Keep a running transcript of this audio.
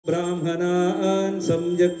ब्राह्मणान्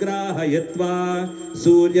संजग्राहयित्वा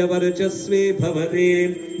सूर्यवर्चस्वी भवति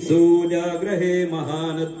सूर्याग्रहे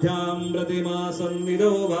महानद्यां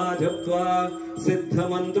प्रतिमासन्निधो वाजप्त्वा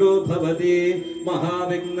सिद्धमन्त्रो भवति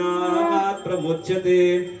महाविघ्नात् प्रमुच्यते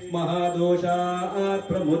महादोषात्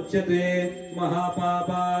प्रमुच्यते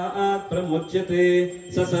महापापात् प्रमुच्यते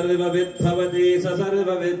स सर्वविद्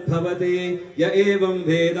भवति य एवं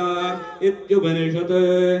वेद इत्युपनिषत्।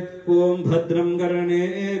 ॐ भद्रं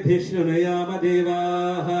कर्णेभिः शृणुयाम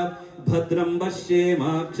देवाः भद्रं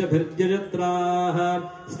पश्येमाक्षभिर्यजत्राः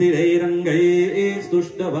स्थिरैरङ्गैः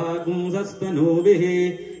स्तुष्टवागुंसस्तनूभिः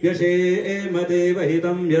यशेम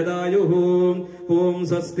देवहितं यदायुः। ॐ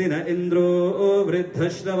स्वस्ति न इन्द्रो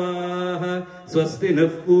वृद्धश्रवाः स्वस्ति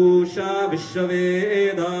नः पूषा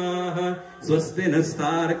विश्ववेदाः स्वस्ति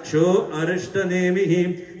नस्तार्क्ष्यो अरिष्टनेमिः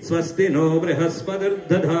स्वस्ति नो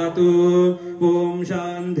बृहस्पतिर्दधातु। ॐ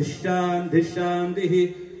शान्तिः शान्तिः शान्तिः।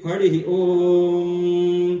 हरिः ॐ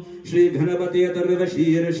श्री गणपति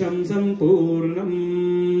अथर्वशीर्षं सम्पूर्णम्।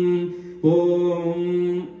 ॐ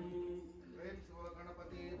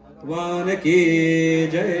भगवान की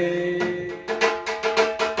जय।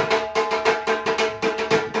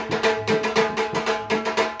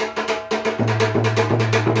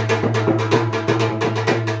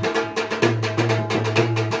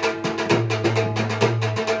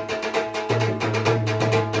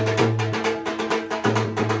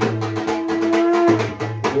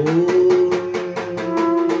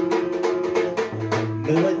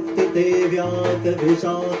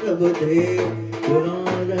 विशाखबुधे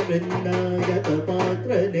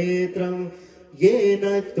पुराणवृन्दायतपात्रनेत्रं येन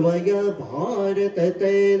त्वया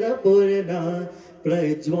भारततैलपूर्णा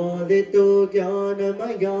प्रज्वालितो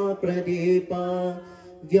ज्ञानमया प्रदीपा।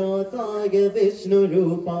 व्यासाय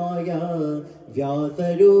विष्णुरूपाय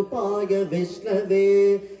व्यासरूपाय विष्णवे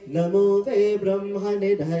नमो वे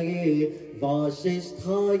ब्रह्मनिधये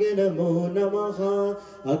वासिष्ठाय नमो नमः।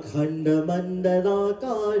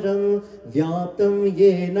 अखण्डमण्डलाकारं व्याप्तं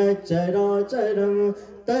येन चराचरं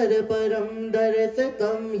तत्परं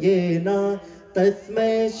दर्शितं येन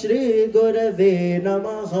तस्मै श्रीगुरवे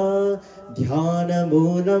नमः।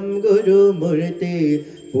 ध्यानमूलं गुरुमूर्ति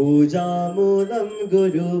पूजामूलं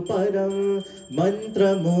गुरुपरं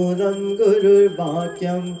मन्त्रमूलं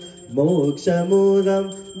गुरुर्वाक्यं मोक्षमूलं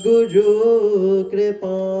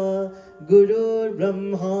गुरुकृपा।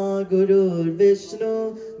 गुरुर्ब्रह्मा गुरुर्विष्णु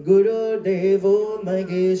गुरुर्देवो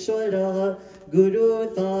महेश्वरः गुरु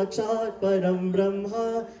साक्षात् परं ब्रह्म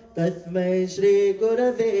तस्मै श्री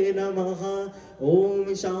गुरवे नमः। Om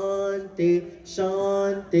Shanti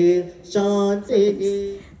Shanti Shanti.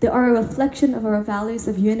 They are a reflection of our values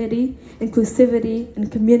of unity, inclusivity,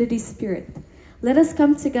 and community spirit. Let us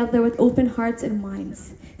come together with open hearts and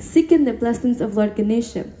minds, seeking the blessings of Lord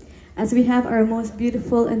Ganesh, as we have our most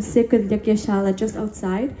beautiful and sacred Yagyashala just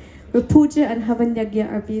outside, where puja and Havan Yagya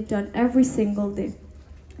are being done every single day.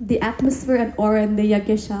 The atmosphere and aura in the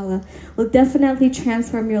Yagyashala will definitely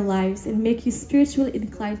transform your lives and make you spiritually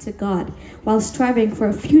inclined to God while striving for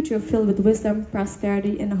a future filled with wisdom,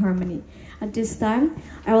 prosperity, and harmony. At this time,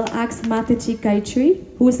 I will ask Mataji Gayatri,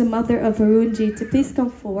 who is the mother of Arunji, to please come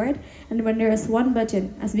forward and render us one bhajan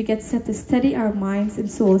as we get set to steady our minds and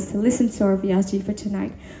souls to listen to our Vyaasji for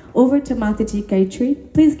tonight. Over to Mataji Gayatri.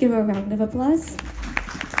 Please give a round of applause.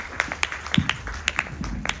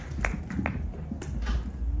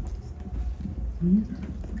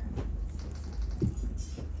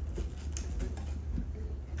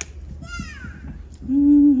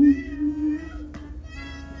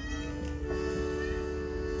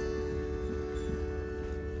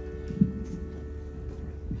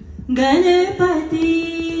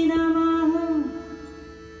 Ganapati Namaha,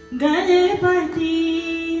 Ganapati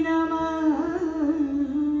Namaha,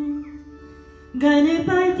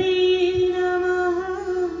 Ganapati Namaha,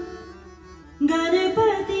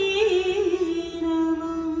 Ganapati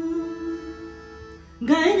Namaha,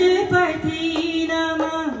 Ganapati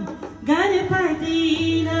Namaha, Ganapati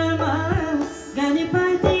Namaha,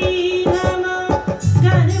 Ganapati Namaha,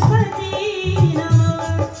 Ganapati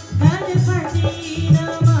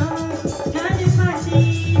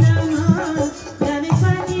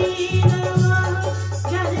Namaha,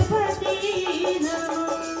 Ganapati Namaha.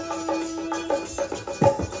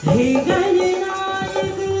 Hey Ganesh,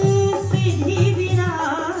 Siddhi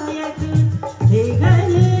Vinayak, Hey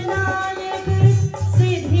Ganesh,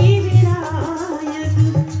 Siddhi Vinayak,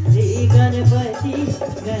 Hey Ganapati,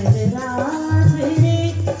 Ganaraj,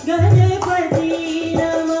 Ganapati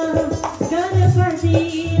Namah, Ganapati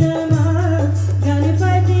Namah,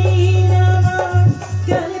 Ganapati Namah,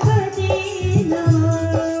 Ganapati Namah.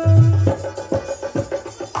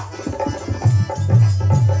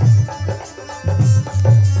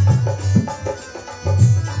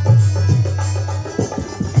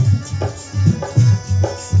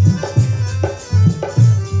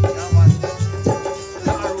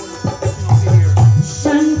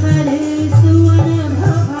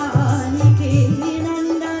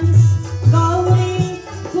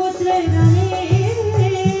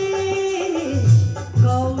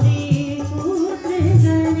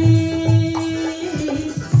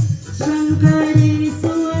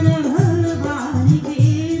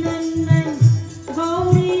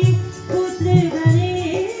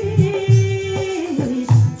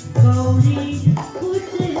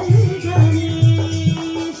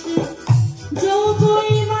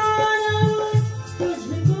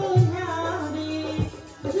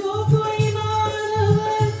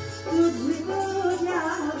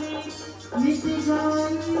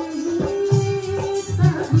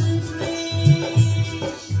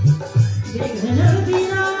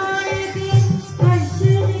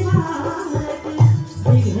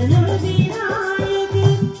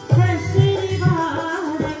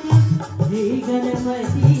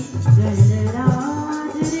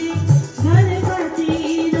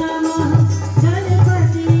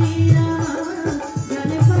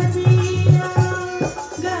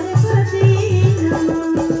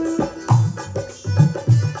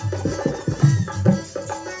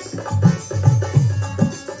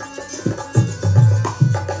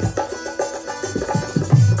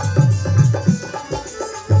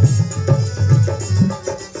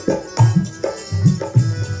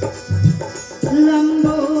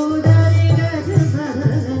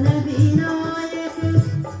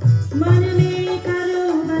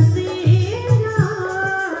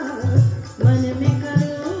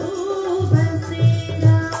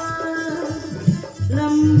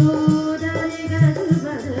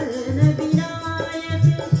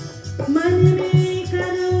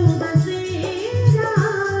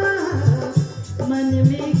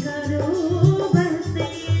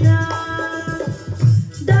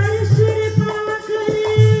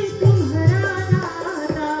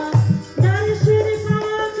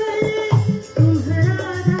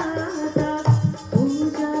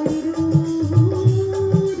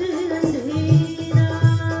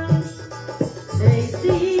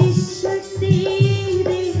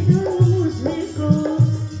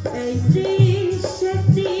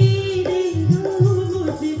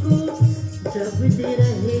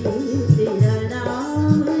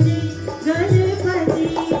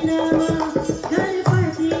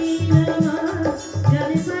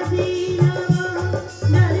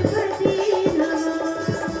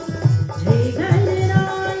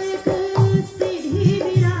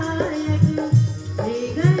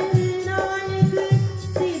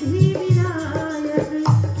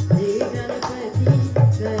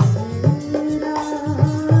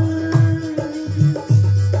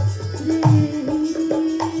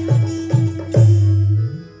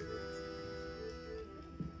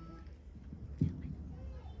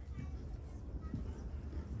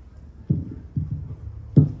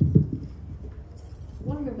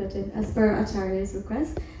 bhajan. As per Acharya's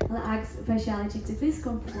request, I'll ask Vaishali to please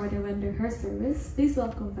come forward and render her service. Please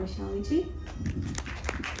welcome Vaishali.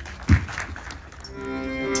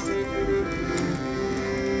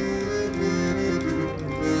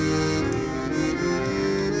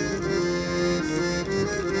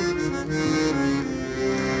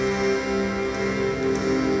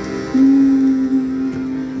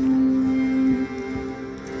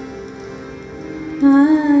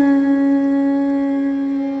 Bye.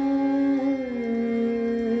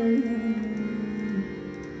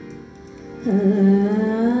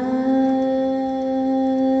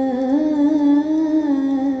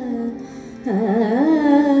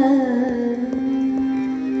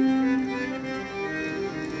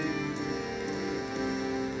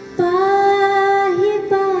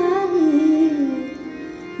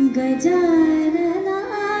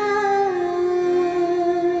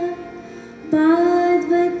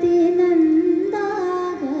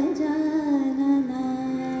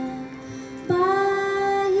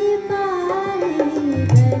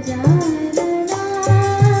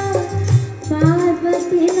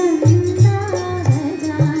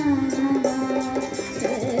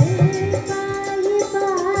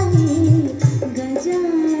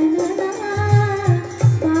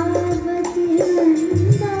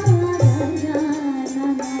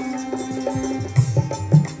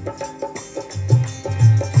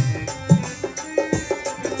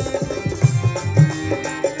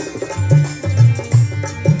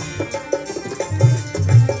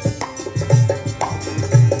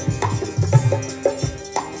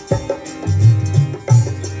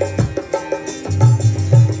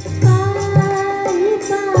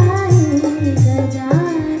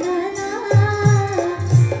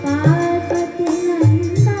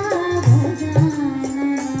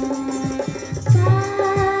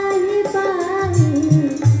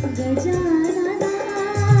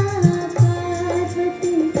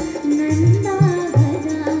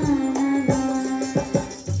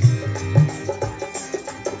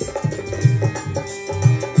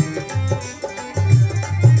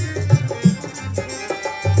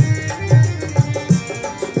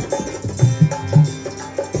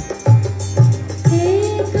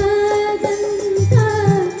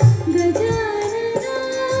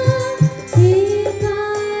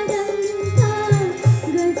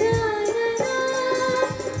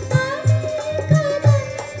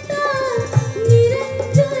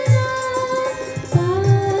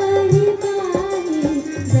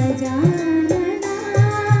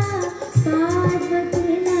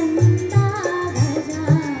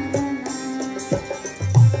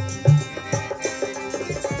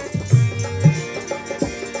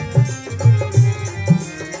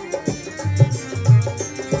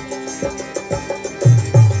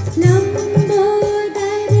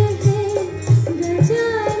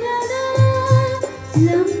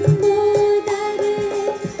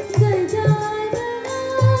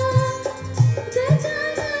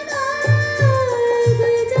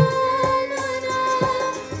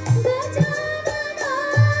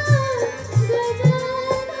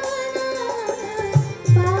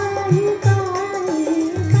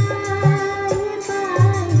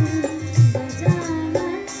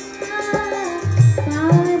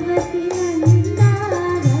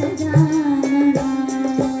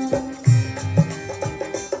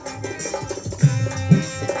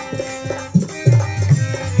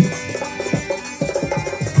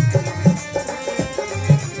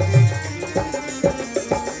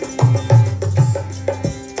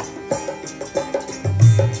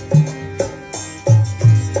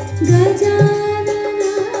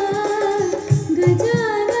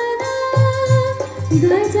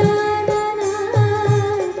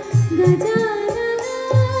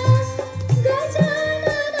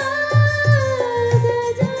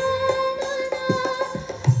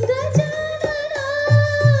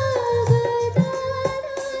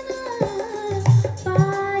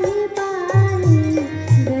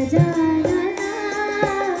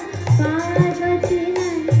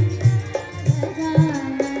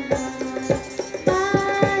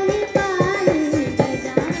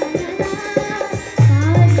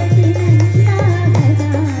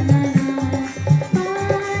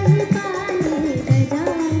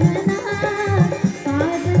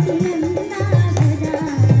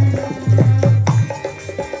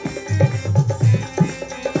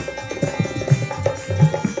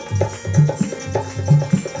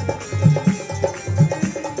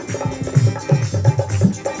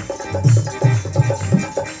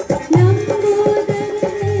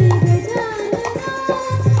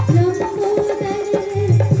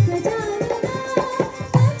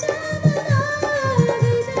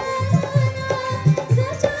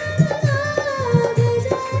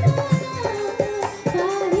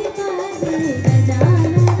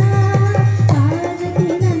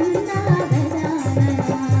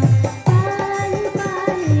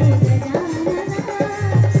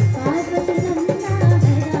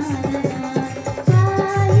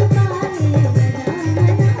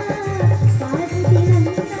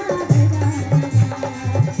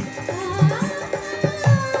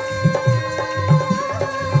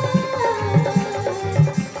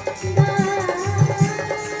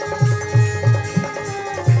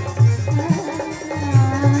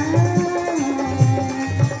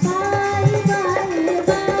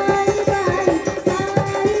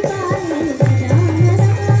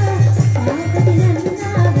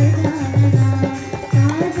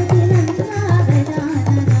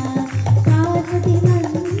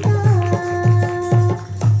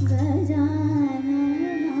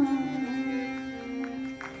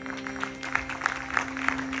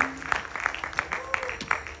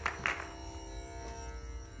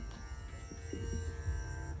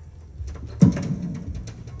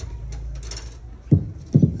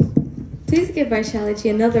 give Vaishali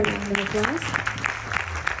another round of applause.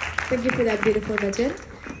 Thank you for that beautiful bhajan.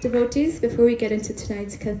 Devotees, before we get into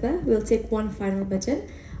tonight's katha, we'll take one final bhajan.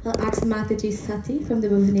 I'll ask Mataji Sati from the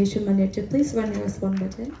Bhubaneswar Mandir to please run us one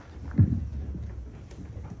bhajan.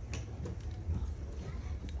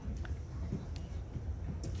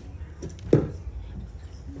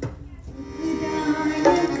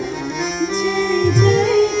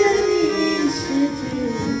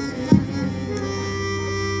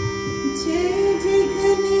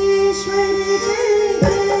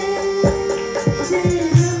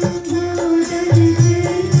 Jai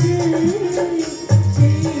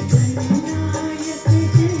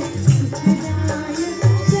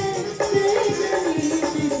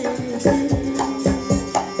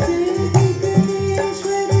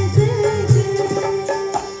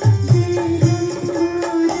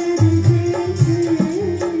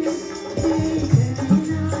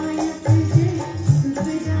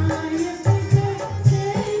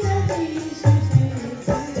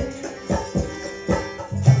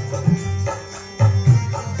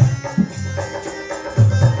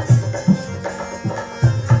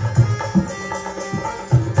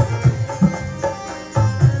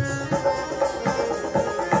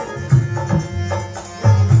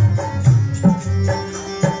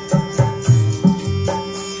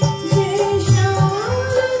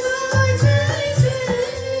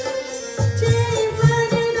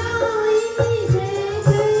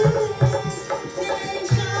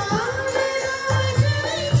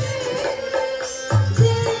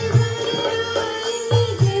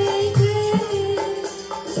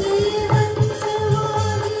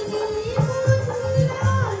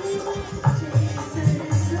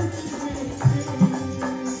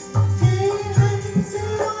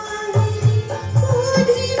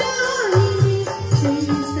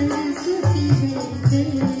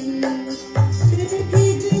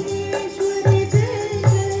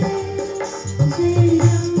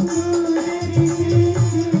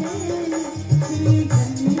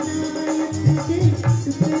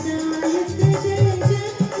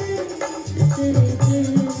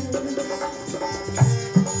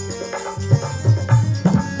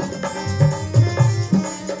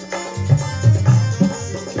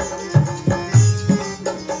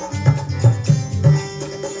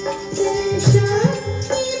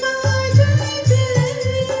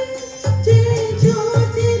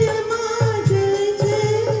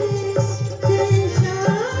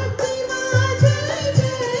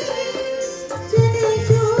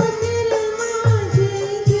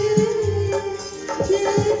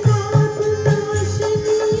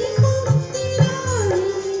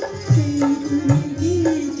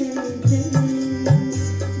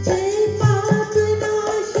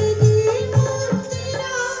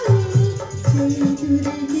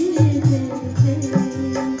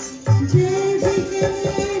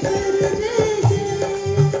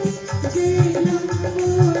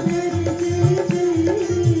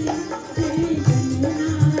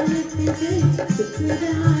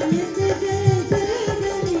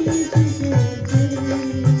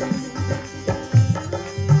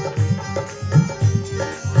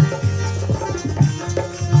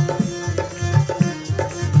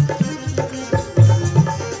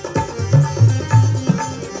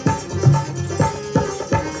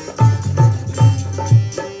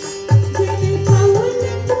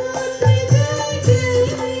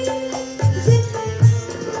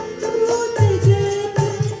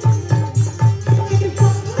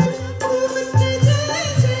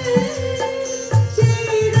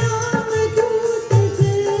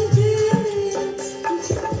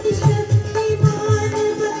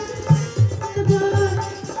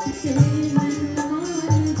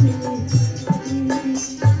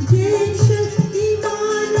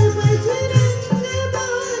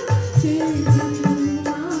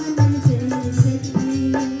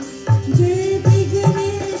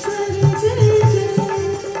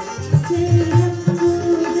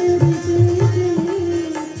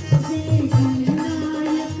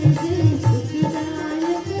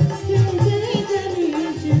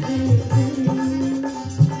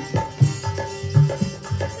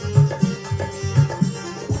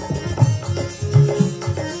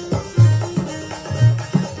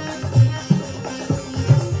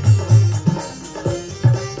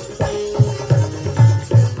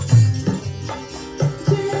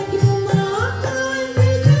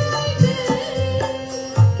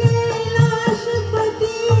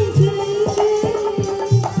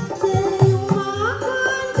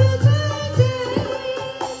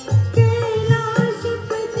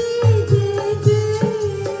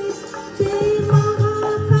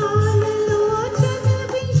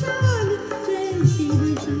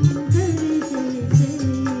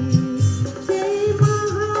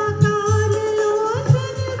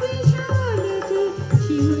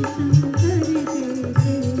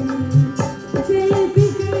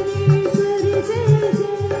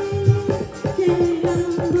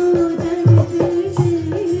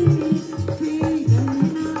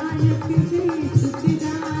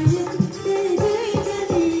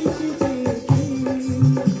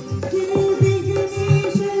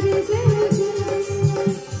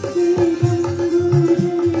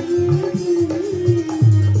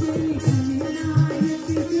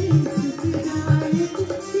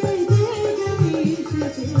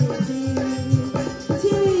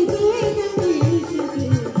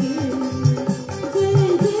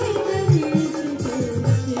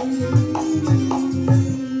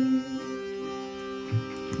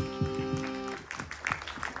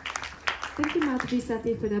Ji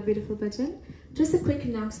Sati for that beautiful bhajan. Just a quick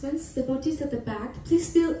announcements. Devotees at the back,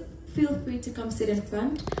 please feel free to come sit in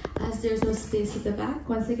front as there's no space at the back.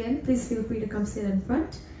 Once again, please feel free to come sit in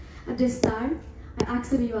front. At this time, I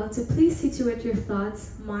ask of you all to please situate your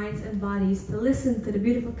thoughts, minds, and bodies to listen to the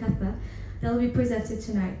beautiful katha that will be presented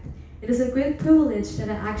tonight. It is a great privilege that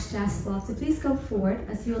I ask Jaspal to please come forward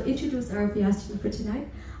as he will introduce our Vyaas for tonight,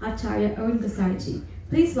 Acharya Arun Gossai.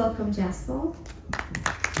 Please welcome Jaspal.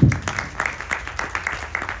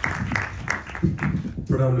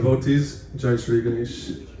 Pranam devotees, Jai Shri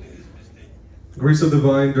Ganesh. Grace of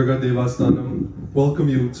Divine Durga Devasthanam, welcome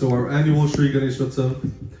you to our annual Shri Ganesh Utsav,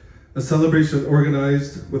 a celebration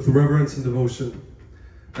organized with reverence and devotion.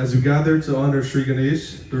 As you gather to honor Shri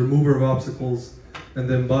Ganesh, the remover of obstacles and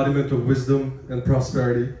the embodiment of wisdom and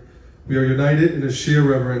prosperity, we are united in a sheer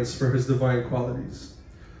reverence for his divine qualities.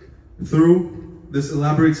 Through this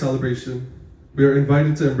elaborate celebration, we are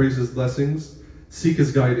invited to embrace his blessings, seek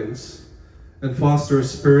his guidance, and foster a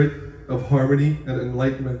spirit of harmony and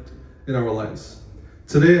enlightenment in our lives.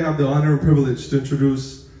 Today I have the honor and privilege to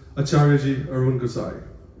introduce Acharya Arun Gossai.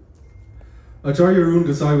 Acharya Arun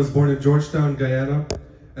Gossai was born in Georgetown, Guyana,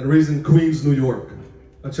 and raised in Queens, New York.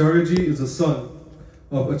 Acharya is the son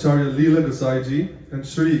of Acharya Leela Gossai and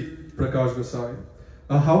Shri Prakash Gossai,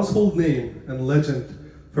 a household name and legend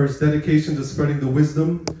for his dedication to spreading the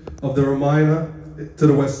wisdom of the Ramayana to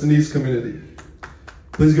the West Indies community.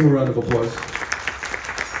 Please give him a round of applause.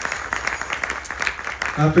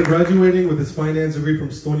 After graduating with his finance degree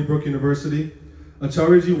from Stony Brook University,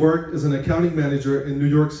 Acharya worked as an accounting manager in New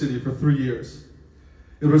York City for 3 years.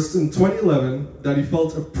 It was in 2011 that he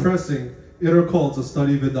felt a pressing inner call to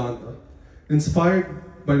study Vedanta.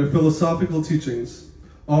 Inspired by the philosophical teachings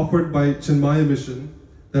offered by Chinmaya Mission,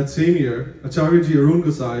 that same year, Acharya Arun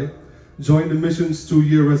Gossai joined the mission's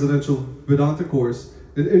 2-year residential Vedanta course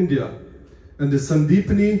in India and the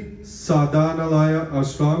Sandipani Sadhanalaya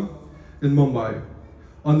Ashram in Mumbai,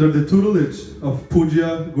 under the tutelage of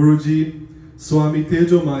Pujya Guruji Swami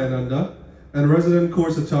Tejo Mayananda and resident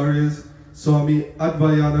course acharyas Swami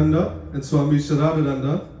Advayananda and Swami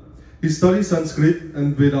Sharadananda. He studied Sanskrit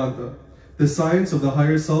and Vedanta, the science of the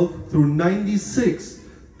higher self, through 96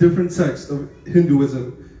 different texts of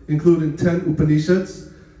Hinduism, including 10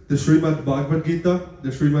 Upanishads, the Srimad Bhagavad Gita, the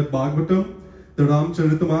Srimad Bhagavatam, the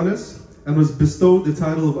Ramcharitamanas, and was bestowed the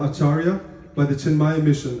title of Acharya by the Chinmaya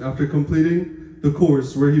Mission after completing the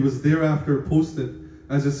course, where he was thereafter posted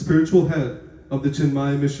as a spiritual head of the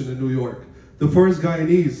Chinmaya Mission in New York, the first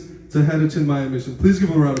Guyanese to head a Chinmaya Mission. Please give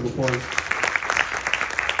him a round of applause.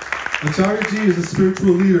 Acharya is a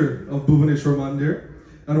spiritual leader of Bhuvaneshwar Mandir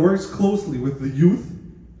and works closely with the youth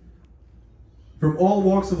from all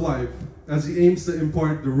walks of life as he aims to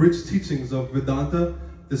impart the rich teachings of Vedanta,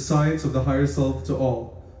 the science of the higher self, to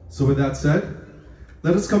all. So with that said,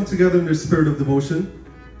 let us come together in the spirit of devotion,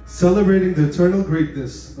 celebrating the eternal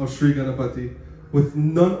greatness of Sri Ganapati with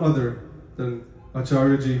none other than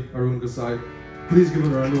Acharya Arun Gossai. Please give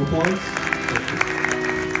him a round of applause.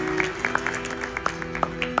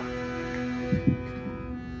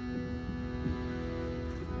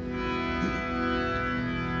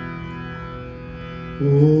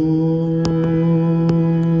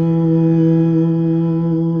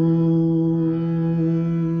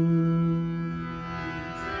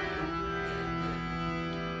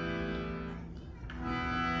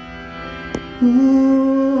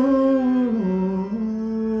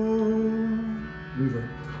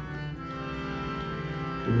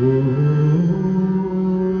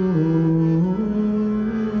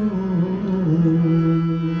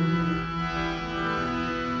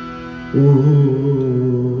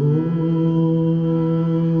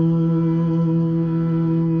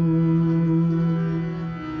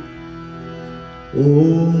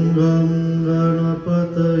 Om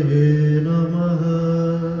Ganganapataye Namaha.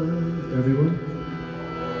 Everyone.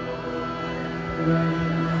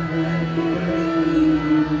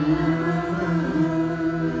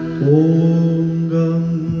 Om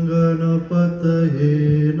Ganganapataye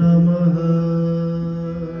Namaha.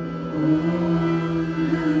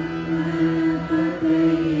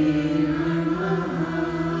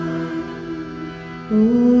 Om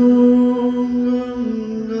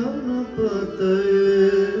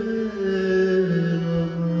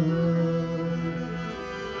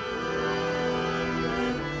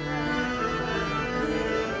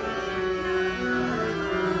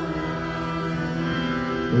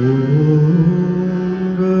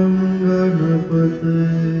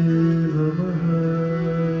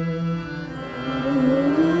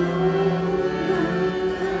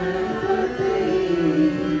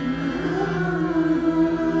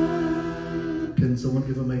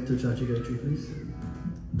Chachi Gayatri, please?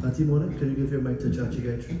 Ati Mona, can you give your mic to Chachi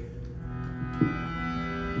Gayatri?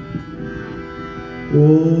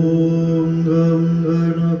 Om Gam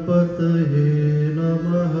Ganapataye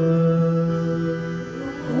Namaha.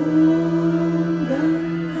 Om Gam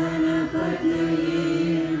Ganapataye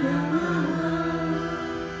Namaha.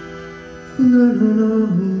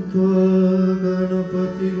 Gananam Tva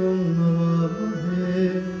Ganapati Gangavamahe.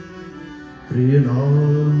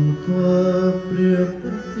 Priyanam Tva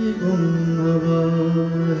Priyapati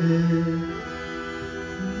Gangavamahe.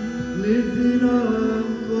 Nidhinam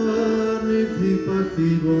Tva Nidhipati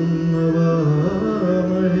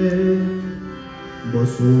Gangavamahe.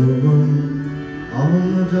 Vasovam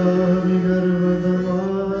Ahmajami Garvadam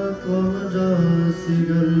Atvamajasi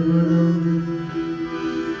Garvadam.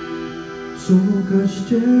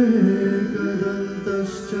 Sumukascha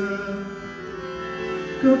Gadantascha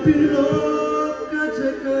Kapilo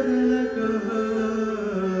Kachakarnakaha.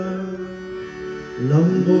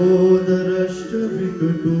 Lambodarashcha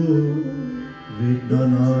Vikato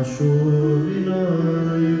Vignanasho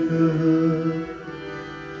Vinayakaha.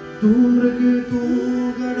 Tumraketu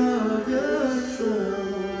Ganadhyasho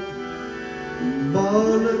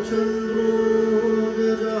Balachandro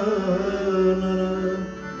Gajanana.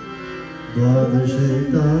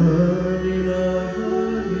 Dvadashaitani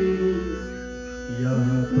Nahani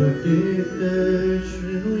Yapatite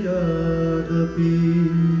Shrinuyadapi.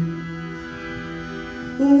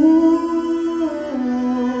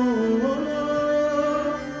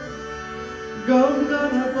 Gam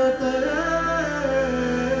Ganapataye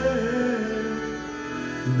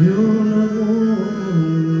Vyo Namo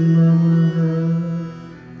Namaha.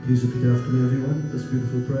 Please repeat after me, everyone, this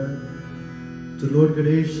beautiful prayer. To Lord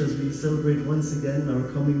Ganesh, as we celebrate once again our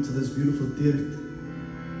coming to this beautiful Tirth,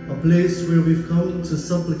 a place where we've come to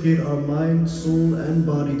supplicate our mind, soul and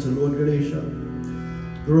body to Lord Ganesha,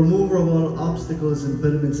 the remover of all obstacles,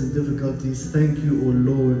 impediments and difficulties. Thank you, O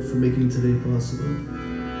Lord, for making today possible.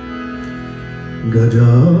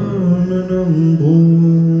 Gajananam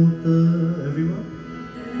Bhuta, everyone.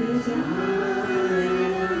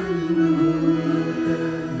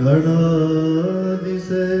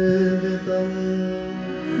 Ganadisevitam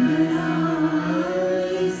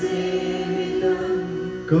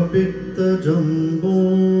Kapitta Jambo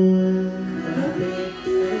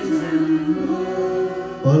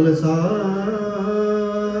Palasara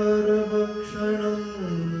Bhakshanam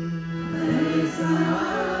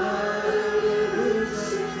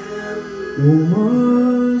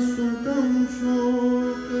Umasutam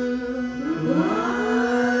Shoka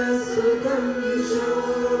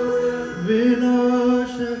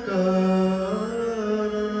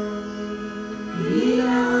Vinashakaranam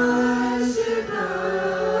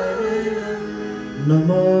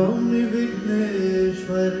Namami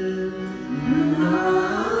Vigneshwar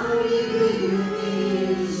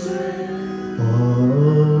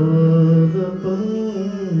Pada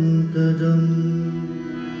Pankajam.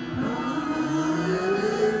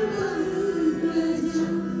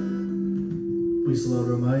 Please allow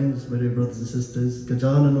our minds, my dear brothers and sisters,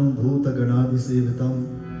 Gajananam Bhuta Ganadi Sevitam,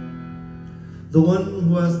 the one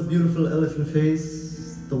who has the beautiful elephant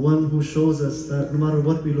face, the one who shows us that no matter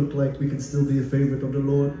what we look like, we can still be a favorite of the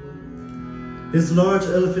Lord. His large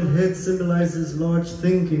elephant head symbolizes large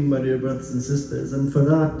thinking, my dear brothers and sisters, and for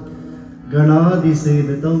that, Ganadi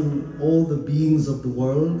Sevitam, all the beings of the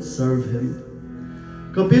world serve him.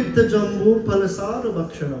 Kapitta Jambu Palasara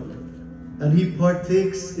Bhakshanam, and he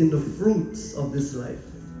partakes in the fruits of this life.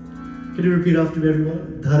 Can you repeat after me,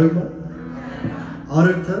 everyone? Dharma,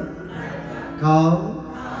 Artha, Kam,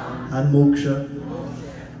 and Moksha.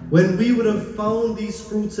 When we would have found these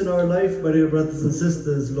fruits in our life, my dear brothers and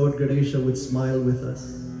sisters, Lord Ganesha would smile with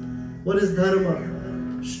us. What is Dharma?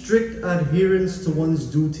 Strict adherence to one's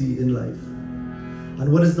duty in life.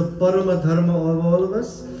 And what is the Parama Dharma of all of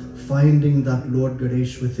us? Finding that Lord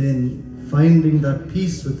Ganesh within, finding that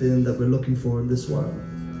peace within that we're looking for in this world.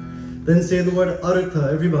 Then say the word Artha,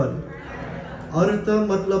 everybody. Artha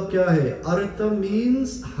matlab kya hai? Artha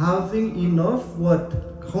means having enough what?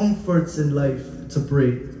 Comforts in life to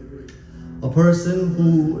pray. A person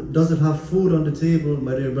who doesn't have food on the table,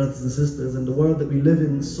 my dear brothers and sisters, in the world that we live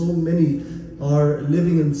in, so many are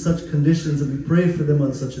living in such conditions, and we pray for them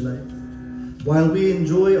on such a night. While we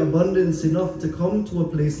enjoy abundance enough to come to a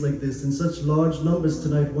place like this in such large numbers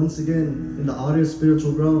tonight, once again, in the Arya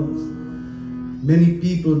spiritual grounds, many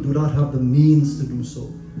people do not have the means to do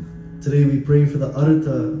so. Today we pray for the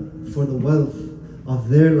Artha, for the wealth of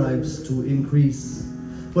their lives to increase.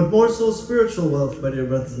 But more so spiritual wealth, my dear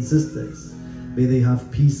brothers and sisters. May they have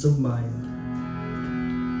peace of mind.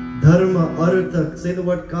 Dharma, Artha, say the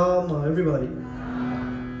word Kama, everybody.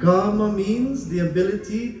 Kama means the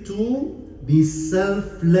ability to be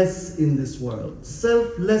selfless in this world.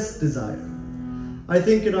 Selfless desire. I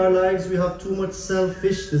think in our lives we have too much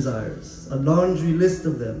selfish desires, a laundry list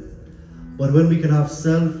of them. But when we can have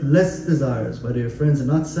selfless desires, my dear friends, and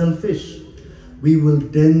not selfish, we will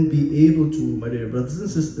then be able to, my dear brothers and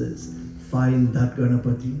sisters, find that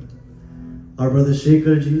Ganapati. Our brother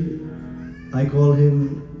Shekharji, I call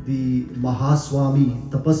him the Mahaswami,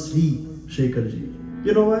 Tapasvi Shekharji.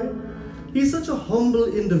 You know why? He's such a humble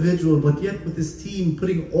individual, but yet with his team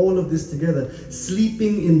putting all of this together,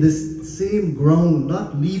 sleeping in this same ground,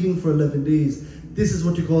 not leaving for 11 days. This is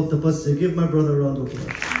what you call tapasya. Give my brother a round of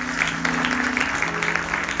applause.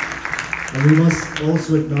 And we must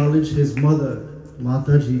also acknowledge his mother,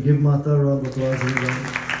 Mataji. Give Mata a round of applause, everybody.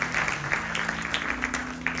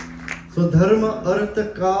 So dharma, artha,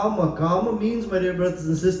 kama. Kama means, my dear brothers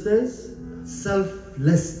and sisters,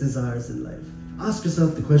 selfless desires in life. Ask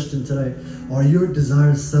yourself the question tonight, are your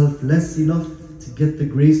desires selfless enough to get the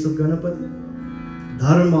grace of Ganapati?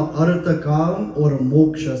 Dharma, artha, kam, or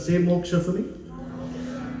moksha. Say moksha for me.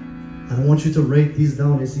 And I want you to write these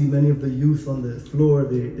down. I see many of the youth on the floor,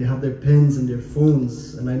 they have their pens and their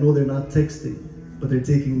phones, and I know they're not texting, but they're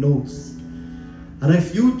taking notes. And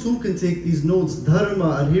if you too can take these notes,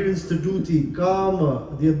 dharma, adherence to duty, kama,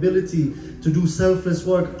 the ability to do selfless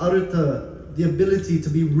work, artha, the ability to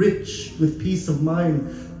be rich with peace of mind,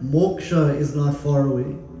 moksha is not far away.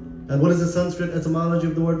 And what is the Sanskrit etymology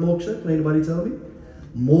of the word moksha? Can anybody tell me?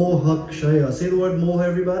 Moha kshaya. Say the word moha,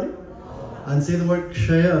 everybody. And say the word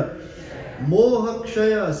kshaya. Moha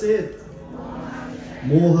kshaya. Say it.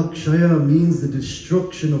 Moha kshaya means the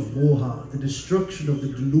destruction of moha, the destruction of the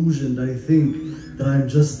delusion that I think that I'm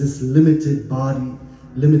just this limited body,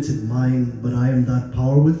 limited mind, but I am that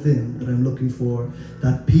power within that I'm looking for,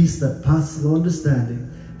 that peace that passes all understanding,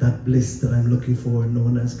 that bliss that I'm looking for,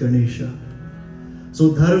 known as Ganesha.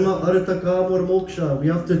 So dharma, artha, kam, or moksha, we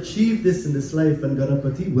have to achieve this in this life, and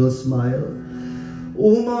Ganapati will smile.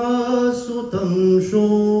 Uma sutam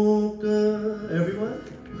shoka. Everyone?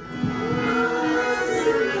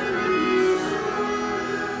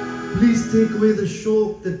 Please take away the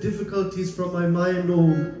shok, the difficulties from my mind,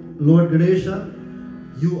 O Lord Ganesha.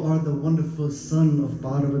 You are the wonderful son of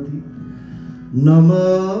Parvati.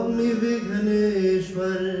 Namami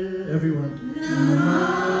Vighaneshwar. Everyone.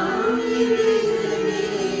 Namami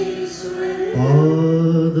Vighaneshwar.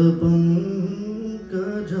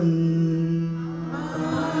 Padapankajam.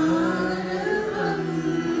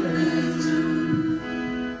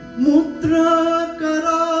 Mudra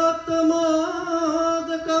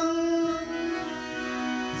karatamadakam.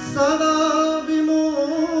 Sada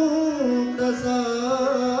vimukta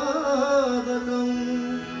sadakam.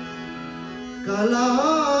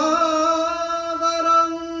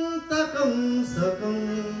 Kalavarantakam sakam.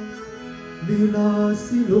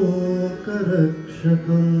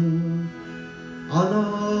 Vilasilo-karakshakam.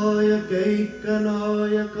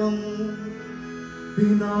 Anayakaikanayakam.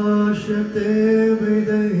 Vinashate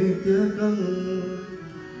vidaityakam.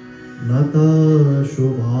 Nata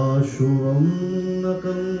shubhashuvam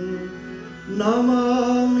nakam.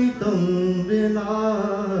 Namamitam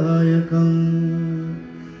vinayakam.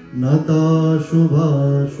 Nata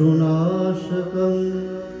shubhashunashakam.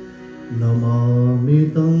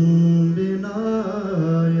 Namamitam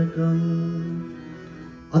vinayakam.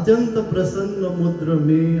 अत्यंत प्रसन्न मुद्र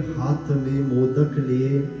में हाथ में मोदक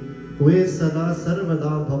लिए हुए सदा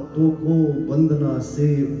सर्वदा भक्तों को वंदना से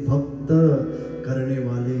भक्त करने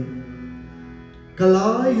वाले,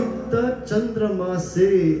 कलायुक्त चंद्रमा से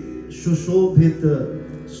सुशोभित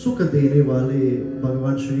सुख देने वाले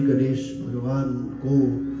भगवान श्री गणेश भगवान को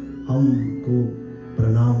हमको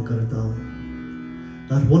प्रणाम करता हूँ.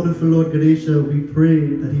 That wonderful Lord Ganesha, we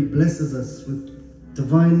pray that He blesses us with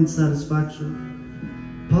divine satisfaction,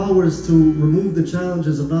 powers to remove the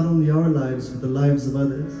challenges of not only our lives but the lives of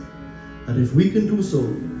others. And if we can do so,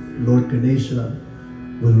 Lord Ganesha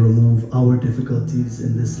will remove our difficulties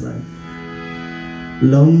in this life.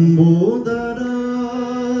 Lambodara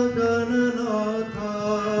Gananatha,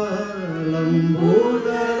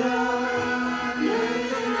 Lambodara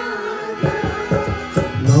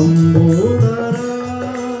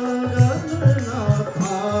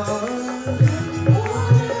Gananatha,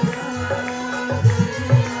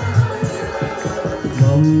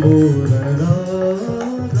 Lambodara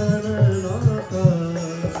Gananatha,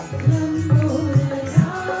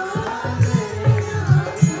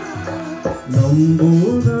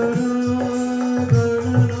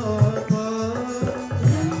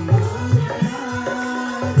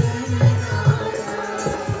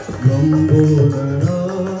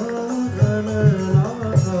 Lambodara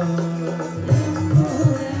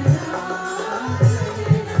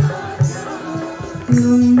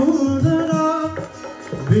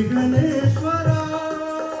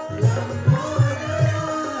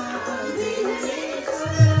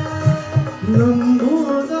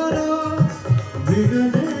Lambodara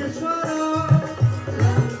Viganeshwara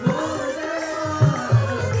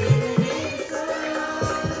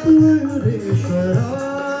Mayureshwara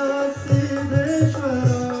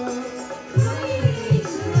Siddheshwara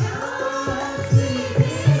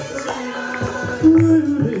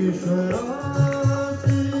Mayureshwara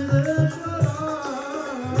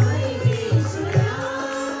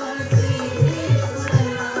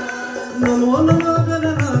Namo Namo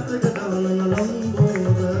Gananath Gadana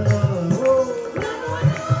Lambodara.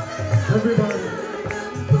 Everybody.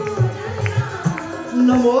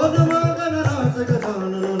 Namo Namo Gananath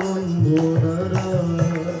Gadana Lambodara.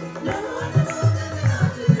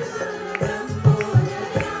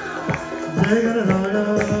 Jai Ganaraya,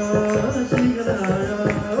 Shri Ganaraya.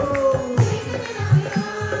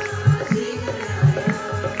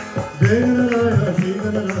 Jai Ganaraya, Shri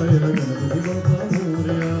Ganaraya, Ganapati Bappa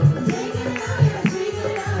Moria.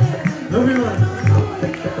 Everyone.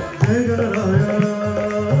 Jai Ganaraya,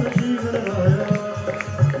 Shri Ganaraya.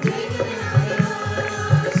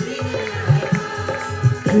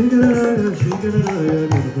 Shri Ganaraya, Shri Ganaraya,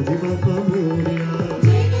 Ganapati Bappa Moria.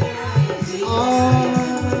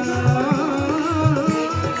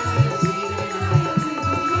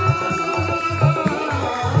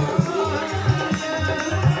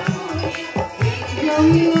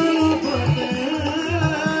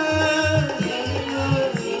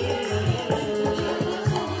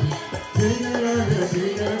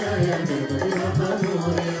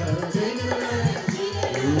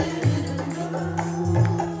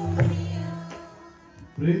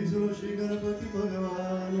 Praise Lord Shri Ganapati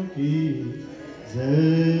Bhagavan ki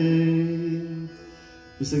Jai.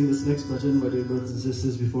 We sing this next bhajan, my dear brothers and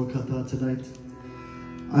sisters, before Katha tonight.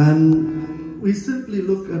 And we simply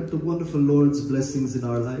look at the wonderful Lord's blessings in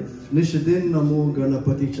our life. Nishadin Namo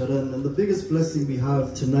Ganapati Charan. And the biggest blessing we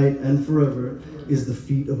have tonight and forever is the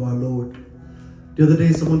feet of our Lord. The other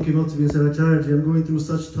day someone came up to me and said, Acharya, I'm going through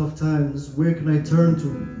such tough times. Where can I turn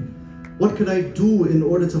to? What can I do in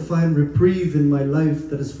order to find reprieve in my life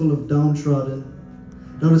that is full of downtrodden,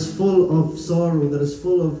 that is full of sorrow, that is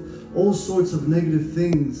full of all sorts of negative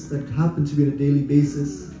things that happen to me on a daily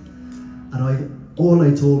basis? And all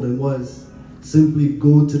I told him was, simply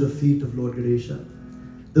go to the feet of Lord Ganesha.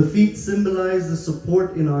 The feet symbolize the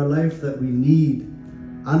support in our life that we need.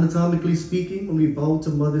 Anatomically speaking, when we bow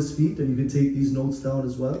to mother's feet, and you can take these notes down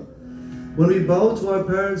as well. When we bow to our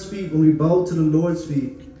parents' feet, when we bow to the Lord's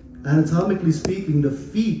feet, anatomically speaking, the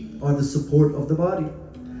feet are the support of the body.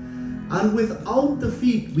 And without the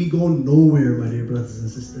feet, we go nowhere, my dear brothers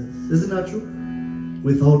and sisters. Isn't that true?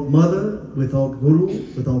 Without mother, without guru,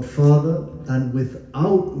 without father, and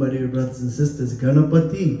without, my dear brothers and sisters,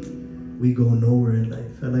 Ganapati, we go nowhere in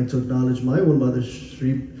life. I'd like to acknowledge my own mother,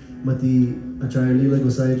 Srimati Acharya Leela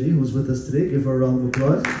Gossai ji, who's with us today. Give her a round of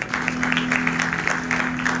applause.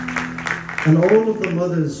 And all of the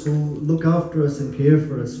mothers who look after us and care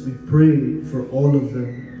for us, we pray for all of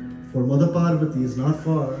them. For Mother Parvati is not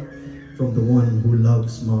far from the one who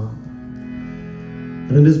loves Ma.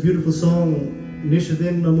 And in this beautiful song,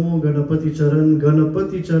 Nishadin Namo Ganapati Charan,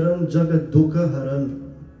 Ganapati Charan Jagat Dukha Haran.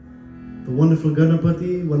 The wonderful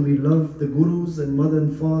Ganapati, when we love the Gurus and Mother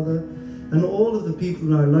and Father, and all of the people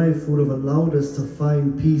in our life who have allowed us to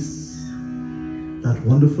find peace, that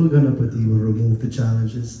wonderful Ganapati will remove the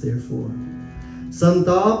challenges, therefore.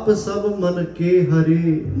 Santap sab man ke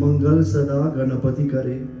hare, mangal sada Ganapati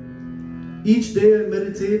kare. Each day I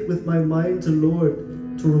meditate with my mind to Lord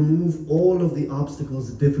to remove all of the obstacles,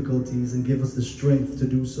 the difficulties, and give us the strength to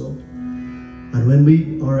do so. And when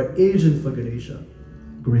we are an agent for Ganesha,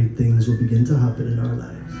 great things will begin to happen in our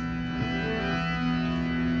lives.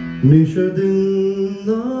 Nishadin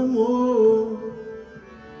Namo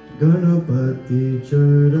Ganapati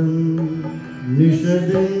Charan,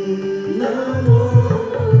 Nishadin Namo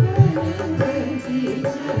Ganapati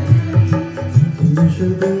Charan,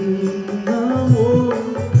 Nishadin Namo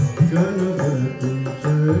Ganapati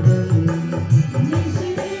Charan,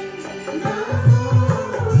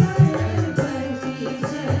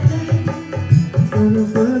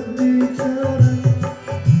 Ganapati Charan,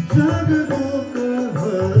 Jagadoka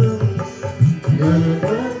Haram,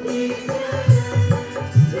 Ganapati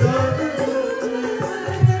Charan,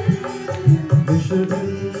 Nishadin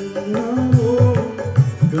Namo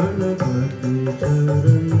Ganapati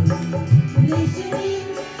Charan, Nishadin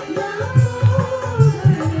Namo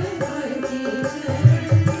Ganapati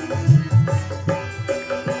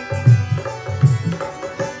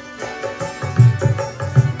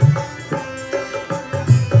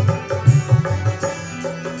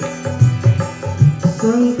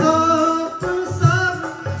Santap sab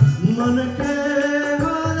man ke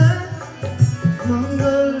hare,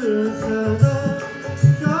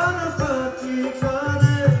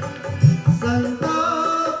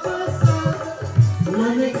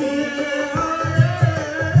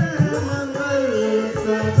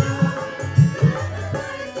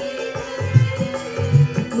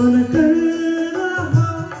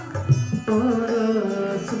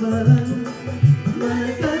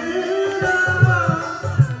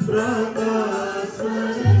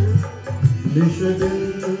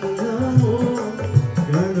 Namo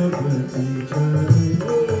Ganapati Charan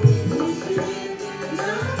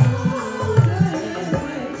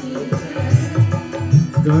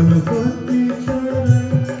Ganapati Charan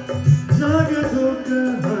Jagadoka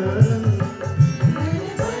Haran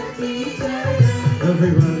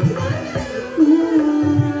Everyone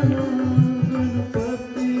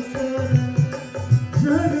Ganapati Charan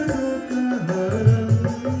Jagadoka Haran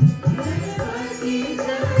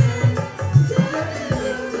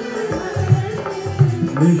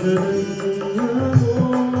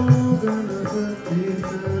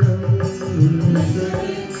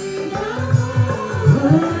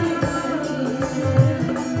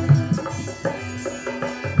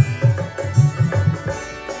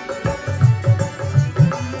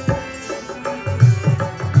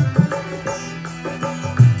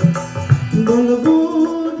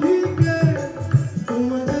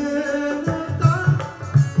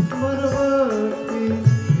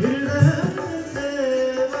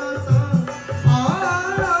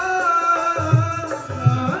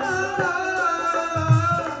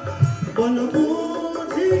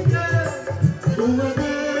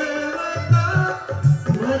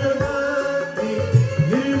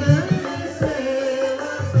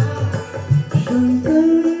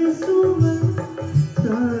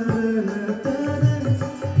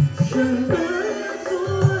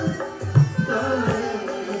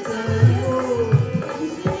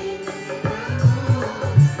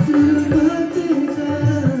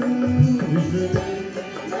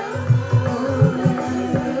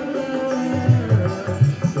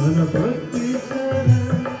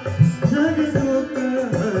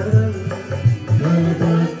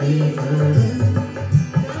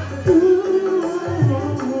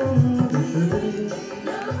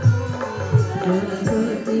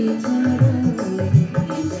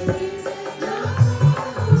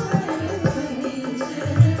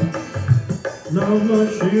Namah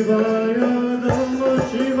Shivaya, Namah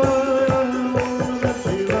Shivaya, Namah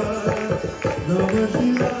Shivaya, Namah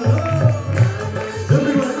Shivaya.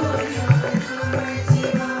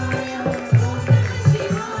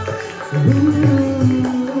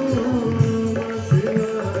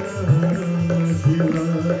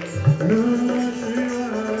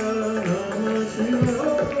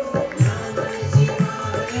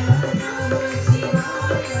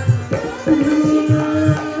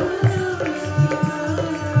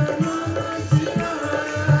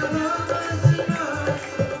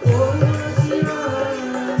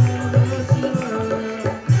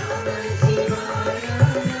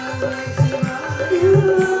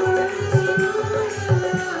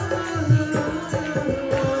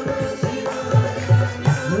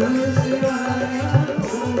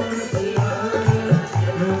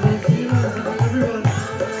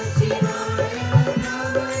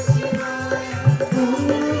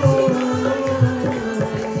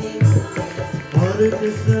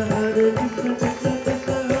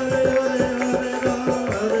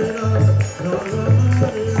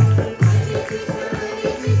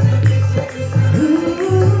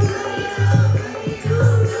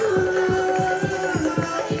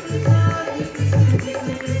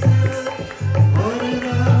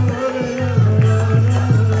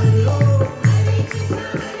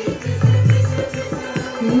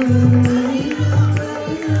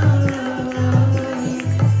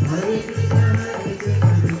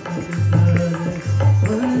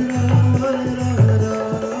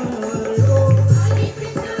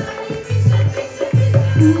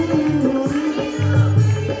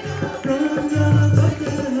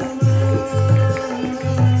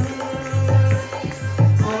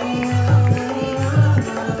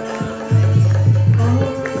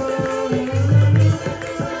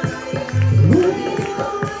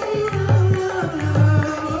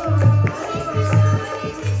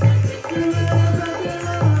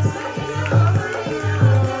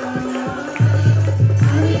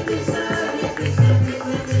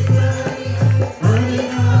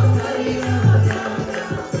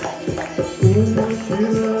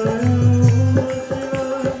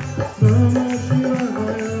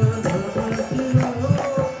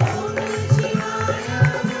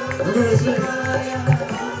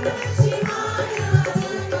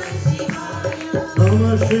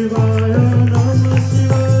 Everyone.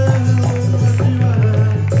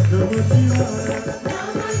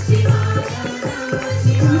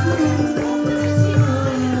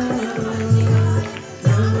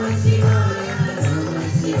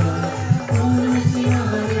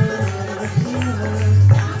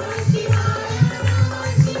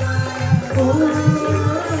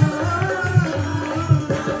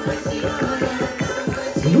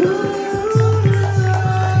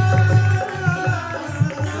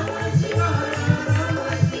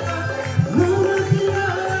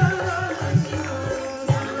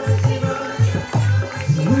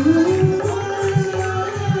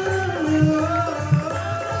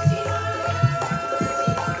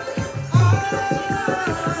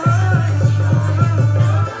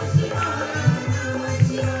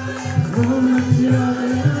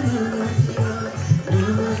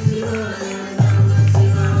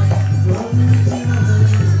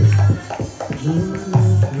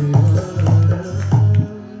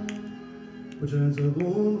 chants of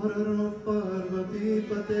Om Har Har Namo Parvati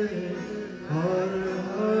Pate Har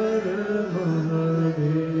Har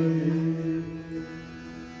Mahadev.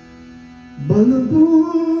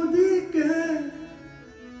 Balbudi ke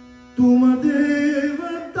tum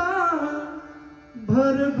devata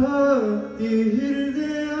bhar bhakti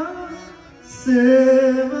hirdaya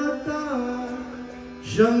sevata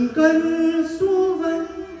Shankar suvan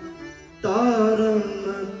taram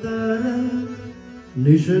taram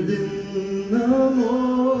nishadin namo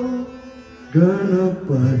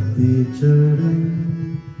ganapati charan.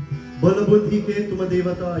 Bal buddhi ke tum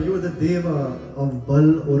devata, you are the deva of bal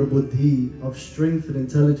or buddhi, of strength and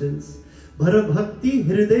intelligence. Bhara bhakti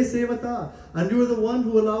hriday sevata, and you are the one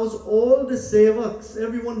who allows all the sevaks,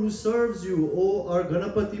 everyone who serves you, O our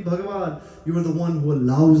Ganapati Bhagavan, you are the one who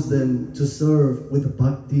allows them to serve with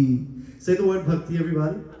bhakti. Say the word bhakti,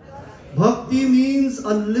 everybody. Bhakti means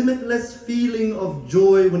a limitless feeling of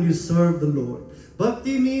joy when you serve the Lord.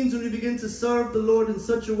 Bhakti means when you begin to serve the Lord in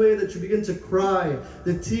such a way that you begin to cry,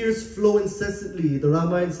 the tears flow incessantly. The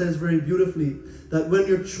Ramayana says very beautifully that when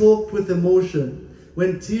you're choked with emotion,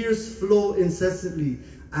 when tears flow incessantly,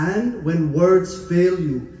 and when words fail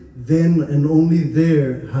you, then and only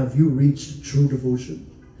there have you reached true devotion.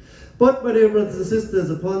 But my dear brothers and sisters,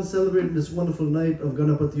 upon celebrating this wonderful night of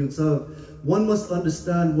Ganapati Utsav, one must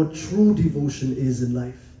understand what true devotion is in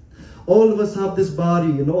life. All of us have this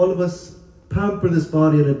body, and all of us pamper this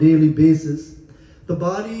body on a daily basis. The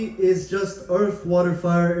body is just earth, water,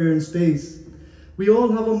 fire, air, and space. We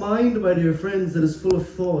all have a mind, my dear friends, that is full of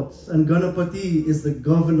thoughts, and Ganapati is the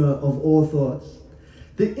governor of all thoughts.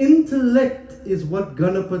 The intellect is what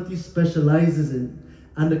Ganapati specializes in,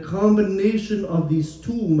 and the combination of these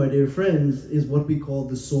two, my dear friends, is what we call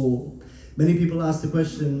the soul. Many people ask the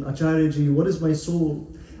question, Acharya ji, what is my soul?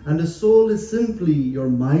 And the soul is simply your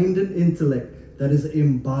mind and intellect that is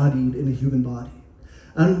embodied in a human body.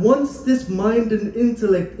 And once this mind and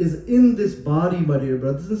intellect is in this body, my dear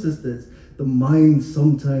brothers and sisters, the mind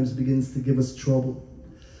sometimes begins to give us trouble.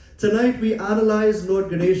 Tonight we analyze Lord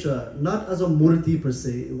Ganesha not as a murti per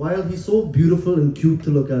se. While he's so beautiful and cute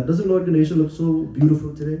to look at, doesn't Lord Ganesha look so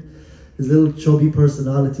beautiful today? His little chubby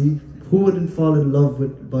personality. Who wouldn't fall in love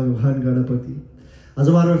with Bhagavan Ganapati? As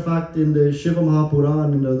a matter of fact, in the Shiva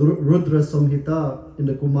Mahapuran, in the Rudra Samhita, in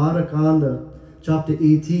the Kumara Kanda, chapter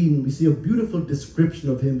 18, we see a beautiful description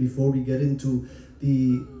of him before we get into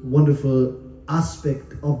the wonderful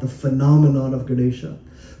aspect of the phenomenon of Ganesha.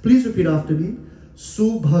 Please repeat after me.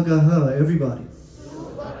 Subhagaha, everybody.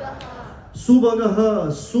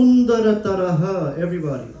 Subhagaha, Sundarataraha,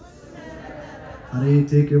 everybody. Hare,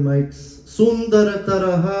 take your mics.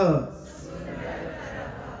 Sundarataraha.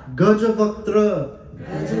 Gajavaktra.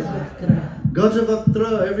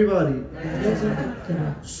 Gajavaktra, everybody.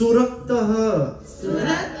 Suraktaha.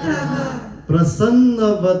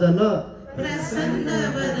 Prasanna Vadana.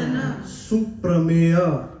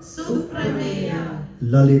 Suprameya.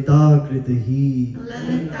 Lalita Kritihi.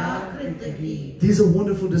 These are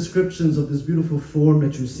wonderful descriptions of this beautiful form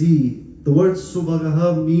that you see. The word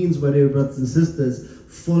Subhagaha means, my dear brothers and sisters,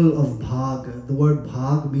 full of bhag. The word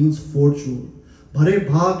bhag means fortune. Bhare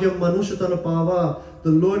bhagyam manushatana pava. The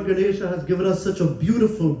Lord Ganesha has given us such a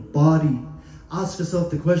beautiful body. Ask yourself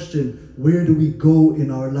the question, where do we go in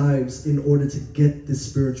our lives in order to get this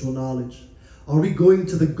spiritual knowledge? Are we going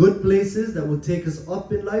to the good places that will take us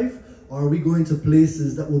up in life? Or are we going to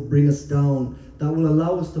places that will bring us down, that will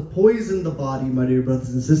allow us to poison the body, my dear brothers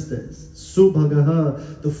and sisters?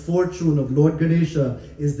 Subhagaha, the fortune of Lord Ganesha,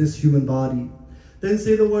 is this human body. Then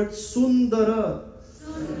say the word Sundara.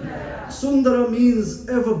 Sundara means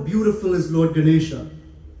ever beautiful is Lord Ganesha.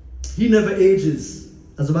 He never ages.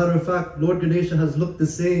 As a matter of fact, Lord Ganesha has looked the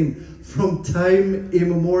same from time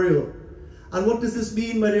immemorial. And what does this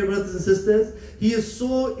mean, my dear brothers and sisters? He is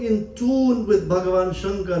so in tune with Bhagavan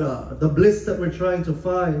Shankara, the bliss that we're trying to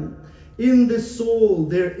find. In this soul,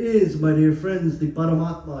 there is, my dear friends, the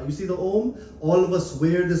Paramatma. You see the Om? All of us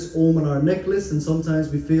wear this Om on our necklace, and sometimes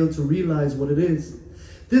we fail to realize what it is.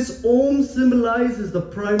 This Om symbolizes the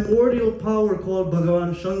primordial power called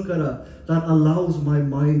Bhagavan Shankara that allows my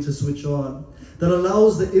mind to switch on, that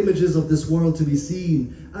allows the images of this world to be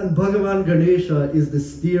seen. And Bhagavan Ganesha is the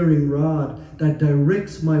steering rod that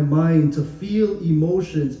directs my mind to feel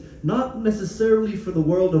emotions, not necessarily for the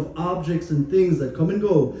world of objects and things that come and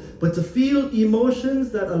go, but to feel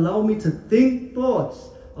emotions that allow me to think thoughts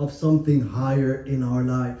of something higher in our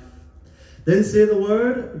life. Then say the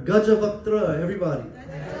word Gajavaktra, everybody.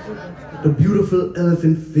 The beautiful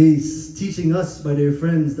elephant face, teaching us, my dear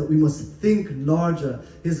friends, that we must think larger.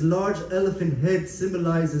 His large elephant head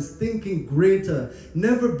symbolizes thinking greater,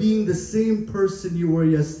 never being the same person you were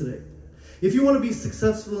yesterday. If you want to be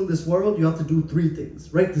successful in this world, you have to do 3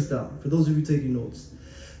 things. Write this down for those of you taking notes.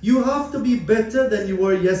 You have to be better than you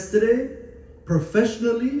were yesterday,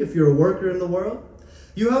 professionally, if you're a worker in the world.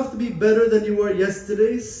 You have to be better than you were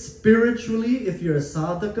yesterday, spiritually, if you're a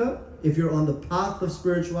sadhaka, if you're on the path of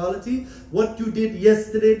spirituality. What you did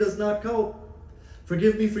yesterday does not count.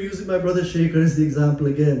 Forgive me for using my brother Shaker as the example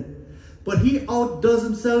again. But he outdoes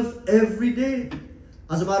himself every day.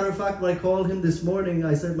 As a matter of fact, when I called him this morning,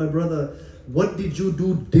 I said, my brother, what did you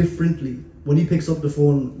do differently? When he picks up the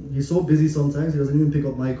phone, he's so busy sometimes, he doesn't even pick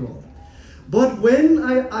up my call. But when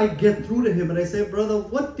I get through to him and I say, brother,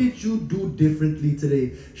 what did you do differently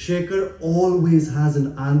today? Shaker always has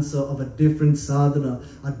an answer of a different sadhana,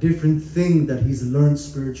 a different thing that he's learned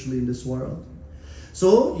spiritually in this world.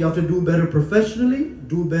 So you have to do better professionally,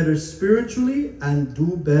 do better spiritually, and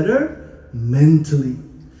do better mentally.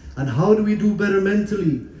 And how do we do better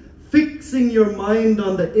mentally? Fixing your mind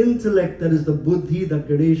on the intellect that is the buddhi that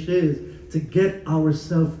Ganesh is, to get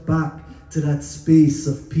ourselves back to that space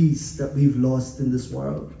of peace that we've lost in this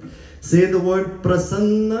world. Say the word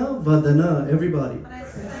prasanna vadana, everybody.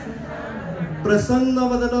 Prasanna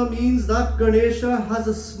vadana means that Ganesha has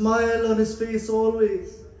a smile on his face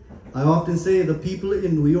always. I often say the people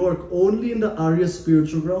in New York, only in the Arya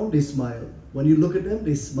spiritual ground, they smile. When you look at them,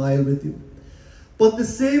 they smile with you. But the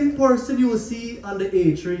same person you will see on the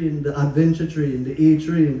A train, the adventure train, the A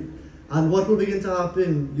train, and what will begin to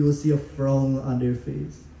happen? You will see a frown on their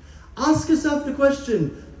face. Ask yourself the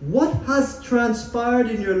question, what has transpired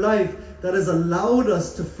in your life that has allowed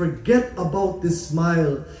us to forget about this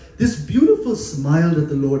smile, this beautiful smile that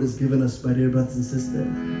the Lord has given us, my dear brothers and sisters?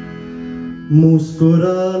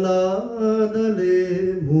 Muskura la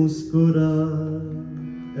dale, muskura.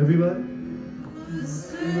 Everybody?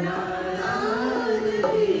 Muskura la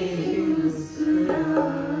dale, muskura.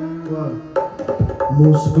 Wow.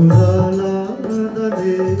 Muskura la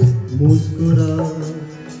dale, muskura.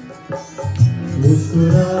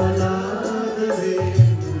 मुस्कुरा ला दे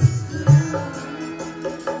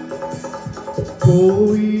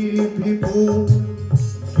कोई भी फूल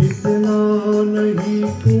कितना नहीं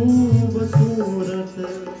खूबसूरत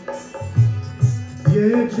ये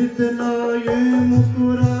जितना ये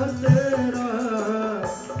मुस्कुरा तेरा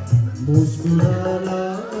मुस्कुरा ला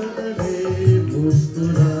दे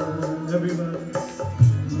मुस्कुरा everybody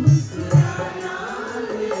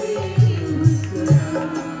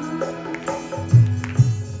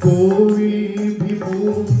कोई भी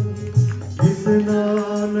फूल कितना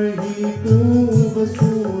नहीं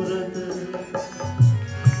खूबसूरत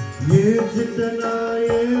ये जितना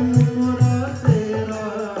ये मुस्कुरा तेरा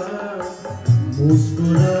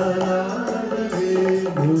मुस्कुरा दे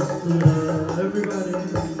मुस्कुरा everybody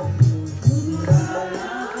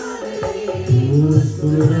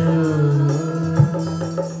मुस्कुरा.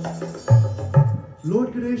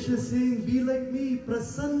 Lord Ganesh is saying, be like me,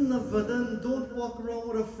 prasanna vadan. Don't walk around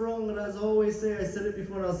with a frown. And as I always say, I said it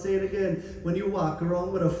before and I'll say it again. When you walk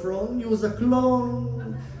around with a frown, you was a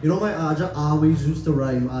clown. You know, my Aja always used to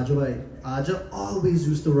rhyme. Aja always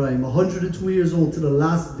used to rhyme. 102 years old, to the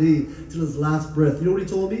last day, till his last breath. You know what he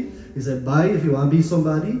told me? He said, bye, if you want to be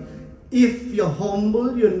somebody, if you're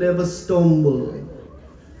humble, you never stumble.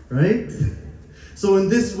 Right? So in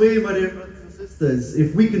this way, my dear brothers and sisters,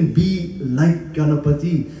 if we can be like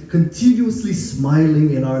Ganapati, continuously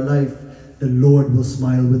smiling in our life, the Lord will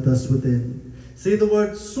smile with us within. Say the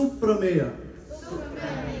word Suprameya.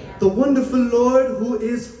 The wonderful Lord who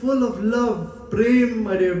is full of love. Prem,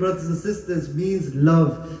 my dear brothers and sisters, means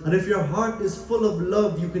love. And if your heart is full of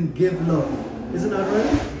love, you can give love. Isn't that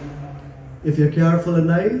right? If you're careful and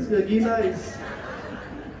nice, you'll be nice.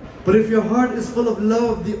 But if your heart is full of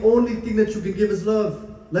love, the only thing that you can give is love.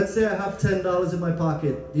 Let's say I have $10 in my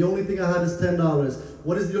pocket. The only thing I have is $10.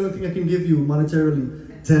 What is the only thing I can give you monetarily?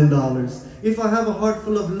 $10. If I have a heart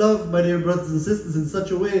full of love, my dear brothers and sisters, in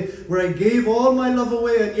such a way where I gave all my love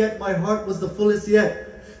away and yet my heart was the fullest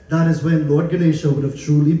yet, that is when Lord Ganesha would have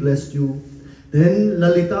truly blessed you. Then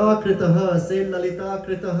Lalita Kritaha, say Lalita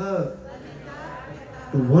Kritaha.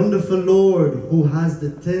 The wonderful Lord who has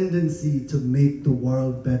the tendency to make the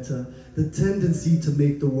world better, the tendency to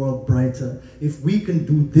make the world brighter. If we can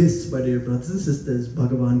do this, my dear brothers and sisters,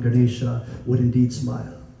 Bhagavan Ganesha would indeed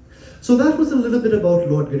smile. So that was a little bit about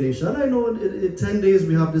Lord Ganesha. And I know in 10 days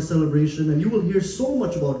we have this celebration and you will hear so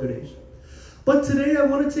much about Ganesha. But today I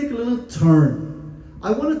want to take a little turn.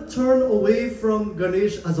 I want to turn away from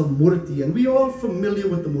Ganesh as a murti. And we are all familiar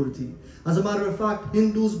with the murti. As a matter of fact,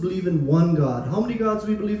 Hindus believe in one God. How many gods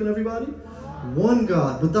do we believe in, everybody? One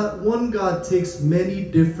God. But that one God takes many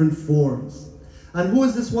different forms. And who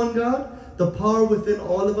is this one God? the power within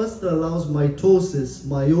all of us that allows mitosis,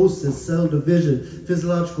 meiosis, cell division,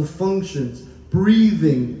 physiological functions,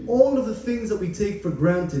 breathing, all of the things that we take for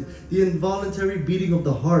granted, the involuntary beating of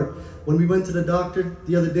the heart. When we went to the doctor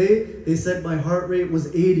the other day, they said my heart rate was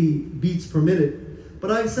 80 beats per minute. But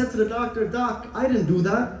I said to the doctor, Doc, I didn't do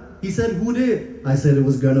that. He said, who did? I said, it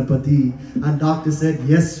was Ganapati. And doctor said,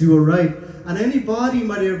 yes, you were right. And anybody,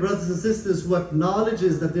 my dear brothers and sisters, who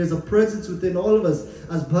acknowledges that there's a presence within all of us,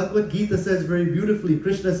 as Bhagavad Gita says very beautifully,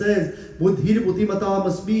 Krishna says, Buddhi Buddhimata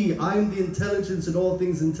must be, I am the intelligence in all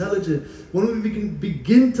things intelligent. When we can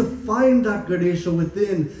begin to find that Ganesha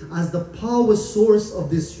within as the power source of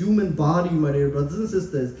this human body, my dear brothers and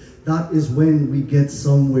sisters, that is when we get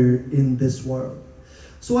somewhere in this world.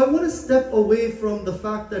 So I want to step away from the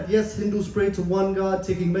fact that yes, Hindus pray to one God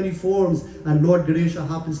taking many forms, and Lord Ganesha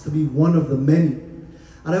happens to be one of the many.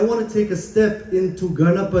 And I want to take a step into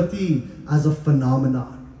Ganapati as a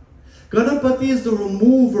phenomenon. Ganapati is the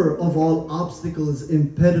remover of all obstacles,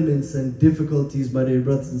 impediments, and difficulties, my dear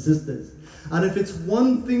brothers and sisters. And if it's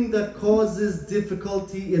one thing that causes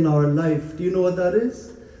difficulty in our life, do you know what that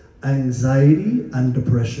is? Anxiety and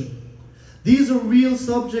depression. These are real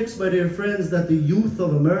subjects, my dear friends, that the youth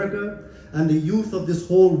of America and the youth of this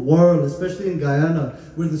whole world, especially in Guyana,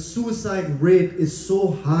 where the suicide rate is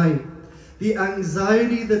so high, the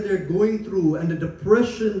anxiety that they're going through and the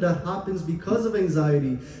depression that happens because of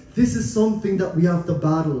anxiety, this is something that we have to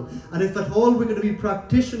battle. And if at all we're going to be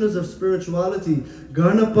practitioners of spirituality,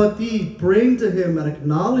 Ganapati, praying to him and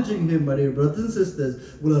acknowledging him, my dear brothers and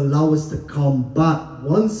sisters, will allow us to combat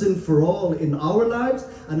once and for all in our lives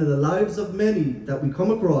and in the lives of many that we come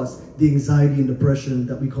across, the anxiety and depression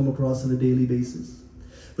that we come across on a daily basis.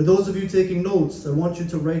 For those of you taking notes, I want you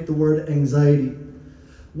to write the word anxiety.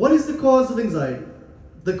 What is the cause of anxiety?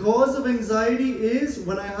 The cause of anxiety is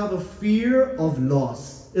when I have a fear of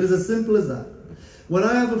loss. It is as simple as that. When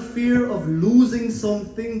I have a fear of losing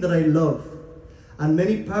something that I love. And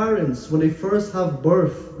many parents, when they first have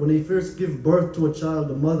birth, when they first give birth to a child,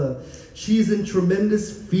 a mother, she's in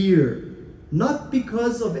tremendous fear. Not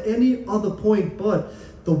because of any other point, but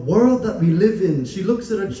the world that we live in. She looks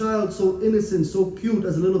at her child so innocent, so cute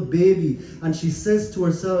as a little baby, and she says to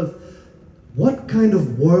herself, what kind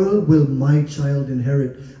of world will my child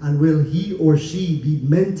inherit? And will he or she be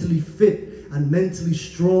mentally fit and mentally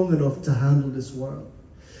strong enough to handle this world?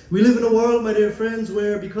 We live in a world, my dear friends,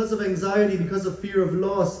 where because of anxiety, because of fear of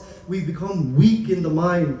loss, we've become weak in the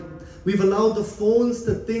mind. We've allowed the phones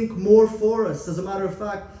to think more for us. As a matter of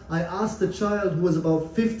fact, I asked a child who was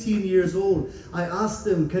about 15 years old, I asked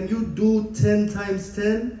him, can you do 10 times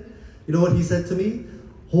 10? You know what he said to me?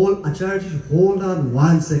 Acharya, hold on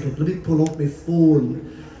 1 second. Let me pull up my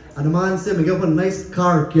phone. And the man said, I got a nice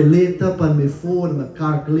calculator on my phone. And I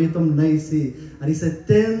calculate them nicely. And he said,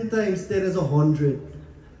 10 times 10 is 100.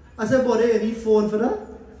 I said, but hey, I need phone for that.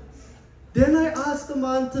 Then I asked the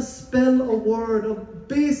man to spell a word, a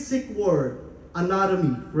basic word.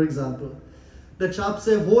 Anatomy, for example. The chap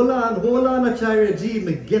said, hold on, Acharya ji,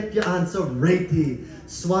 me get your answer right here.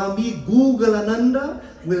 Swami Google Ananda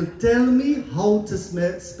will tell me how to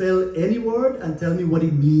spell any word and tell me what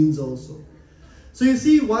it means also. So you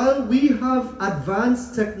see, while we have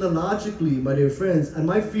advanced technologically, my dear friends, and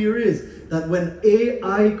my fear is that when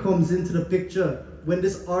AI comes into the picture, when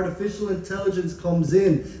this artificial intelligence comes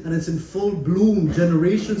in and it's in full bloom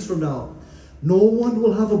generations from now, no one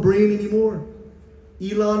will have a brain anymore.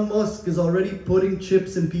 Elon Musk is already putting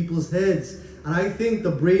chips in people's heads, and I think the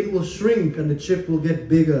brain will shrink and the chip will get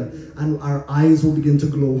bigger and our eyes will begin to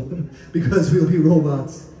glow because we'll be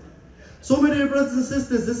robots. So my dear brothers and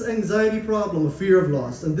sisters, this anxiety problem, a fear of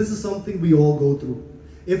loss, and this is something we all go through.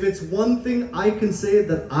 If it's one thing I can say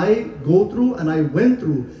that I go through and I went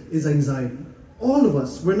through is anxiety. All of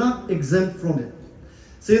us, we're not exempt from it.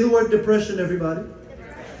 Say the word depression, everybody.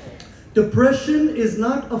 Depression is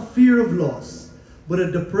not a fear of loss, but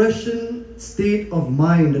a depression state of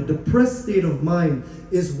mind. A depressed state of mind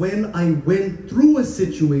is when I went through a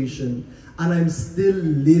situation and I'm still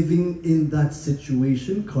living in that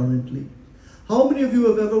situation currently. How many of you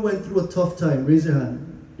have ever went through a tough time? Raise your hand.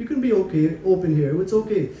 You can be okay, open here. It's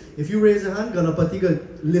okay. If you raise your hand, Ganapati will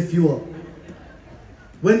lift you up.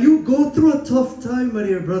 When you go through a tough time, my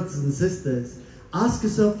dear brothers and sisters, ask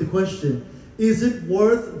yourself the question, is it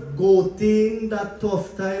worth going that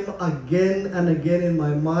tough time again and again in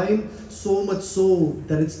my mind, so much so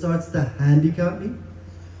that it starts to handicap me?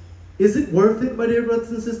 Is it worth it, my dear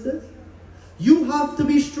brothers and sisters? You have to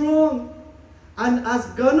be strong. And as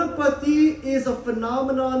Ganapati is a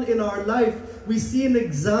phenomenon in our life, we see an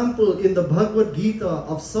example in the Bhagavad Gita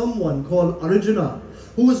of someone called Arjuna,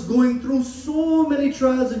 who was going through so many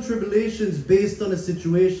trials and tribulations based on a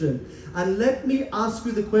situation. And let me ask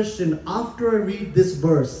you the question, after I read this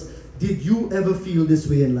verse, did you ever feel this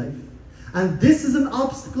way in life? And this is an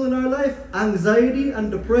obstacle in our life. Anxiety and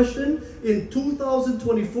depression in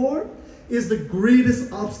 2024 is the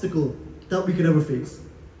greatest obstacle that we could ever face.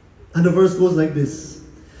 And the verse goes like this.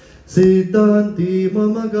 Sitanti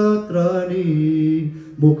mamagatrani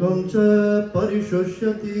mukam cha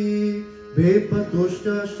parishosyati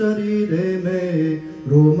bepatushya sharire me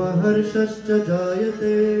roma harshascha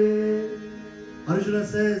jayate. Arjuna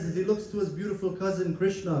says, as he looks to his beautiful cousin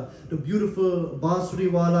Krishna, the beautiful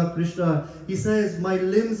Basuriwala Krishna, he says, my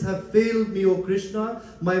limbs have failed me, O Krishna.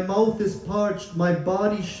 My mouth is parched, my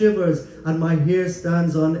body shivers, and my hair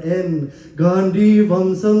stands on end.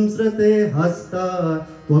 Gandivam samsrate hasta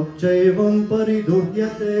tvakchaivam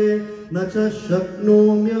pariduhyate nacha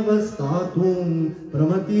shaknomyavastatum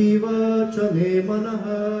pramativa cha me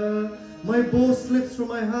manaha. My bow slips from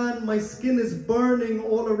my hand, my skin is burning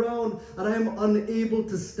all around, and I am unable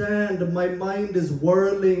to stand. My mind is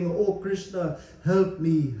whirling. Oh Krishna, help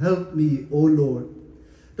me, O Lord.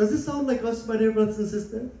 Does this sound like us, my dear brothers and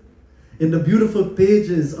sisters? In the beautiful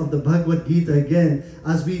pages of the Bhagavad Gita again,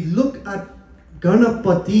 as we look at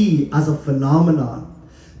Ganapati as a phenomenon,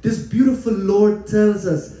 this beautiful Lord tells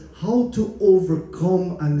us how to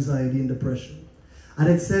overcome anxiety and depression. And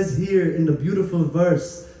it says here in the beautiful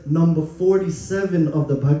verse, number 47 of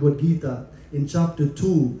the Bhagavad Gita, in chapter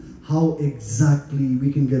 2, how exactly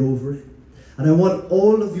we can get over it. And I want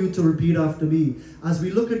all of you to repeat after me. As we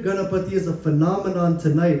look at Ganapati as a phenomenon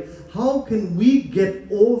tonight, how can we get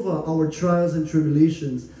over our trials and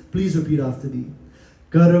tribulations? Please repeat after me.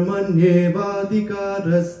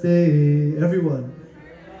 Karmanyevadikaraste. Everyone.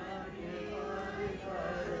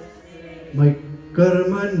 My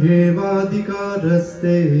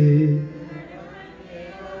karmanyevadikaraste.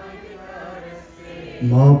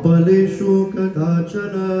 Mapaleshu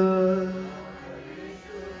kadachana.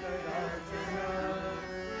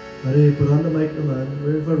 Hare, put on the mic, man.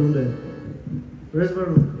 Where's Varun then? Where's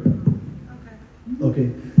Varun? Okay.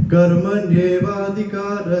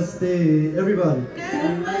 Karmanyevadikaraste. Everybody.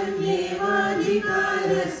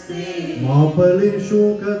 Karmanyevadikaraste.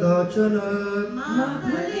 Mapaleshu kadachana.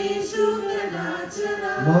 Mapaleshu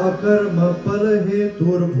kadachana. Makarma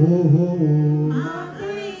palahetur bhoho.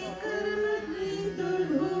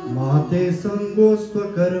 Mate sangosva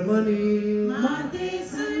karmani.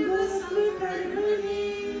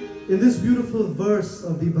 In this beautiful verse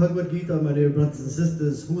of the Bhagavad Gita, my dear brothers and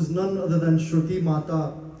sisters, who is none other than Shruti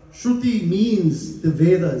Mata. Shruti means the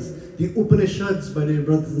Vedas, the Upanishads, my dear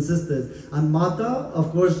brothers and sisters. And Mata,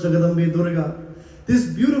 of course, Jagadambe Durga. This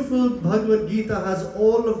beautiful Bhagavad Gita has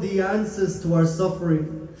all of the answers to our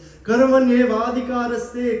suffering.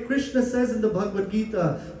 Karmanyevadikaraste. Krishna says in the Bhagavad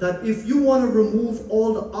Gita that if you want to remove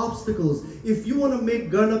all the obstacles, if you want to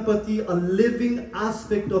make Ganapati a living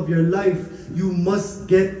aspect of your life, you must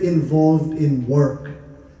get involved in work.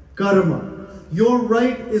 Karma. Your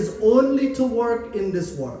right is only to work in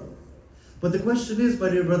this world. But the question is, my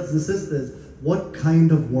dear brothers and sisters, what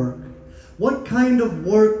kind of work? What kind of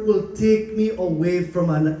work will take me away from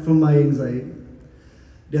my anxiety?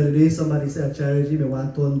 The other day somebody said, Acharya, I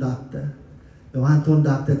want to be a doctor. I want to be a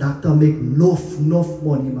doctor. Doctor make enough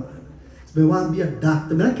money, man. So I want to be a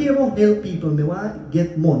doctor. I don't care about help people. I want to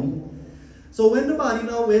get money. So when the body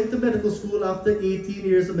now went to medical school after 18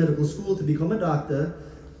 years of medical school to become a doctor,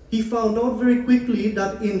 he found out very quickly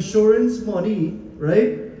that insurance money,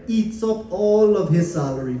 right, eats up all of his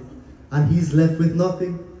salary. And he's left with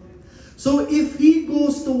nothing. So if he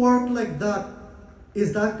goes to work like that,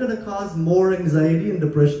 is that going to cause more anxiety and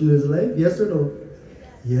depression in his life? Yes or no?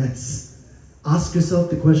 Yes. Ask yourself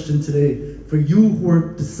the question today. For you who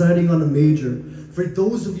are deciding on a major, for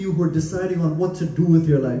those of you who are deciding on what to do with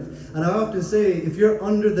your life. And I often say, if you're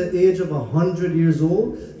under the age of 100 years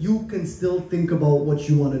old, you can still think about what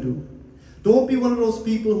you want to do. Don't be one of those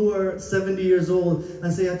people who are 70 years old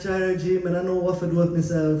and say, Acharya Ji, man, I know what to do with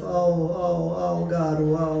myself. Oh, God,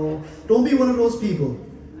 oh. Don't be one of those people.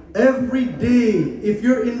 Every day, if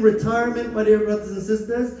you're in retirement, my dear brothers and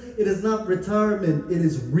sisters, it is not retirement, it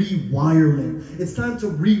is rewirement. It's time to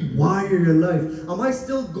rewire your life. Am I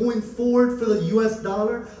still going forward for the US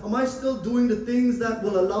dollar? Am I still doing the things that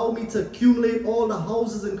will allow me to accumulate all the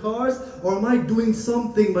houses and cars? Or am I doing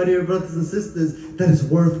something, my dear brothers and sisters, that is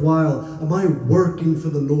worthwhile? Am I working for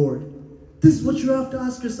the Lord? This is what you have to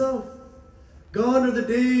ask yourself. Gone are the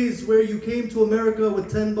days where you came to America with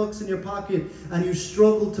 10 bucks in your pocket and you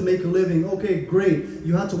struggled to make a living. Okay, great.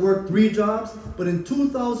 You had to work 3 jobs. But in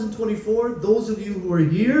 2024, those of you who are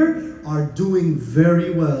here are doing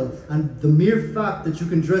very well. And the mere fact that you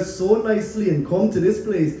can dress so nicely and come to this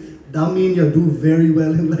place, that means you do very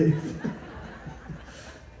well in life.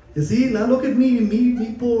 You see, now look at me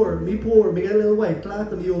poor. Me get a little white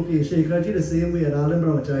cloth and me okay. Shake the same way and all them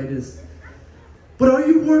bronchitis. But are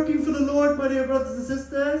you working for the Lord, my dear brothers and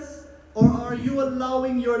sisters? Or are you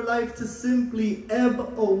allowing your life to simply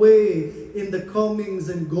ebb away in the comings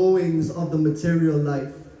and goings of the material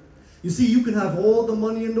life? You see, you can have all the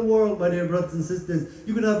money in the world, my dear brothers and sisters.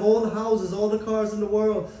 You can have all the houses, all the cars in the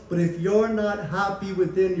world. But if you're not happy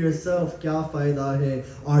within yourself, kya fayda hai?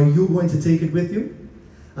 Are you going to take it with you?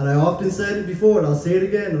 And I often said it before, and I'll say it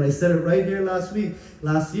again, and I said it right here last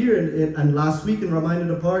year, and last week in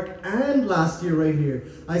Ramayana Park, and last year right here.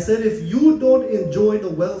 I said, if you don't enjoy the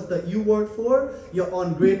wealth that you work for, you're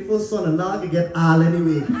ungrateful son and now you get all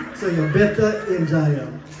anyway. So you better enjoy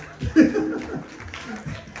them.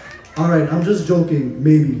 Alright, I'm just joking,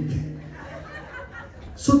 maybe.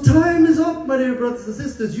 So time is up, my dear brothers and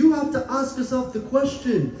sisters. You have to ask yourself the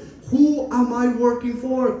question, who am I working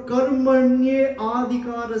for? Karmanye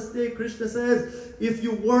adhikaraste. Krishna says, if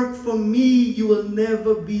you work for me, you will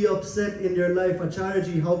never be upset in your life.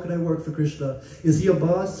 Acharya, how can I work for Krishna? Is he a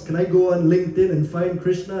boss? Can I go on LinkedIn and find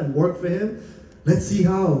Krishna and work for him? Let's see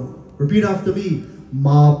how. Repeat after me.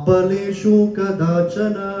 Ma paleshu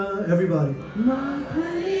kadachana. Everybody. Ma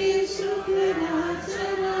paleshu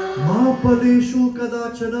kadachana. Ma paleshu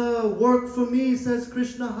kadachana. Work for me, says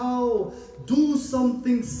Krishna. How? Do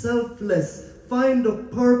something selfless. Find a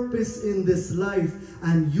purpose in this life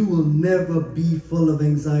and you will never be full of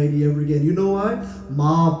anxiety ever again. You know why?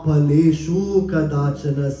 Ma paleshu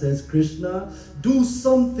kadachana, says Krishna. Do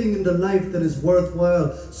something in the life that is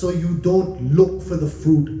worthwhile so you don't look for the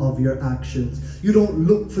fruit of your actions. You don't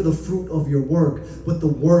look for the fruit of your work, but the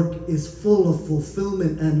work is full of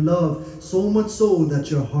fulfillment and love, so much so that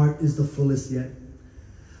your heart is the fullest yet.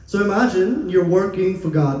 So imagine you're working for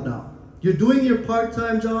God now. You're doing your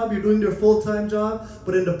part-time job, you're doing your full-time job,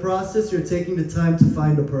 but in the process, you're taking the time to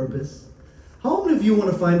find a purpose. How many of you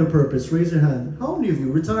want to find a purpose? Raise your hand. How many of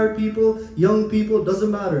you? Retired people, young people,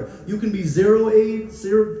 doesn't matter. You can be age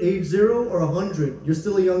 0 or 100. You're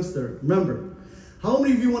still a youngster. Remember. How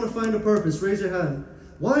many of you want to find a purpose? Raise your hand.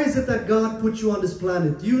 Why is it that God put you on this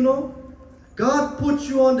planet? Do you know? God put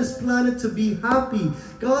you on this planet to be happy.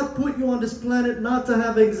 God put you on this planet not to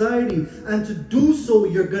have anxiety. And to do so,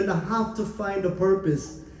 you're going to have to find a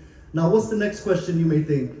purpose. Now, what's the next question you may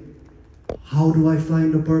think? How do I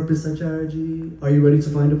find a purpose, Acharya? Are you ready to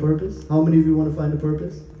find a purpose? How many of you want to find a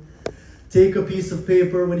purpose? Take a piece of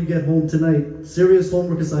paper when you get home tonight. Serious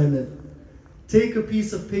homework assignment. Take a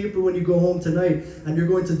piece of paper when you go home tonight and you're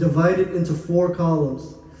going to divide it into 4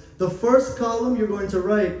 columns. The first column, you're going to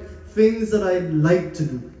write things that I like to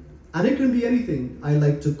do. And it can be anything. I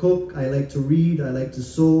like to cook, I like to read, I like to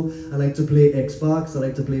sew, I like to play Xbox, I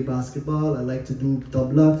like to play basketball, I like to do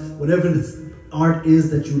tabla. Whatever this art is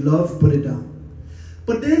that you love, put it down.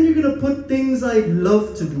 But then you're going to put things I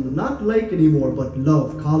love to do. Not like anymore, but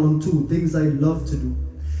love. Column 2, things I love to do.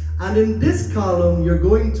 And in this column, you're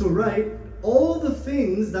going to write all the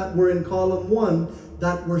things that were in column 1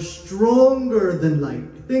 that were stronger than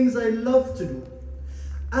like. Things I love to do.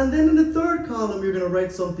 And then in the third column, you're going to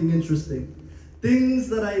write something interesting. Things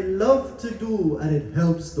that I love to do and it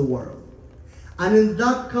helps the world. And in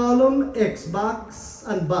that column, Xbox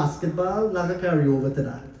and basketball, not going to carry over to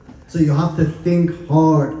that. So you have to think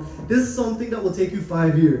hard. This is something that will take you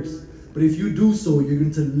 5 years. But if you do so, you're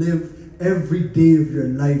going to live every day of your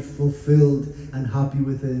life fulfilled and happy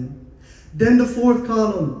within. Then the fourth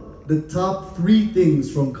column, the top 3 things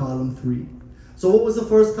from column 3. So what was the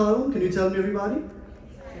first column? Can you tell me, everybody?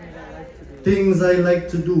 Things I like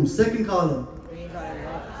to do. Second column.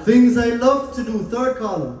 Things I love to do. Third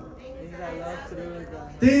column.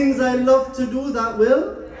 Things I love to do that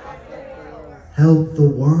will help the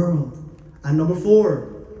world. And number 4,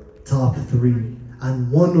 top 3.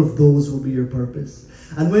 And one of those will be your purpose.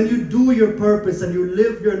 And when you do your purpose and you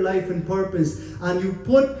live your life in purpose and you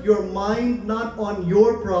put your mind not on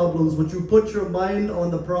your problems, but you put your mind on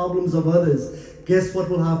the problems of others, guess what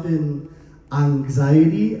will happen?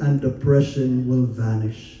 Anxiety and depression will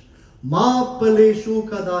vanish. Ma paleshu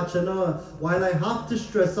kadachana. While I have to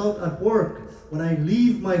stress out at work, When I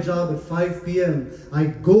leave my job at 5 p.m., I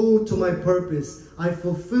go to my purpose. I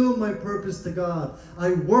fulfill my purpose to God.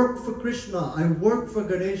 I work for Krishna. I work for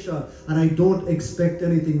Ganesha. And I don't expect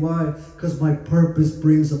anything. Why? Because my purpose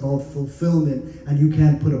brings about fulfillment. And you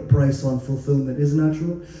can't put a price on fulfillment. Isn't that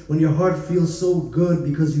true? When your heart feels so good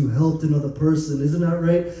because you helped another person. Isn't that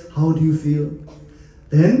right? How do you feel?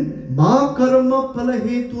 Then, Ma karma phala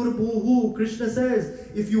hetur bhuhu. Krishna says,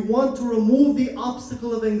 if you want to remove the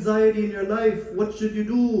obstacle of anxiety in your life, what should you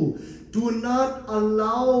do? Do not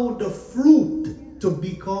allow the fruit to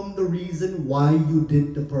become the reason why you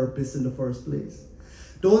did the purpose in the first place.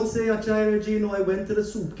 Don't say, Acharya ji, no, I went to the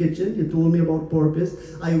soup kitchen. You told me about purpose.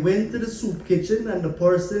 I went to the soup kitchen and the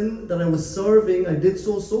person that I was serving, I did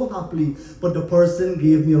so happily, but the person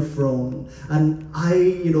gave me a frown. And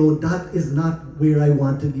that is not where I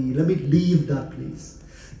want to be. Let me leave that place.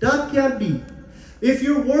 That can't be. If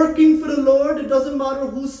you're working for the Lord, it doesn't matter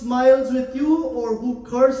who smiles with you or who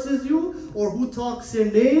curses you or who talks your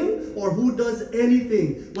name or who does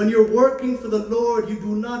anything. When you're working for the Lord, you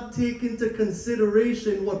do not take into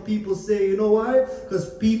consideration what people say. You know why?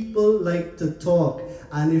 Because people like to talk.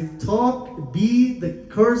 And if talk be the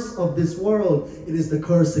curse of this world, it is the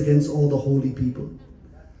curse against all the holy people.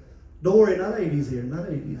 Don't worry, not ladies here, not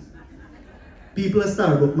ladies. People at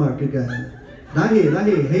Starbucks market guy.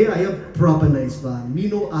 Hey, I have proper nice van. Me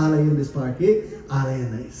no alay in this park. Hey, alay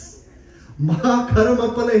nice.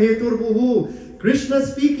 Krishna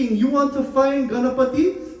speaking, you want to find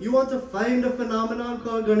Ganapati? You want to find a phenomenon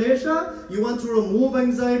called Ganesha? You want to remove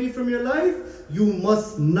anxiety from your life? You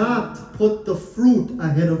must not put the fruit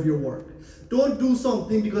ahead of your work. Don't do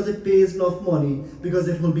something because it pays enough money, because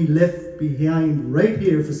it will be left behind right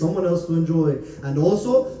here for someone else to enjoy. And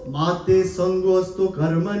also, Mate Sangostu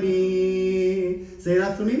Karmani. Say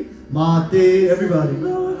that to me. Mate, everybody.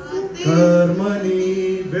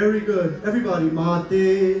 Karmani. Very good. Everybody.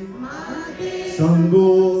 Mate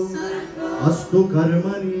Sango Astu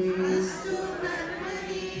Karmani.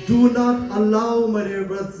 Do not allow, my dear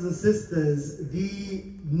brothers and sisters, the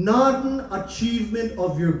non-achievement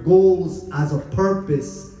of your goals as a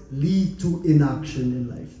purpose lead to inaction in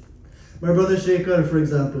life. My brother Shekhar, for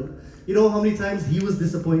example, you know how many times he was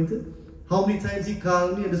disappointed? How many times he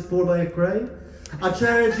called me and this poor boy cried?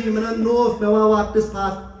 Acharya ji, I don't know if I walk this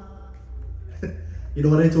path. You know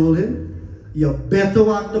what I told him? You better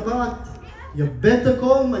walk the path. You better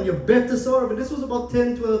come and you better serve. And this was about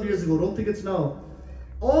 10, 12 years ago. Don't think it's now.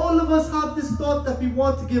 All of us have this thought that we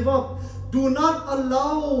want to give up. Do not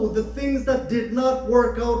allow the things that did not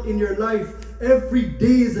work out in your life. Every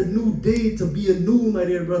day is a new day to be anew, my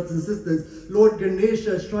dear brothers and sisters. Lord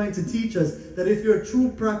Ganesha is trying to teach us that if you're a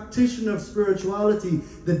true practitioner of spirituality,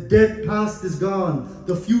 the dead past is gone.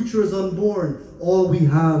 The future is unborn. All we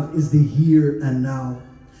have is the here and now.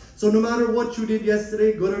 So no matter what you did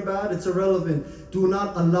yesterday, good or bad, it's irrelevant. Do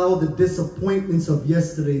not allow the disappointments of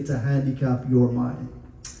yesterday to handicap your mind.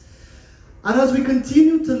 And as we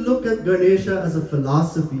continue to look at Ganesha as a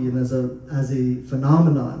philosophy and as a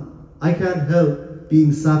phenomenon, I can't help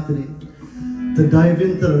being Saturday to dive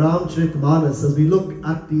into the Ramcharitmanas as we look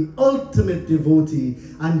at the ultimate devotee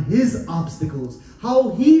and his obstacles, how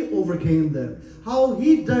he overcame them, how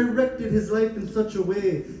he directed his life in such a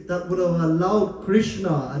way that would have allowed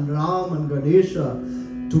Krishna and Ram and Ganesha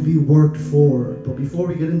to be worked for. But before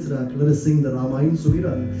we get into that, let us sing the Ramayana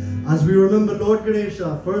Suviran. As we remember Lord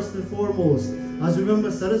Ganesha, first and foremost, as we remember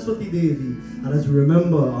Saraswati Devi, and as we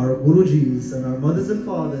remember our Gurujis and our mothers and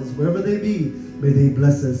fathers, wherever they be, may they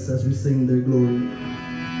bless us as we sing their glory.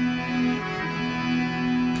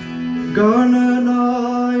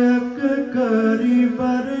 Gananayak Kari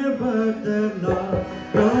Barbadana,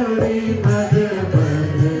 Kari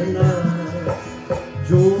Barbadana,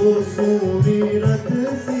 Jo Sumirat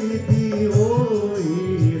Siddhi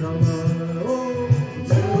Hoi Rama,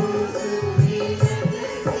 Jo Sumirat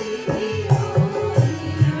Siddhi Hoi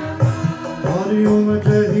Rama, Hari Om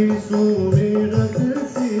Jahi Sumirat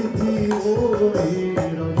Siddhi Hoi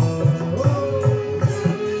Rama.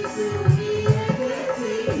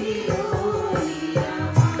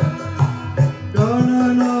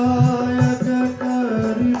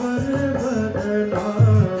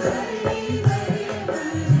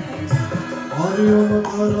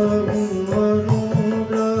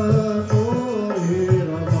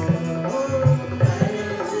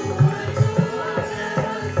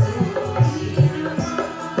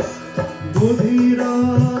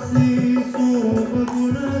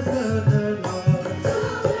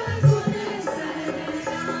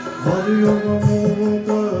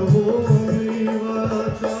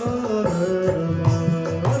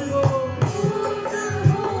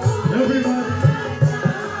 Everybody.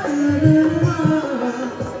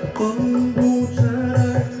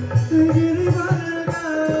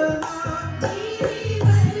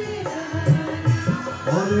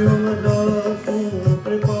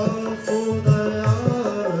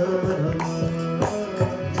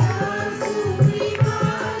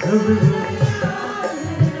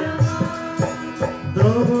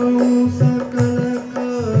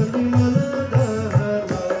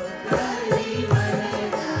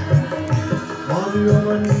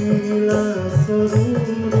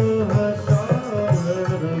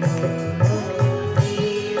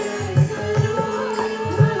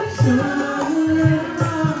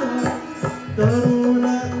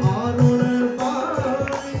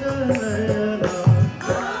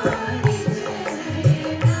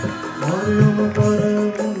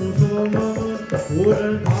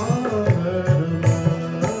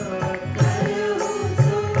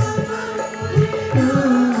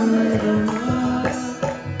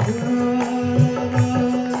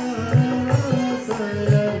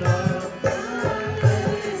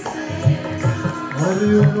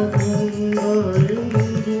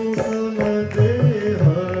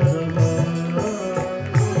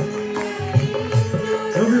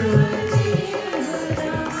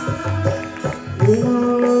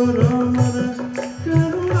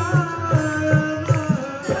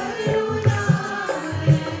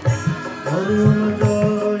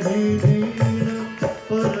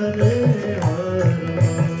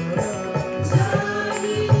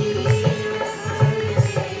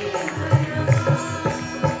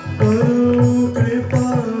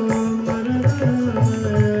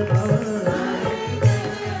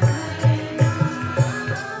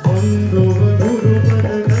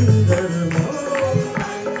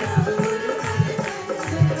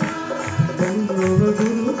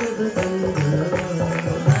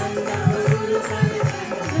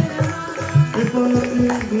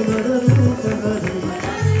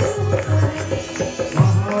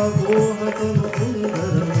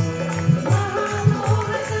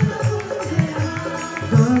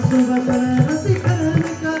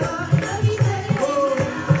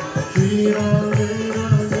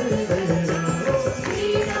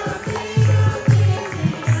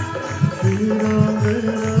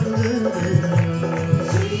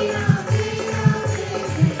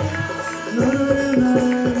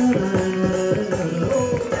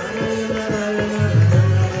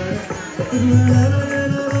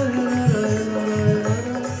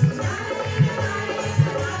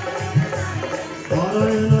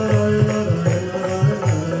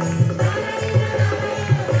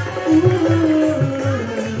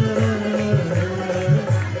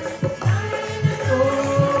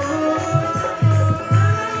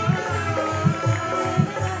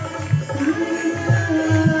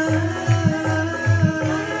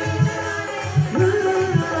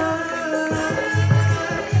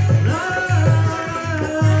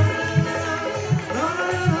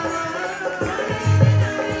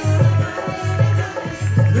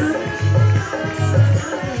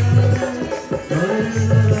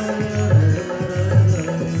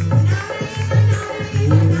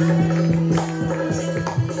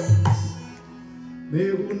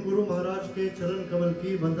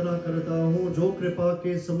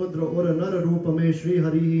 समुद्र और नर रूप में श्री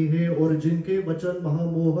हरि ही है और जिनके वचन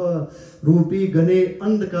महामोह रूपी घने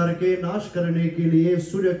अंधकार के नाश करने के लिए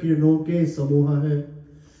सूर्य किरणों के समूह है.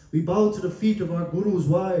 We bow to the feet of our gurus.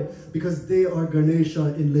 Why? Because they are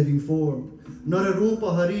Ganesha in living form.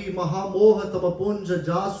 Nararupa Hari Mahamoha Tamapunja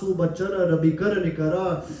Jasu Bachara Rabikara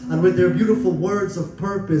Nikara. And with their beautiful words of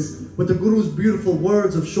purpose, with the Guru's beautiful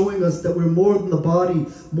words of showing us that we're more than the body,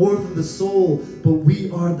 more than the soul, but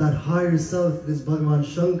we are that higher self, is Bhagavan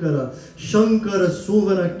Shankara. Shankara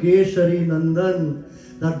Suvana Keshari Nandan.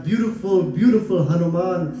 That beautiful, beautiful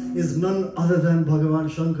Hanuman is none other than Bhagavan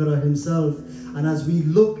Shankara himself. And as we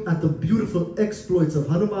look at the beautiful exploits of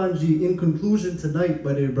Hanumanji in conclusion tonight,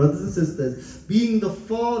 my dear brothers and sisters, being the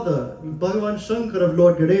father, Bhagavan Shankara of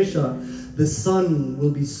Lord Ganesha, the son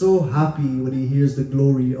will be so happy when he hears the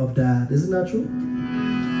glory of dad. Isn't that true?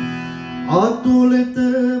 Atulit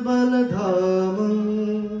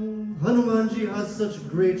Baladhamam. Hanumanji has such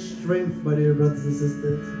great strength, my dear brothers and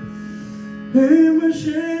sisters. The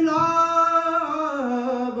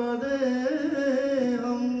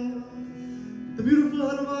beautiful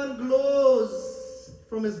Hanuman glows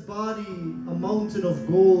from his body, a mountain of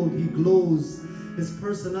gold. He glows. His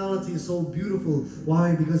personality is so beautiful.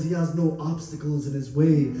 Why? Because he has no obstacles in his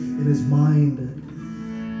way, in his mind.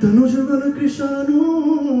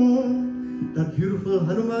 That beautiful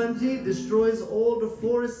Hanumanji destroys all the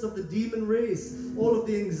forests of the demon race, all of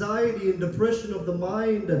the anxiety and depression of the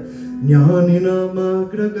mind. And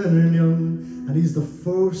he's the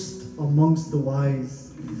first amongst the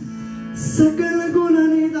wise.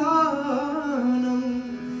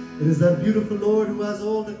 It is that beautiful Lord who has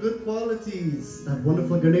all the good qualities. That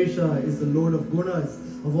wonderful Ganesha is the Lord of Gunas,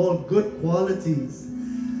 of all good qualities.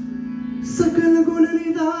 Sakala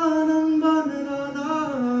Gunanidanam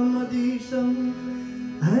Vananam Adisham.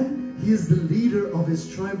 And he is the leader of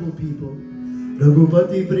his tribal people.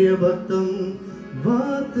 Raghupati Priya Bhaktam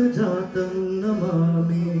Vatajatam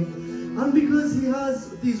Namami. And because he has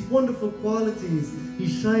these wonderful qualities, he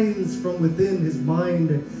shines from within his mind.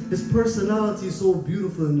 His personality is so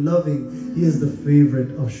beautiful and loving. He is the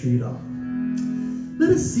favorite of Sri Ram. Let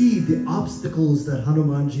us see the obstacles that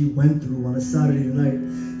Hanumanji went through on a Saturday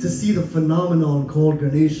night to see the phenomenon called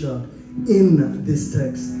Ganesha in this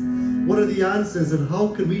text. What are the answers and how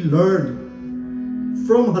can we learn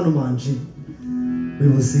from Hanumanji? We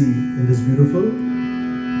will see in this beautiful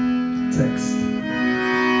text.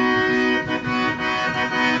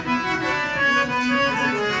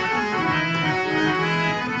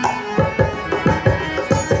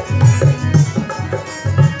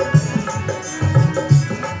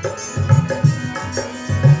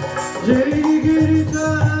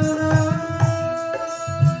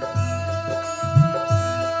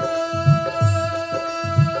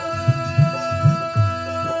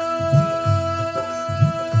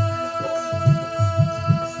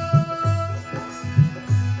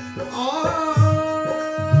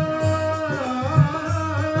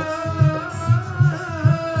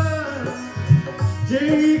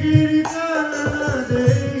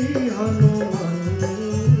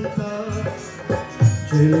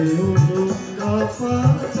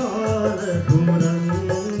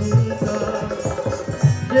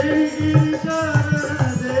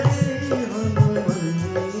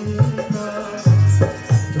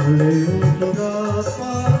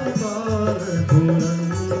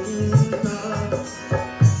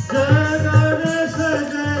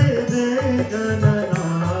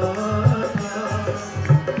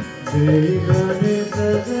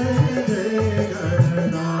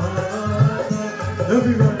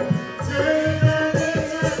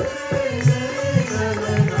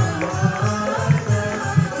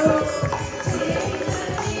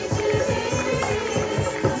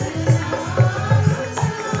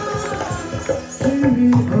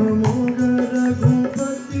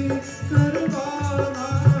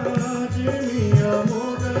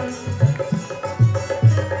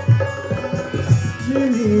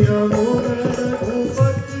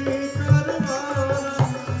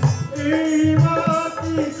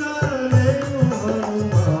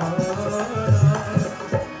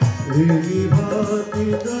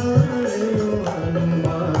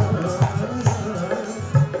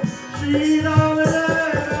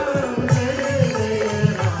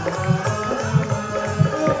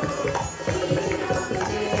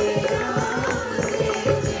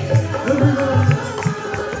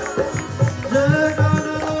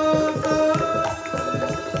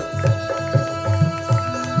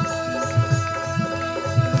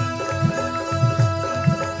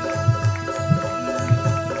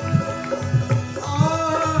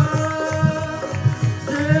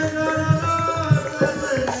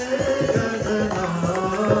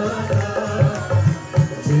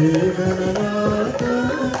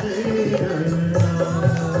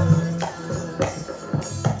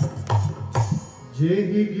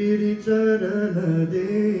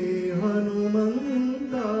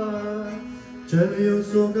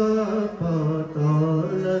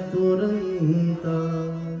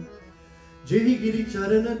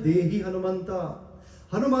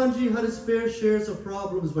 Hanumanji had his fair shares of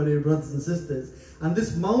problems, my dear brothers and sisters. And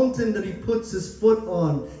this mountain that he puts his foot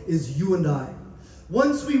on is you and I.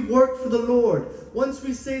 Once we work for the Lord, once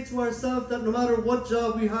we say to ourselves that no matter what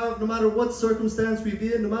job we have, no matter what circumstance we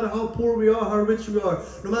be in, no matter how poor we are, how rich we are,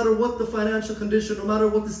 no matter what the financial condition, no matter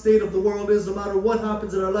what the state of the world is, no matter what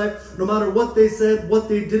happens in our life, no matter what they said, what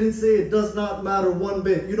they didn't say, it does not matter one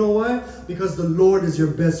bit. You know why? Because the Lord is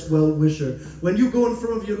your best well-wisher. When you go in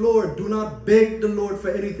front of your Lord, do not beg the Lord for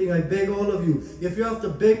anything. I beg all of you. If you have to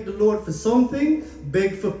beg the Lord for something,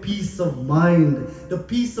 beg for peace of mind. The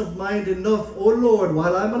peace of mind enough, oh Lord,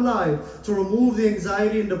 while I'm alive, to remove the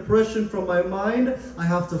anxiety and depression from my mind, I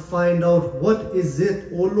have to find out what is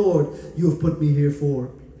it, oh Lord, you have put me here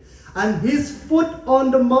for. And his foot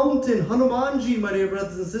on the mountain, Hanumanji, my dear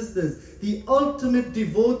brothers and sisters, the ultimate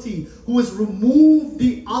devotee who has removed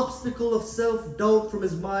the obstacle of self-doubt from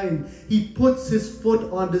his mind. He puts his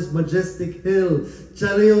foot on this majestic hill.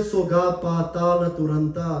 Chaleo soga patala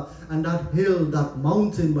turanta. And that hill, that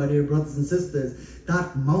mountain, my dear brothers and sisters,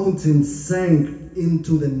 that mountain sank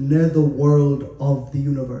into the nether world of the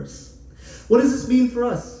universe. What does this mean for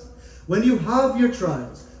us? When you have your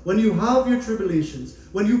trials, when you have your tribulations,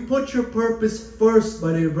 when you put your purpose first,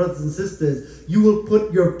 my dear brothers and sisters, you will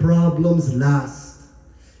put your problems last.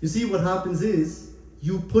 You see, what happens is,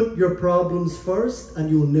 You put your problems first and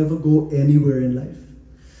you'll never go anywhere in life.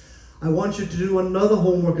 I want you to do another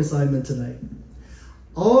homework assignment tonight.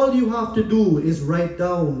 All you have to do is write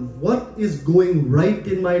down what is going right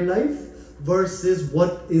in my life versus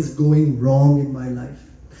what is going wrong in my life.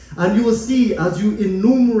 And you will see as you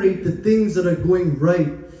enumerate the things that are going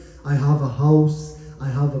right. I have a house, I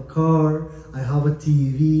have a car, I have a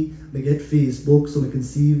TV, we get Facebook so we can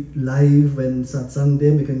see live when satsang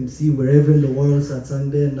there, we can see wherever in the world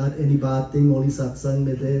satsang there, not any bad thing, only satsang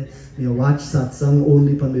there, watch satsang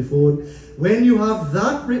only on my phone. When you have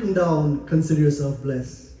that written down, consider yourself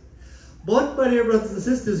blessed. But my dear brothers and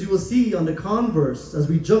sisters, you will see on the converse, as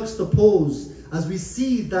we juxtapose, as we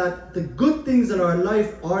see that the good things in our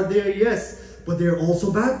life are there, yes, but there are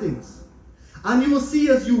also bad things. And you will see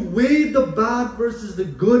as you weigh the bad versus the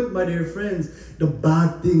good, my dear friends, the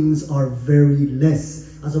bad things are very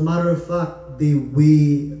less. As a matter of fact, they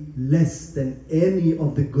weigh less than any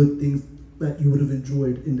of the good things that you would have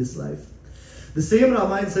enjoyed in this life. The same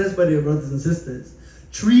Ramayana says, my dear brothers and sisters,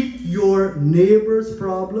 treat your neighbor's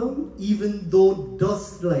problem even though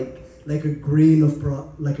dust like a grain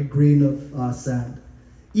of sand.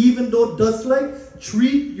 Even though dust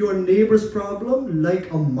treat your neighbor's problem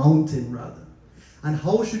like a mountain rather. And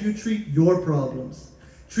how should you treat your problems?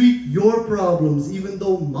 Treat your problems, even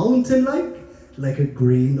though mountain-like a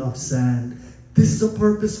grain of sand. This is a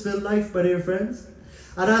purpose-filled life, my dear friends.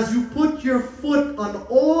 And as you put your foot on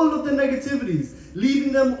all of the negativities,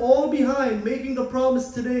 leaving them all behind, making the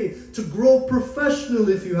promise today to grow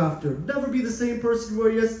professionally if you have to. Never be the same person you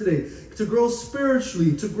were yesterday. To grow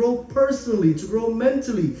spiritually, to grow personally, to grow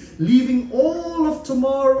mentally, leaving all of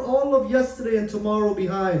tomorrow, all of yesterday and tomorrow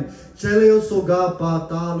behind.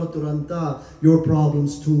 Your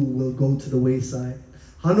problems too will go to the wayside.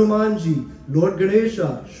 Hanumanji, Lord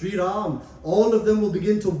Ganesha, Sri Ram, all of them will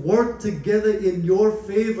begin to work together in your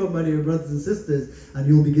favor, my dear brothers and sisters, and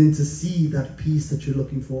you'll begin to see that peace that you're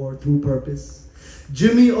looking for through purpose.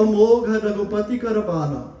 Jimmy Amogha Ragupati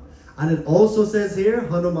Karabana. And it also says here,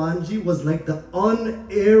 Hanumanji was like the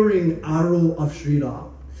unerring arrow of Sri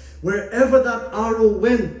Ram. Wherever that arrow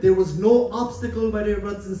went, there was no obstacle, my dear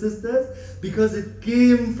brothers and sisters, because it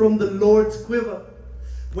came from the Lord's quiver.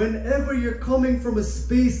 Whenever you're coming from a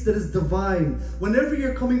space that is divine, whenever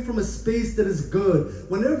you're coming from a space that is good,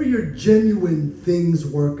 whenever you're genuine, things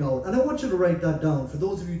work out. And I want you to write that down for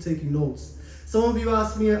those of you taking notes. Some of you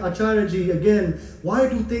ask me, Acharya ji, again, why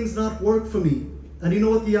do things not work for me? And you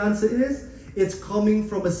know what the answer is? It's coming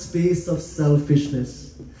from a space of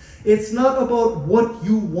selfishness. It's not about what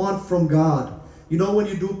you want from God. You know, when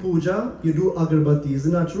you do puja, you do agarbatti,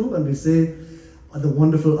 isn't that true? And we say the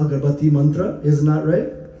wonderful agarbatti mantra, isn't that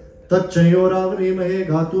right? Tacchayoravanimahe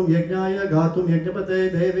gatum yajnaya gatum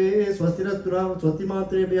yajnapate deve swastiratura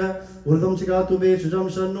swastimantrebhya urdam chigatu ve shujam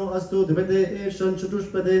shanno astu dvede shan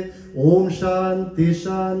chutushpade om shanti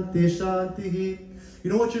shanti shantihi. You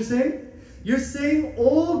know what you're saying? You're saying,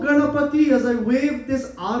 oh Ganapati, as I wave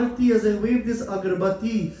this arati, as I wave this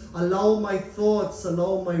agarbati, allow my thoughts,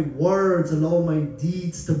 allow my words, allow my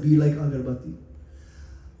deeds to be like agarbati.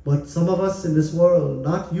 But some of us in this world,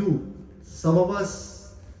 not you, some of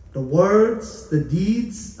us, the words, the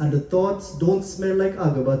deeds, and the thoughts don't smell like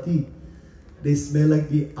agarbati. They smell like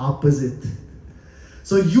the opposite.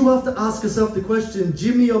 So you have to ask yourself the question,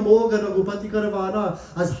 Jimmy Amoga Ragupati Karavana,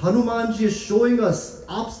 as Hanumanji is showing us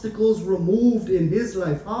obstacles removed in his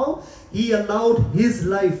life. How? He allowed his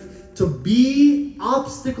life to be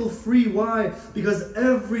obstacle free. Why? Because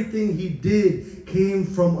everything he did came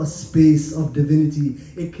from a space of divinity.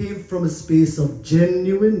 It came from a space of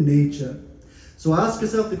genuine nature. So ask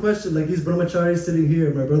yourself the question, like these brahmacharis sitting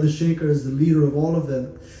here, my brother Shaker is the leader of all of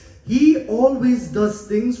them. He always does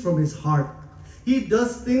things from his heart. He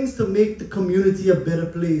does things to make the community a better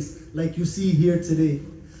place, like you see here today.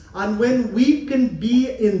 And when we can be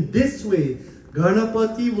in this way,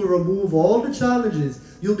 Ganapati will remove all the challenges.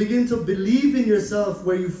 You'll begin to believe in yourself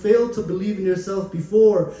where you failed to believe in yourself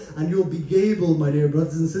before. And you'll be able, my dear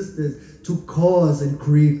brothers and sisters, to cause and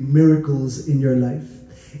create miracles in your life.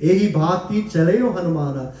 Ehi bhakti chalayo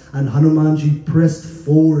Hanumana. And Hanumanji pressed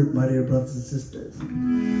forward, my dear brothers and sisters.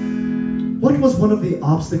 What was one of the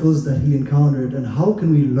obstacles that he encountered, and how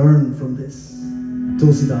can we learn from this?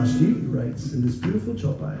 Tulsidas ji writes in this beautiful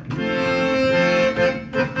chopai.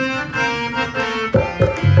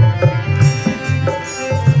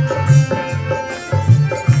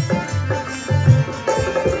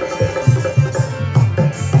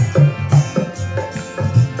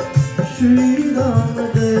 Shri Ram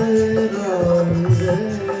Jai Ram Jai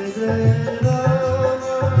Jai Ram.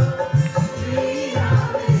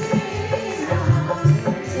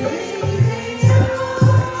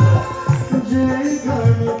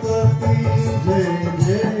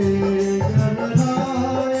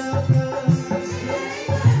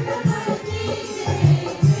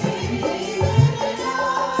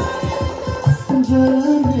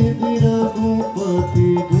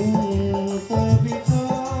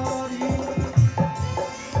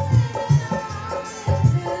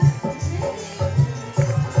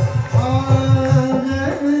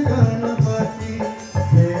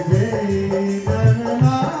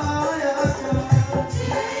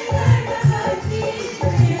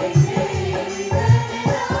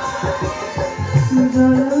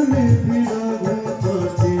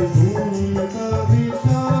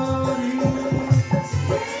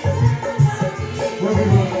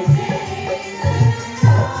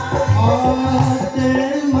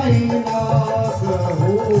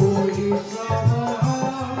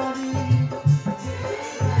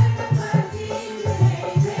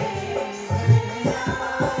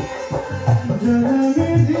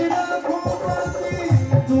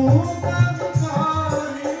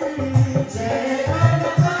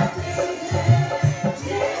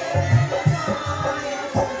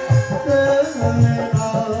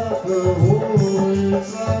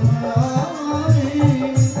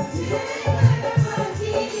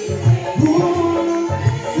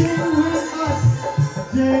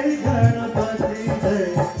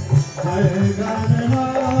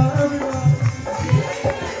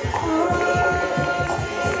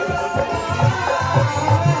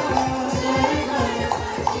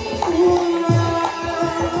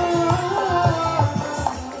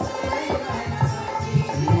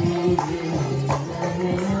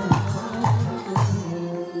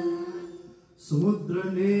 समुद्र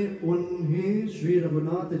ने उन्हें श्री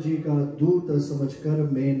रघुनाथ जी का दूत समझकर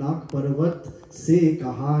मेनक पर्वत से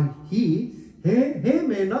कहा ही हे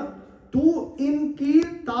मेनक, तू इनकी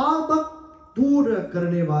ताबक दूर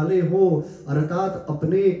करने वाले हो, अर्थात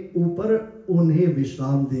अपने ऊपर उन्हें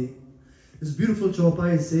विश्राम दे. This beautiful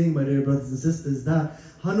chaupai is saying, my dear brothers and sisters, that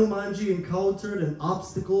Hanumanji encountered an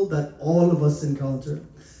obstacle that all of us encounter.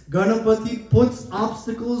 Ganapati puts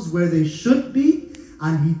obstacles where they should be,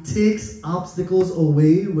 and he takes obstacles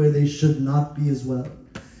away where they should not be as well.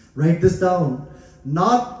 Write this down.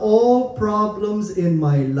 Not all problems in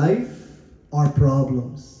my life are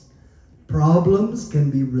problems. Problems can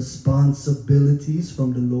be responsibilities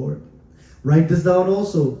from the Lord. Write this down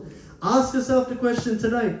also. Ask yourself the question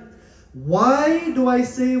tonight. Why do I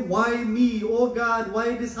say, why me? Oh God,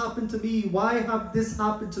 why this happened to me? Why have this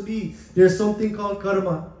happened to me? There's something called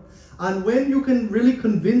karma. And when you can really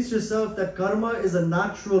convince yourself that karma is a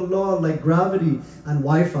natural law like gravity and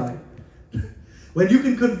Wi-Fi, when you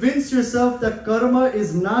can convince yourself that karma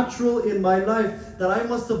is natural in my life, that I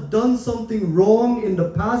must have done something wrong in the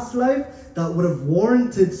past life that would have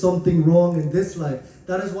warranted something wrong in this life.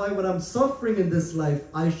 That is why when I'm suffering in this life,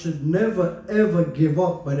 I should never ever give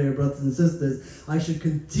up, my dear brothers and sisters. I should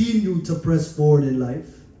continue to press forward in life.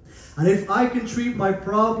 And if I can treat my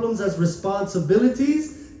problems as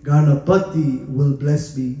responsibilities, Ganapati will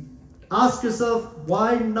bless me. Ask yourself,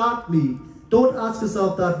 why not me? Don't ask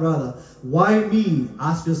yourself that rather. Why me?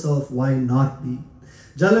 Ask yourself, why not me?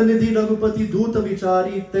 Jalanidhi Ragupati Duta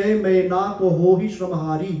Vichari Te Me Nako Hohi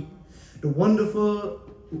Shramahari. The wonderful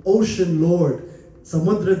ocean lord,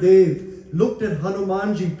 Samudra Dev, looked at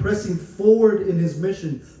Hanumanji pressing forward in his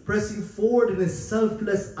mission, pressing forward in his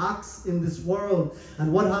selfless acts in this world.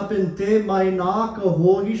 And what happened? Te Mainaka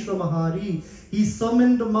Hohi Shramahari. He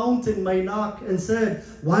summoned the mountain Mainak and said,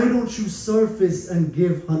 why don't you surface and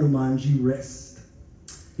give Hanumanji rest?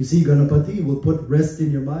 You see, Ganapati will put rest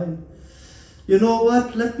in your mind. You know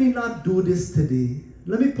what? Let me not do this today.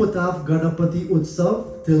 Let me put off Ganapati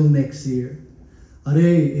Utsav till next year. Are,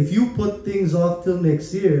 if you put things off till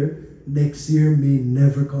next year may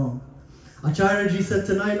never come. Acharya ji said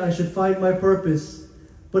tonight I should find my purpose.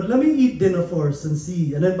 But let me eat dinner first and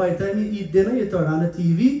see. And then by the time you eat dinner, you turn on the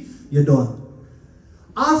TV, you're done.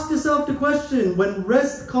 Ask yourself the question, when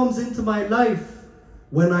rest comes into my life,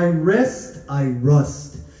 when I rest, I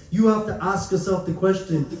rust. You have to ask yourself the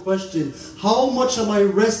question, how much am I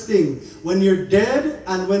resting? When you're dead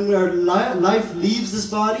and when our life leaves this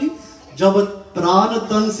body,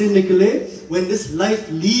 when this life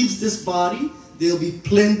leaves this body, there'll be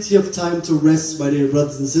plenty of time to rest, my dear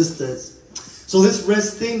brothers and sisters. So this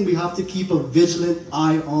rest thing, we have to keep a vigilant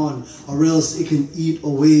eye on, or else it can eat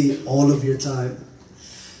away all of your time.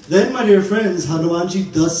 Then, my dear friends,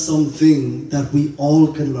 Hanumanji does something that we all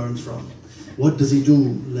can learn from. What does he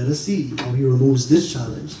do? Let us see how he removes this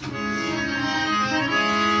challenge.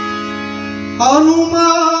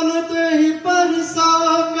 Hanuman te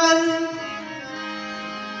parsagar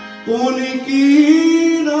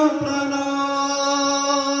puniki na pranam.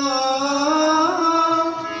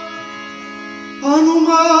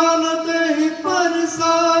 Hanuman te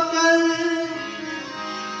parsagar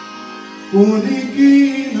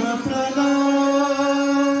puniki na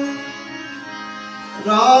pranam.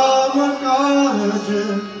 Ram kaj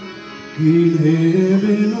kine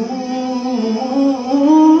binu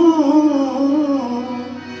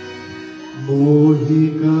mohi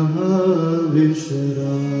kaha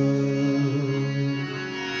vishram.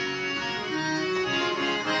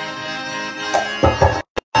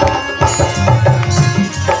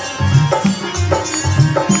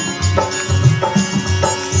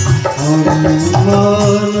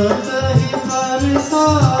 Hanuman tahi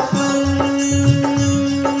parsakar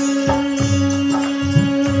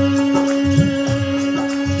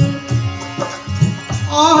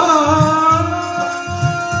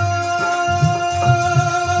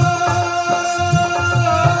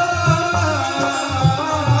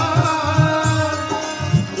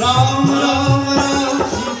Ram Ram Ram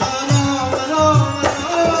Sita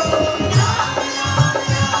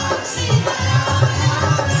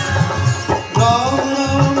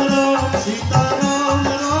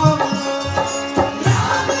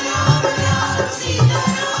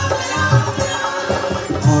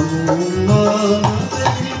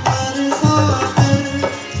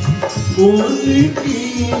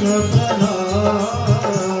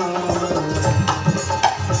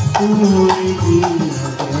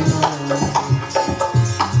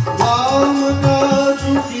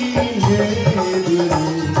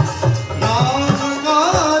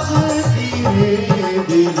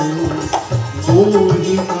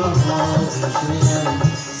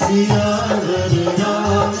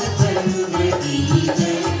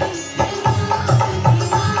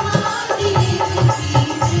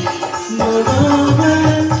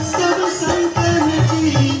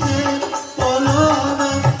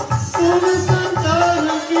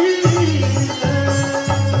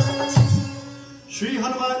Shri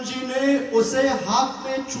Hanuman ji ने उसे हाथ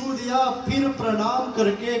में छू दिया, फिर प्रणाम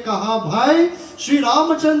करके कहा, भाई श्री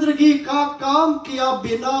रामचंद्र जी का काम किया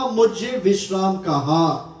बिना मुझे विश्राम कहा।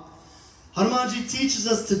 Hanumanji teaches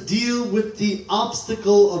us to deal with the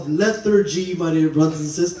obstacle of lethargy, my dear brothers and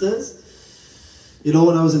sisters. You know,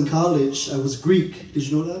 when I was in college, I was Greek. Did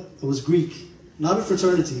you know that? I was Greek. Not a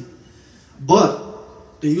fraternity. But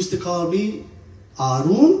they used to call me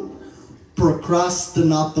Arun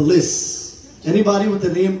Procrastinopolis. Anybody with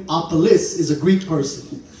the name Opolis is a Greek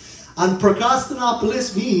person. And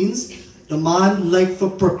Procrastinopolis means the man like for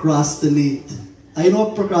procrastinate. I know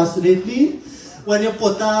what procrastinate means? When you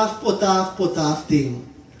put off thing.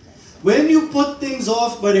 When you put things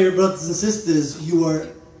off, my dear brothers and sisters, you are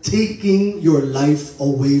taking your life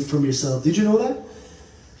away from yourself. Did you know that?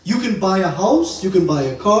 You can buy a house, you can buy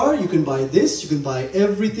a car, you can buy this, you can buy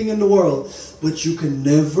everything in the world, but you can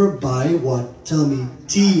never buy what? Tell me.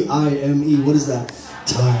 T-I-M-E. What is that?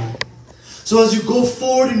 Time. So as you go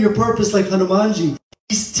forward in your purpose like Hanumanji,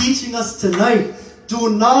 he's teaching us tonight, do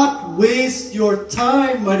not waste your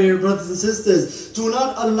time, my dear brothers and sisters. Do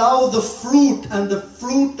not allow the fruit and the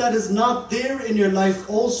fruit that is not there in your life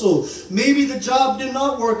also. Maybe the job did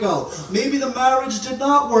not work out. Maybe the marriage did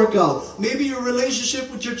not work out. Maybe your relationship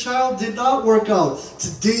with your child did not work out.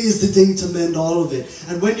 Today is the day to mend all of it.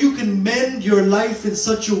 And when you can mend your life in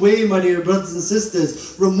such a way, my dear brothers and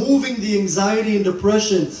sisters, removing the anxiety and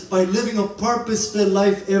depression by living a purpose-filled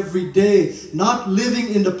life every day, not living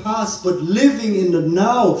in the past, but living in the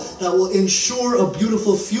now, that will ensure a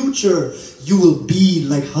beautiful future, you will be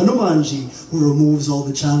like Hanumanji, who removes all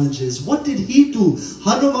the challenges. What did he do?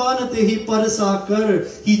 Hanumanate parasakar.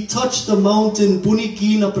 He touched the mountain,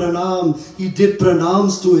 punikina pranam. He did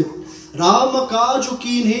pranams to it. Rama kaju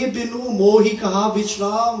kinhe binu mohi kaha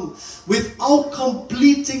vishram. Without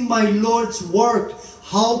completing my Lord's work,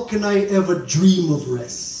 how can I ever dream of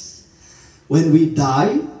rest? When we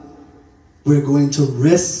die, we're going to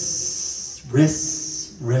rest.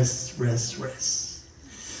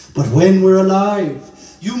 But when we're alive,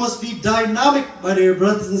 you must be dynamic, my dear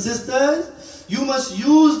brothers and sisters. You must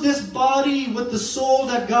use this body with the soul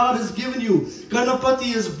that God has given you.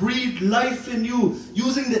 Ganapati has breathed life in you,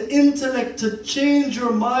 using the intellect to change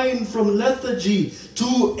your mind from lethargy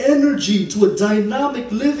to energy, to a dynamic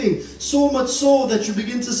living. So much so that you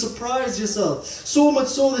begin to surprise yourself. So much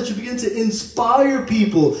so that you begin to inspire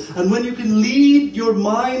people. And when you can lead your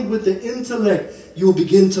mind with the intellect, you'll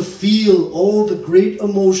begin to feel all the great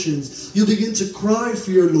emotions. You'll begin to cry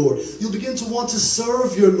for your Lord. You'll begin to want to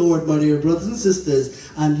serve your Lord, my dear brothers and sisters.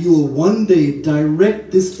 And you will one day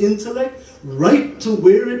direct this intellect right to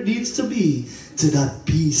where it needs to be, to that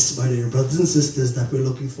peace, my dear brothers and sisters, that we're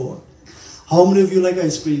looking for. How many of you like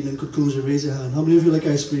ice cream? In conclusion, raise your hand. How many of you like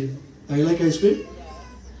ice cream? Are you like ice cream?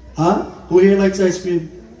 Huh? Who here likes ice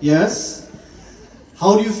cream? Yes?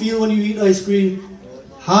 How do you feel when you eat ice cream?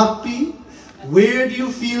 Happy? Where do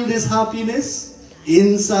you feel this happiness?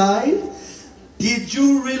 Inside? Did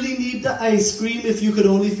you really need the ice cream if you could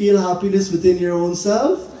only feel happiness within your own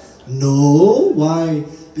self? No. Why?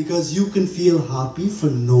 Because you can feel happy for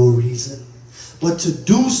no reason. But to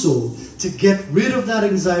do so, to get rid of that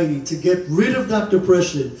anxiety, to get rid of that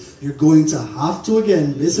depression, you're going to have to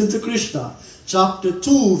again listen to Krishna. Chapter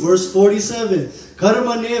 2, verse 47.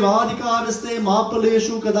 Karmane vadikaraste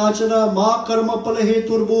mapaleshu kadachana ma karma palahe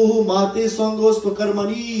turbuhu mate sangos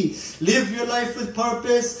pakarmani. Live your life with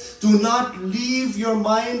purpose. Do not leave your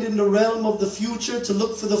mind in the realm of the future to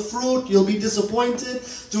look for the fruit. You'll be disappointed.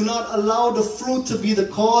 Do not allow the fruit to be the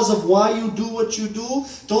cause of why you do what you do.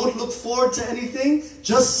 Don't look forward to anything.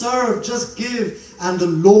 Just serve, just give, and the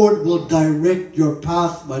Lord will direct your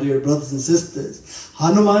path, my dear brothers and sisters.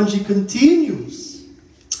 Hanumanji continues.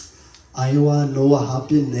 I want to know what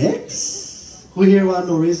happened next. Who here want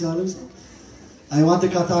to know? Raise your hand. Let me see. I want the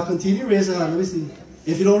kata continue. Raise your hand. Let me see.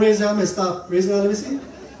 If you don't raise your hand, I stop. Raise your hand. Let me see.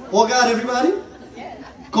 Oh God, everybody.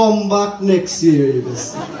 Come back next year. You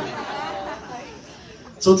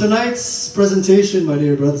So tonight's presentation, my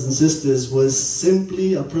dear brothers and sisters, was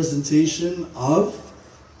simply a presentation of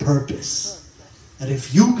purpose. And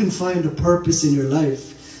if you can find a purpose in your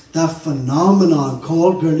life, that phenomenon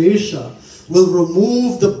called Ganesha will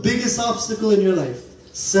remove the biggest obstacle in your life,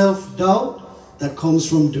 self-doubt that comes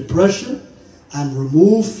from depression, and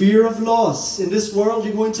remove fear of loss. In this world,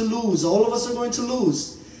 you're going to lose. All of us are going to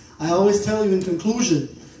lose. I always tell you in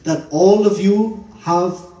conclusion that all of you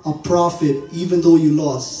have a profit even though you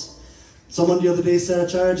lost. Someone the other day said,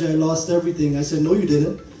 Acharya, I lost everything. I said, no, you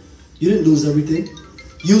didn't. You didn't lose everything.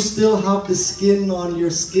 You still have the skin on your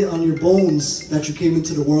bones that you came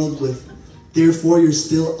into the world with. Therefore, you're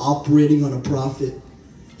still operating on a profit.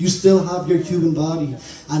 You still have your human body.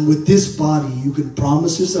 And with this body, you can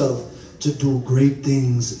promise yourself to do great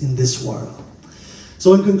things in this world.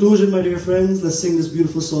 So in conclusion, my dear friends, let's sing this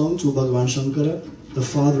beautiful song to Bhagavan Shankara, the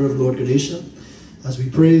father of Lord Ganesha, as we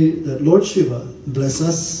pray that Lord Shiva bless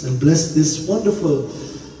us and bless this wonderful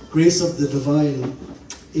grace of the divine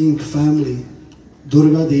Ink family,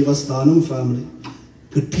 Durga Devasthanam family,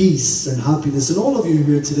 with peace and happiness. And all of you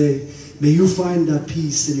here today, may you find that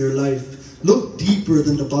peace in your life. Look deeper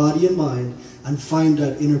than the body and mind and find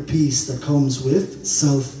that inner peace that comes with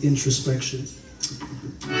self-introspection.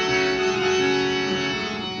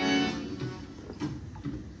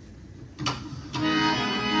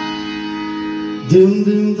 Dim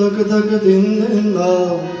dim tak tak dim dim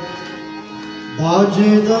la,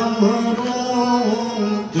 baaje damaro.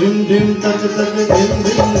 Dim dim tak tak dim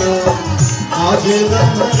dim la, baaje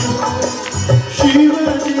damaro.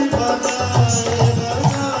 Shiva ji bajaaye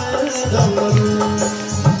bajaaye damaro.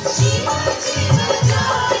 Shiva ji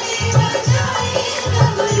bajaaye bajaaye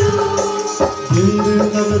damaro. Dim dim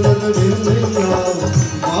tak tak dim dim la,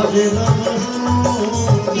 baaje damaro.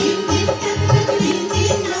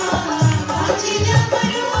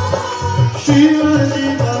 Shiva ji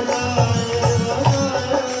bajaaye bajaaye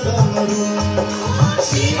damaro.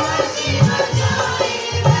 Shiva ji bajaaye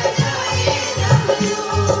bajaaye damaro.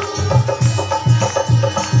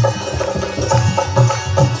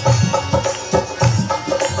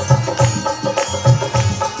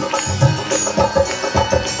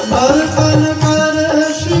 Narkan kar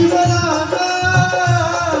Shiva raja,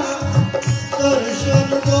 darshan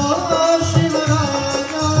do Shiva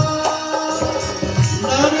raja.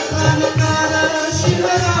 Narkan kar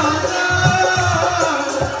Shiva raja,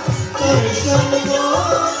 darshan do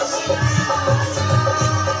Shiva raja.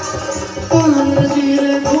 Paan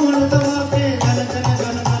jire dhool dawake ghar ghar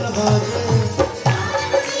ghar ghar baaje.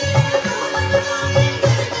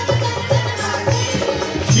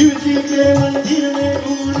 Shiv ji ke mandir mein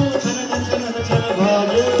guru chal chal chal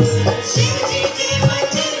baaje. Shiv ji ke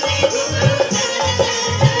mandir mein guru chal chal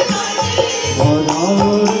chal baaje. Bajao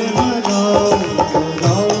re bajao,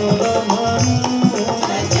 bajao damaro.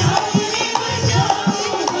 Bajao re bajao,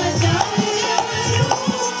 bajao damaro.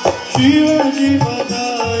 Shiva ji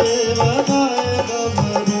bajaaye bajaaye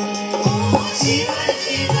damaro. Shiva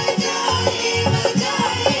ji bajaaye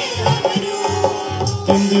bajaaye damaro.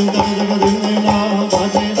 Dim dim tak tak dim dim la,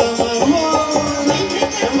 baaje damaro. Dim dim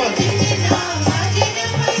tak tak dim dim la, baaje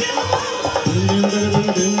damaro. Dim dim tak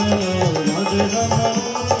tak dim dim la, baaje damaro.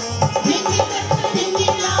 Dim dim tak tak dim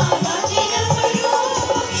dim la, baaje damaro.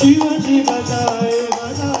 Shiva ji bajaaye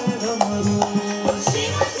bajaaye damaro.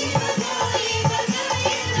 Shiva ji bajaaye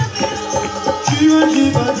bajaaye damaro. Shiva ji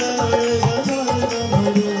bajaaye bajaaye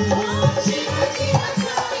damaro. Shiva ji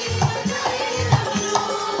bajaaye bajaaye damaro.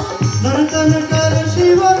 Narkan kar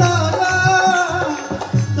Shiva raja,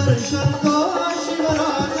 darshan do Shiva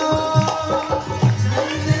raja.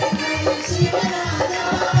 Narkan kar Shiva raja,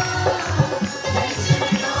 darshan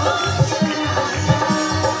do Shiva raja.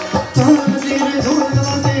 Taan jire dhool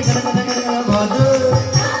dawake ghar ghar ghar ghar baaje.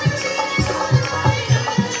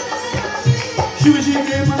 Shiv ji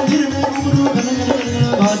ke mandir mein guru ghar ghar ghar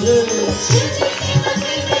ghar baaje. Shiv ji ke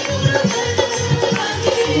mandir mein guru ghar ghar ghar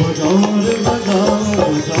baaje. Bajao re bajao,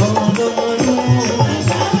 bajao damaro.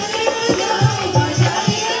 Bajao re bajao,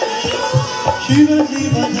 bajaaye damaro. Shiva ji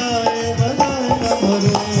bajaaye bajaaye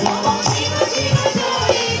damaro. Shiva ji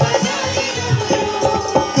bajaaye bajaaye damaro.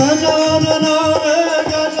 Gajanana re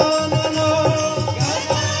gajanana,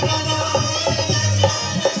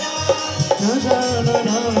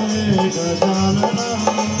 gajanana re gajanana.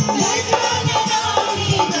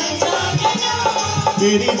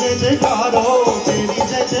 तेरी जय जयकार हो, तेरी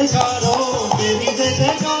जय जयकार हो, तेरी जय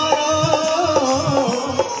जयकार हो,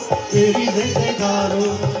 तेरी जय जयकार हो।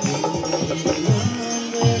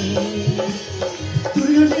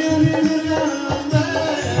 दुर्गा प्यारी दुर्गा,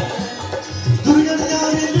 दुर्गा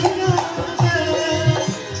प्यारी दुर्गा,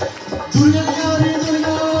 दुर्गा प्यारी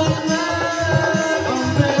Durga,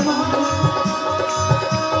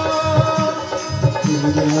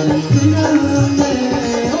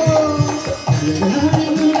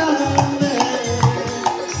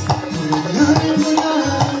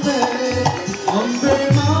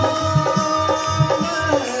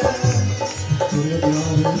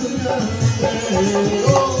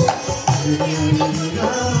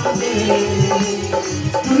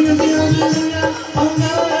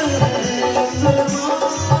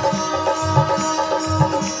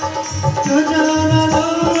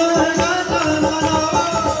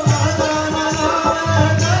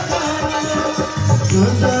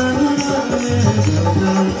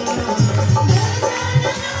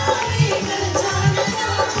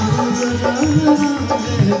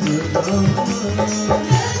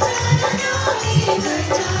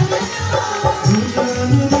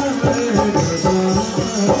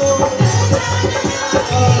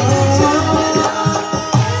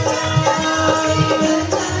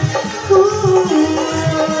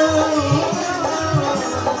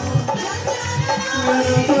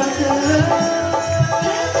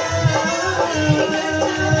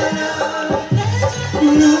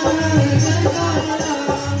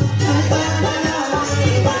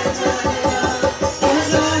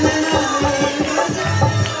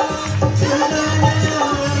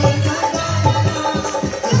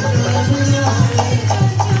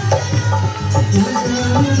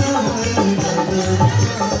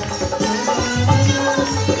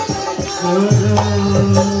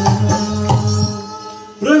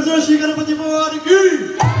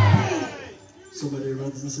 So, my dear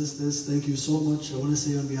brothers and sisters, thank you so much. I want to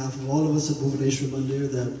say on behalf of all of us at Bhuvaneshwar Mandir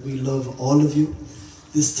that we love all of you.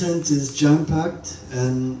 This tent is jam-packed,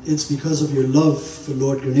 and it's because of your love for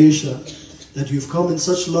Lord Ganesha that you've come in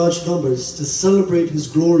such large numbers to celebrate his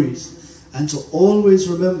glories and to always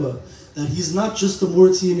remember that he's not just a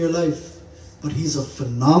Murti in your life, but he's a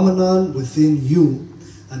phenomenon within you.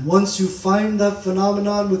 And once you find that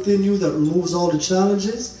phenomenon within you that removes all the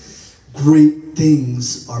challenges, great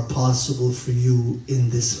things are possible for you in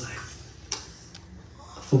this life.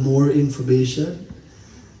 For more information,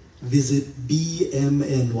 visit bmny.org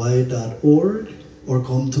or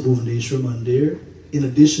come to Bhuvaneshwar Mandir, in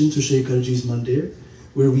addition to Shekharji's Mandir,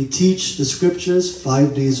 where we teach the scriptures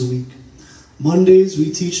 5 days a week. Mondays,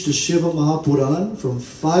 we teach the Shiva Mahapuran from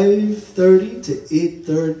 5:30 to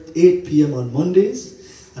 8 p.m. on Mondays,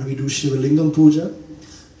 and we do Shiva Lingam Puja.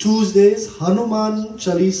 Tuesdays, Hanuman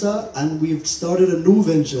Chalisa, and we've started a new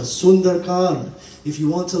venture, Sundar Khan. If you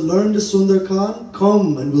want to learn the Sundar Khan,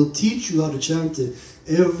 come and we'll teach you how to chant it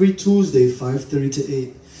every Tuesday, 5:30 to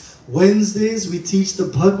 8. Wednesdays, we teach the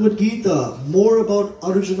Bhagavad Gita, more about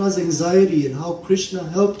Arjuna's anxiety and how Krishna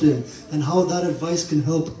helped him and how that advice can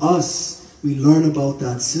help us. We learn about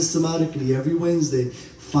that systematically every Wednesday,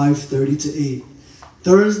 5:30 to 8.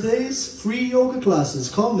 Thursdays, free yoga classes.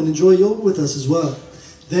 Come and enjoy yoga with us as well.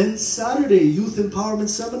 Then Saturday, Youth Empowerment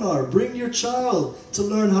Seminar. Bring your child to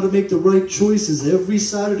learn how to make the right choices every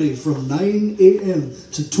Saturday from 9 a.m.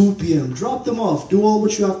 to 2 p.m. Drop them off, do all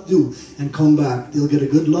what you have to do, and come back. They'll get a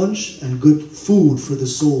good lunch and good food for the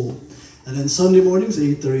soul. And then Sunday mornings,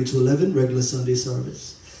 8:30 to 11, regular Sunday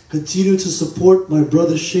service. Continue to support my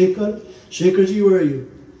brother Shekhar. Shekharji, where are you?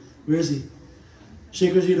 Where is he?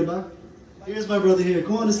 Shekharji in the back? Here's my brother here.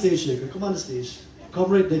 Come on the stage, Shekhar. Come on the stage. Come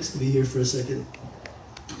right next to me here for a second.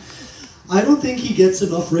 I don't think he gets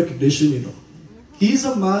enough recognition, you know. He's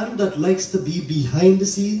a man that likes to be behind the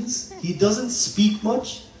scenes. He doesn't speak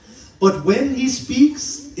much, but when he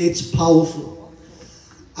speaks, it's powerful.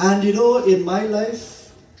 And you know, in my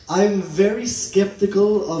life, I'm very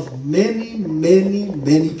skeptical of many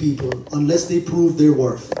people unless they prove their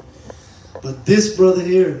worth. But this brother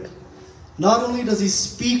here, not only does he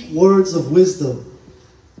speak words of wisdom,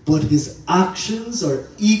 but his actions are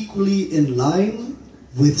equally in line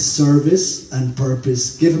with service and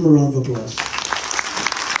purpose. Give him a round of applause.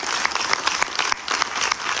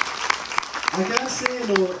 I can't say, you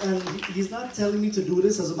know, and he's not telling me to do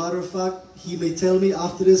this. As a matter of fact, he may tell me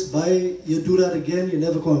after this, bye, you do that again, you're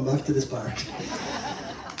never coming back to this park.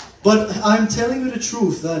 But I'm telling you the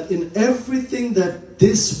truth, that in everything that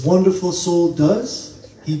this wonderful soul does,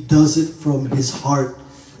 he does it from his heart.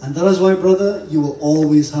 And that is why, brother, you will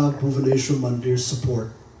always have Bhuvaneshwar Mandir's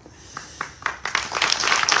support.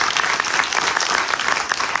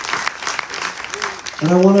 And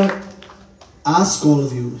I want to ask all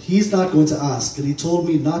of you, he's not going to ask, and he told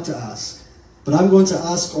me not to ask. But I'm going to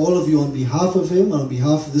ask all of you on behalf of him, on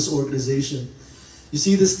behalf of this organization. You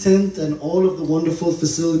see this tent and all of the wonderful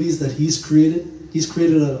facilities that he's created? He's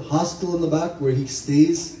created a hospital in the back where he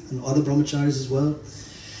stays, and other brahmacharis as well.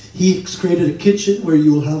 He's created a kitchen where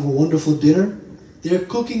you will have a wonderful dinner. They're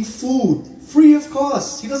cooking food, free of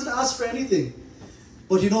cost. He doesn't ask for anything.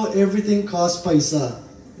 But you know, everything costs paisa.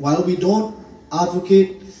 While we don't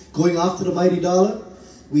advocate going after the mighty dollar,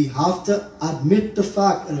 we have to admit the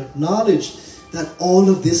fact and acknowledge that all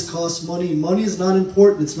of this costs money. Money is not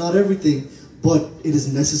important, it's not everything, but it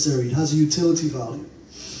is necessary. It has a utility value.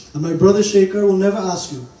 And my brother Shaker will never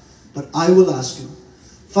ask you, but I will ask you.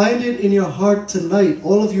 Find it in your heart tonight.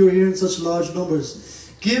 All of you are here in such large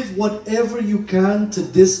numbers. Give whatever you can to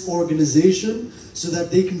this organization so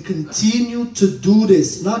that they can continue to do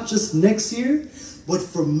this, not just next year, but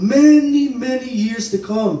for many, many years to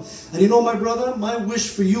come. And you know, my brother, my wish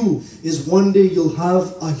for you is one day you'll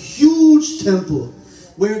have a huge temple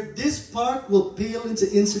where this park will pale into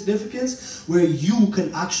insignificance, where you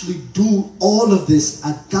can actually do all of this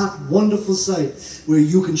at that wonderful site, where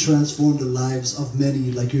you can transform the lives of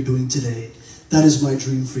many like you're doing today. That is my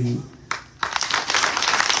dream for you.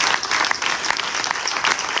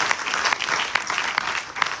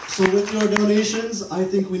 So with your donations, I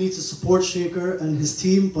think we need to support Shaker and his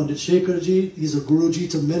team, Pandit Shekarji. He's a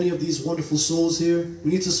Guruji to many of these wonderful souls here.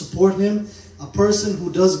 We need to support him. A person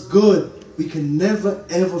who does good, we can never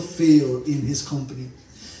ever fail in his company.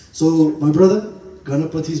 So my brother,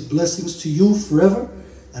 Ganapati's blessings to you forever,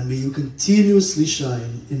 and may you continuously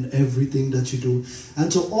shine in everything that you do.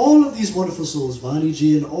 And to all of these wonderful souls,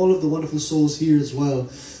 Vaniji and all of the wonderful souls here as well,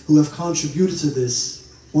 who have contributed to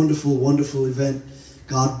this wonderful, wonderful event,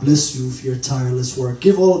 God bless you for your tireless work.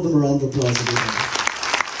 Give all of them a round of applause.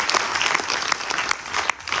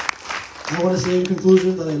 I want to say in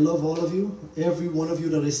conclusion that I love all of you. Every one of you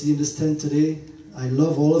that I see in this tent today, I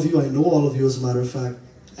love all of you. I know all of you, as a matter of fact.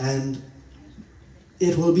 And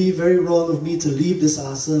it will be very wrong of me to leave this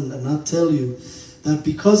asana and not tell you that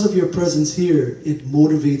because of your presence here, it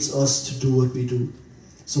motivates us to do what we do.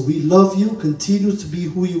 So we love you. Continue to be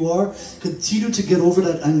who you are. Continue to get over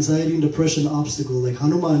that anxiety and depression obstacle like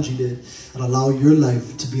Hanumanji did, and allow your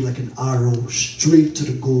life to be like an arrow straight to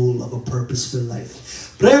the goal of a purposeful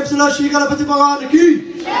life. Prem Sala Shri Ganapati Bhagwan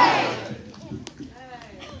ki Jai!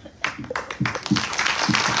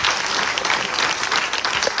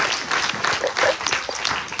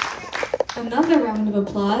 Another round of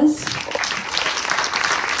applause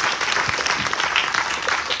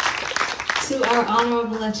to our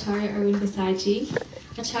Honorable Acharya Arun Gossai.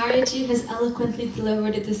 Acharya ji has eloquently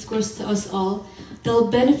delivered a discourse to us all that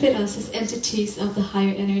will benefit us as entities of the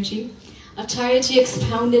higher energy. Acharya ji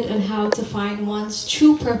expounded on how to find one's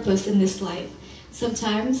true purpose in this life.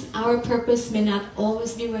 Sometimes our purpose may not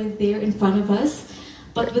always be right there in front of us,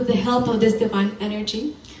 but with the help of this divine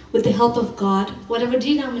energy, with the help of God, whatever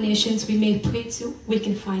denominations we may pray to, we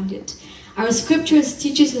can find it. Our scriptures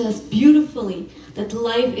teaches us beautifully that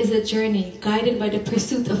life is a journey guided by the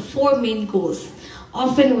pursuit of four main goals,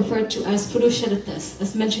 often referred to as Purusharathas,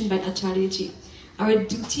 as mentioned by Acharya ji. Our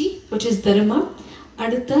duty, which is dharma,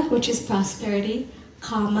 artha, which is prosperity,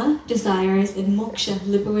 kama, desires, and moksha,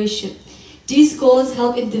 liberation. These goals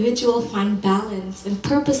help individuals find balance and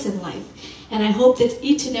purpose in life, and I hope that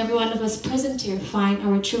each and every one of us present here find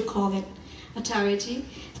our true calling. Acharya ji,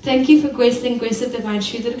 thank you for gracing Grace of Divine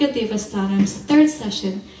Sri Durga Devasthanam's third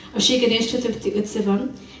session of Shri Ganesh Chaturthi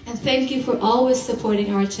Utsavam, and thank you for always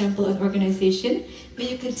supporting our temple and organization.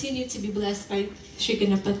 May you continue to be blessed by Shri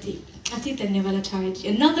Ganapati. Ati Dhanyavad Acharya ji.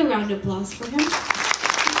 Another round of applause for him.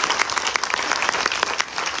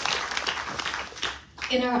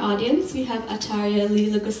 In our audience, we have Acharya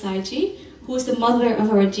Leela Gossai ji, who is the mother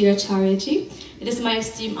of our dear Acharya ji. It is my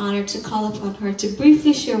esteemed honor to call upon her to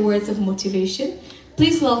briefly share words of motivation.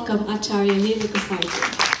 Please welcome Acharya Leela Gossai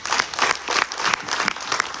ji.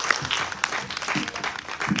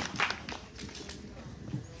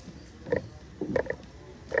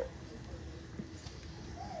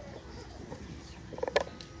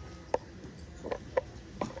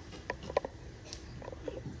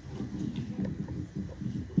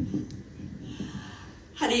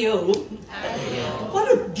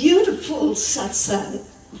 What a beautiful satsang.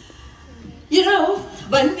 You know,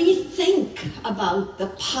 when we think about the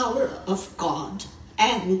power of God,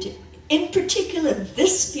 and in particular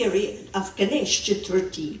this period of Ganesh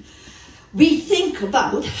Chaturthi, we think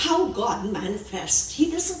about how God manifests. He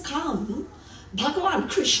doesn't come. Bhagavan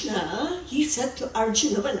Krishna, he said to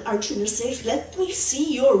Arjuna, when Arjuna says, "Let me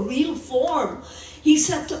see your real form," he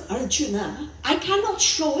said to Arjuna, "I cannot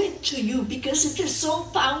show it to you because it is so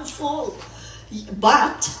powerful,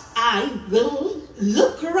 but I will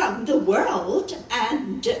look around the world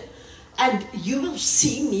and you will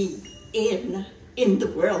see me in the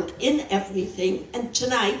world, in everything." And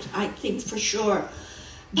tonight, I think for sure,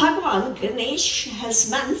 Bhagavan Ganesh has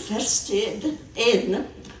manifested in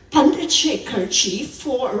Pandit Shekarji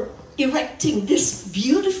for erecting this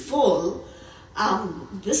beautiful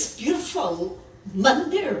this beautiful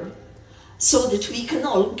mandir so that we can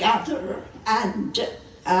all gather and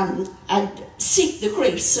seek the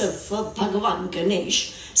grace of Bhagavan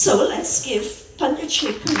Ganesh. So let's give Pandit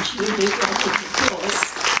Shekharji a big round of applause.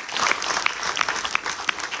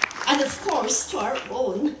 And of course to our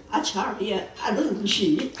own Acharya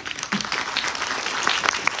Arunji.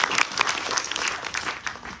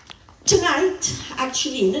 Tonight,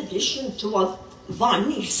 actually, in addition to what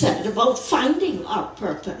Vani said about finding our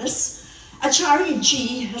purpose, Acharya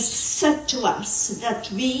Ji has said to us that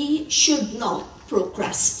we should not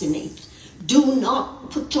procrastinate. Do not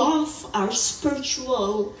put off our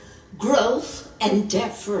spiritual growth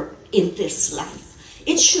endeavor in this life.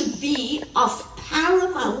 It should be of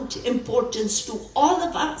paramount importance to all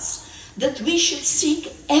of us that we should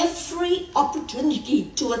seek every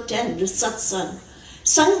opportunity to attend the satsang.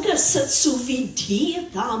 Sangha satsu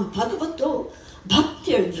vidhiyatam bhagavato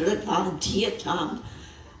bhaktir dhrivadhiyatam.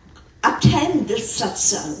 Attend the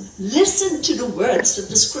satsang, listen to the words of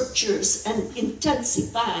the scriptures and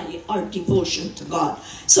intensify our devotion to God.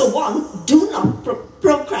 So one, do not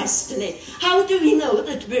procrastinate. How do we know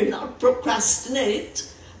that we're not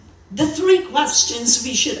procrastinate? The three questions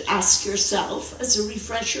we should ask yourself as a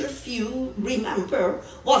refresher, if you remember,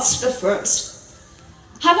 what's the first?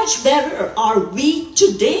 How much better are we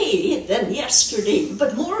today than yesterday?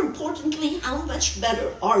 But more importantly, how much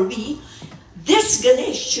better are we this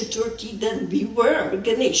Ganesh Chaturthi than we were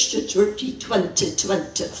Ganesh Chaturthi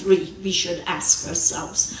 2023? We should ask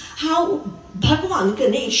ourselves, how Bhagavan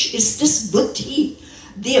Ganesh is this buddhi,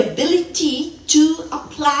 the ability to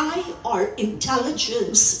apply our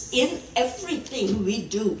intelligence in everything we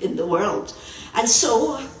do in the world. And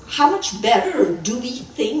so, how much better do we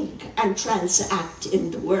think and transact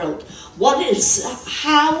in the world? What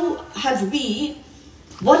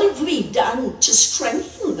have we done to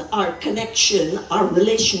strengthen our connection, our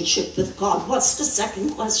relationship with God? What's the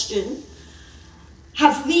second question?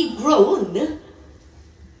 Have we grown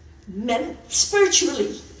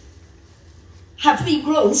spiritually? Have we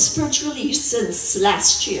grown spiritually since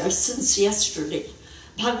last year, since yesterday?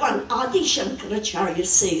 Bhagavan Adi Shankaracharya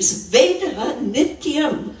says, Veda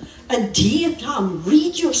Nityam Adhiyatam,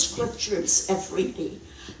 read your scriptures every day.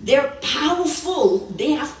 They're powerful.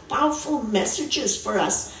 They have powerful messages for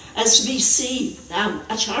us, as we see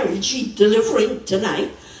Acharya Ji delivering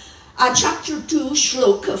tonight. Chapter 2,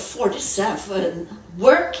 Shloka 47.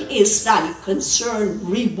 Work is thy concern,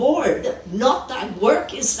 reward, not thy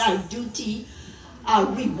work is thy duty,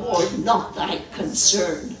 reward, not thy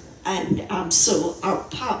concern. And so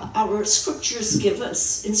our scriptures give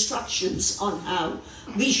us instructions on how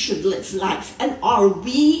we should live life. And are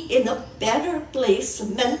we in a better place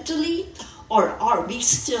mentally, or are we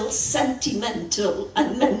still sentimental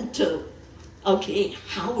and mental? Okay,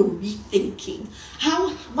 how are we thinking?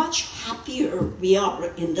 How much happier we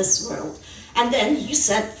are in this world? And then he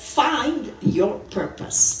said, find your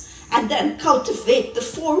purpose. And then cultivate the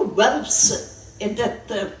four wealths,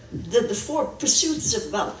 the four pursuits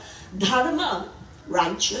of wealth. Dharma,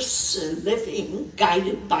 righteous living,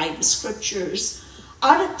 guided by the scriptures.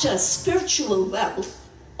 Artha, spiritual wealth,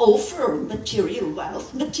 over material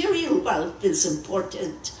wealth. Material wealth is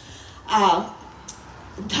important.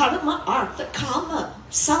 Dharma, artha, kama,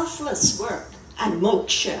 selfless work, and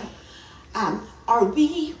moksha.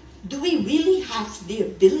 Do we really have the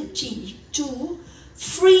ability to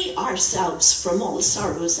free ourselves from all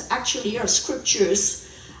sorrows? Actually, our scriptures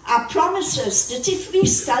promises that if we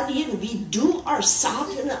study and we do our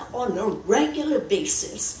sadhana on a regular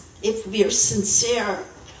basis, if we are sincere,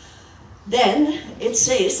 then it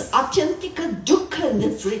says, Atyantika dukkha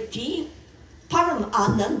nivriti param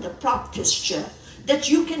ananda praptischa, that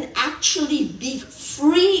you can actually be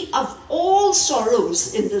free of all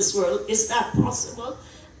sorrows in this world. Is that possible?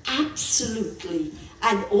 Absolutely.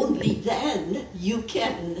 And only then you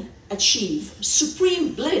can achieve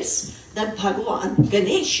supreme bliss that Bhagavan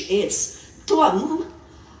Ganesh is. Tvam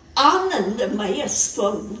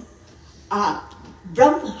anandamayastvam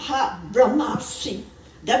brahmasi.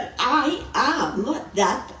 That I am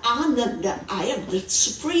that ananda, I am the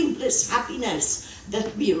supreme bliss, happiness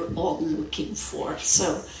that we are all looking for.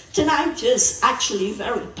 So tonight is actually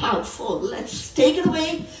very powerful. Let's take it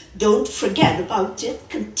away. Don't forget about it.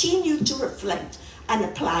 Continue to reflect and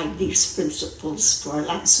apply these principles to our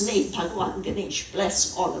lives. May Bhagavan Ganesh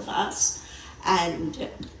bless all of us, and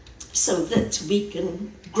so that we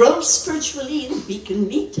can grow spiritually and we can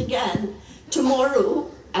meet again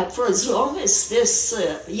tomorrow for as long as this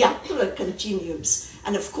yatra continues.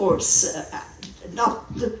 And of course,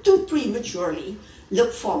 not too prematurely,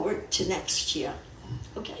 look forward to next year.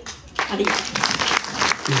 Okay. Hare.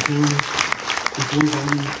 Before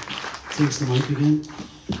Vani takes the mic again,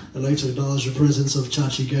 I'd like to acknowledge the presence of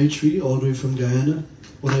Chachi Gayatri, all the way from Guyana.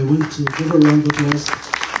 When I went to, give her a round of applause.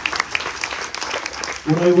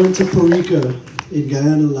 When I went to Parika in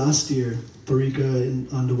Guyana last year,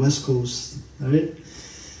 Parika on the west coast, right?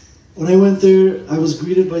 When I went there, I was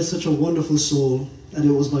greeted by such a wonderful soul, and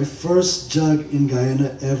it was my first jag in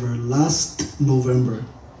Guyana ever, last November.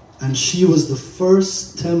 And she was the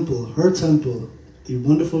first temple, her temple, the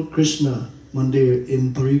wonderful Krishna Mandir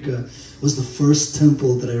in Parika, was the first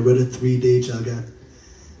temple that I read a 3-day jag at.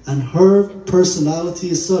 And her personality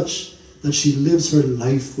is such that she lives her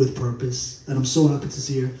life with purpose. And I'm so happy to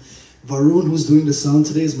see her. Varun, who's doing the sound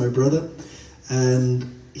today, is my brother. And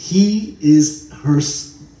he is her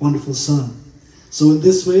wonderful son. So in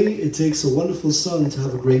this way, it takes a wonderful son to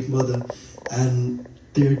have a great mother. And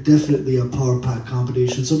they're definitely a power pack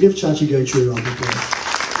combination. So give Chachi Gayatri a round of applause.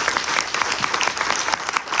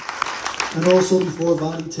 And also, before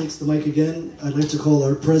Vani takes the mic again, I'd like to call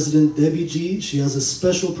our president, Debbie G. She has a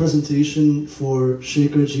special presentation for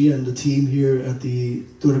Shekhar Ji and the team here at the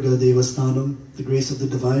Durga Devasthanam, the Grace of the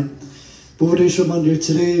Divine. Bhuvadeshwar Mandir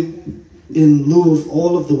today, in lieu of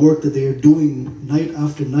all of the work that they are doing night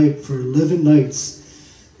after night for 11 nights,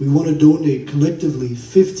 we want to donate collectively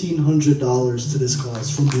 $1,500 to this cause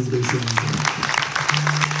from Bhuvadeshwar Mandir.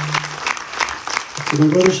 So my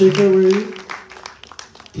brother Shekhar, where are you?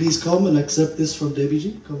 Please come and accept this from Debbie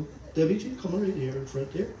Ji. Come, Debbie Ji, come right here in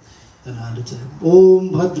front here and hand it to him. Om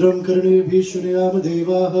Bhadram Karne Bhishunayam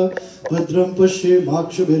Devaha Bhadram Pashe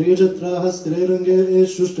Maksha Bhiryajatraha Stirerange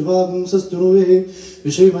Shushtavagam Sastunuvehe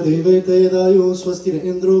Vishema Devaitayadayo Swastina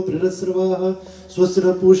Indro Prirasravaha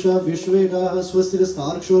Swastina Pusha Vishvedaha Swastina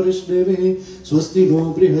Starkshorish Devehe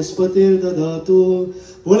Swastino Brihaspate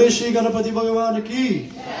Dadatu. Bole Shri Ganapati Bhagavan Ki.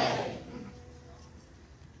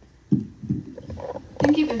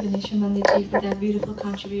 Thank you, Ganesh Mandirji, for that beautiful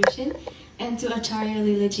contribution. And to Acharya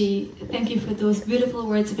Leelaji, thank you for those beautiful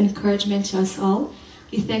words of encouragement to us all.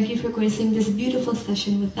 We thank you for gracing this beautiful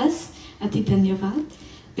session with us at the Dhanyavad.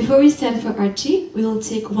 Before we stand for Archie, we will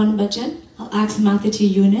take one bhajan. I'll ask Mataji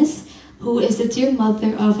Eunice, who is the dear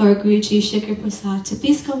mother of our Guruji Shekhar Prasad, to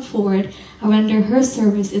please come forward and render her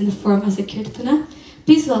service in the form as a kirtana.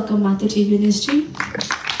 Please welcome Mataji Eunice Ji.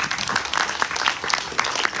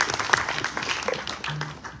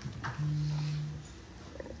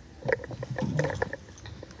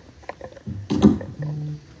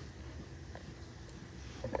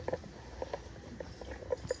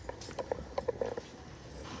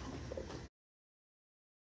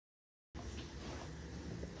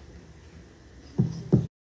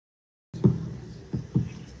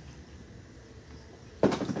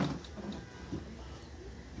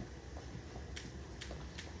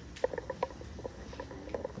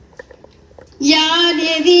 या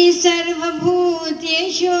देवी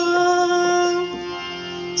सर्वभूतेषु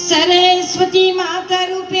सरस्वती माता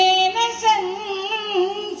रूपेण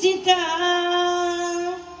संस्थिता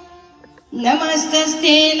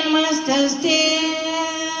नमस्तस्ते नमस्तस्ते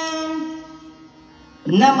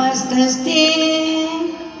नमस्तस्ते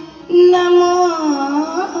नमो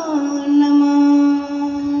नमः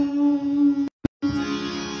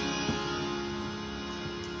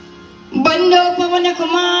बंदो पवन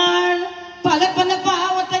कुमार पलपन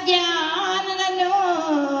पावत ज्ञान ननो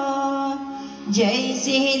जय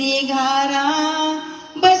श्री घारा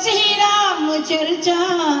बस ही राम चर्चा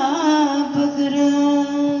पकड़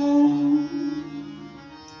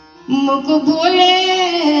मुख बोले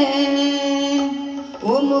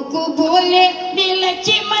ओ मुख बोले दिल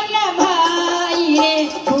चिमन भाई रे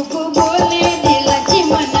मुख बोले दिल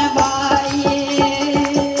चिमन भाई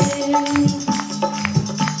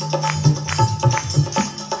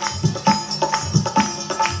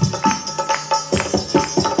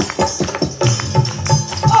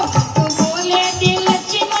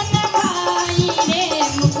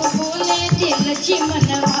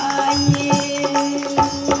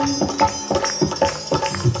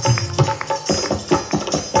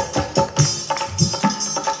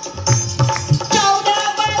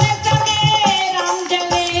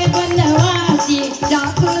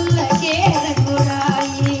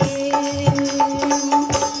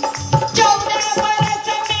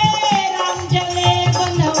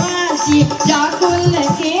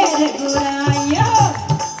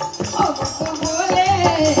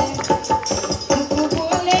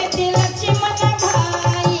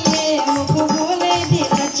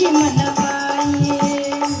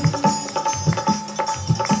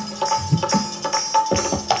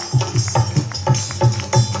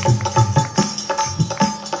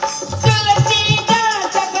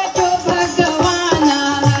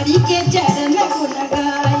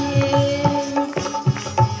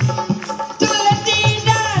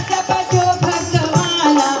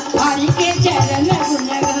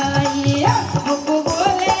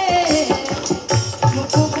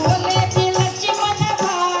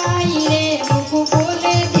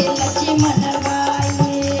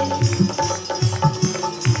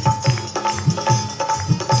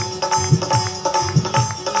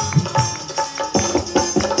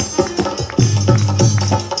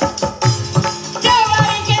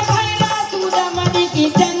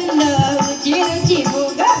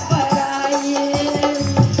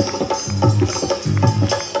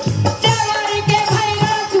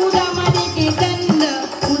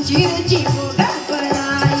तुझी गोगा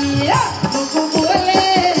बनाई मुकु बोले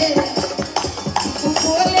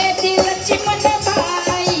दिलची मन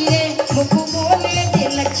भाई रे मुकु बोले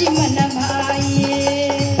दिलची मन भाई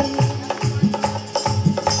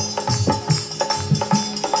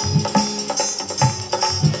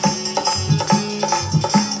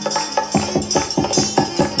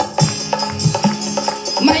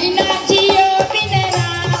मैना जियो बिन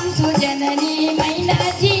राम सुजननी मैना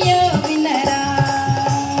जियो बिन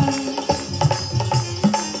राम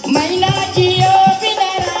मैना जियो बिन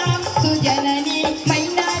राम सुजननी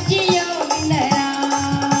मैना जियो बिन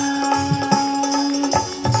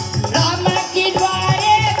राम की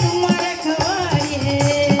द्वारे तुम रखवारे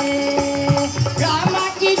राम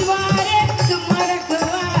की द्वारे तुम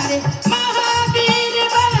रखवारे महावीर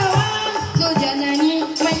बलवान सुजननी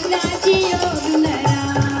मैना जियो बिन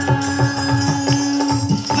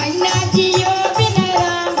मैना जियो बिन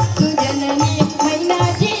राम सुजननी मैना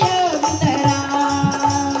जियो बिन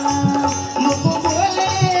मुकु बोले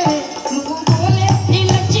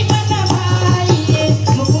दिलची मन भाई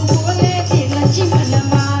मुकु बोले दिलची मन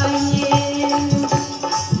भाई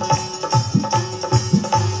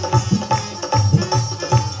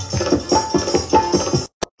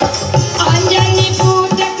अंजनी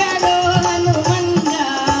पूजा करो हनुमंदा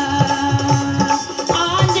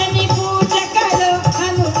अंजनी पूजा करो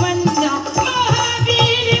हनुमंदा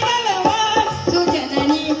महावीर बलवान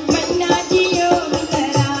सुजननी मैना जियो बिन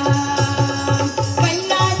राम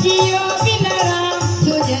मैना जियो बिन राम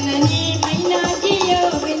सुजननी मैना जियो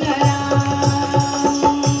बिन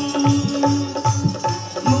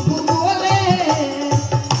मुकु बोले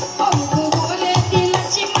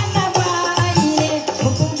दिलची मन भाई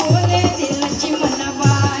मुकु बोले दिलची मन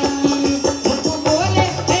भाई मुकु बोले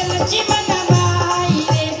दिलची मन भाई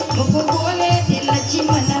मुकु बोले दिलची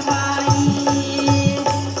मन भाई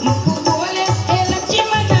मुकु बोले दिलची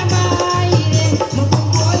मन भाई मुकु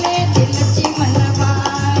बोले दिलची मन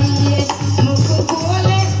भाई मुकु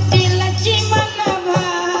बोले दिलची मन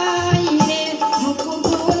भाई मुकु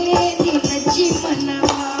बोले दिलची मन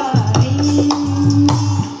भाई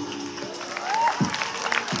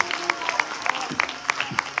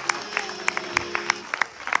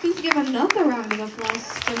Please give another round of applause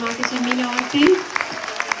to Mataji Minawati.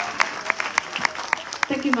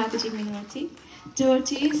 Thank you, Mataji Minawati.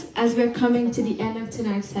 Devotees, as we're coming to the end of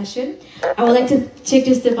tonight's session, I would like to take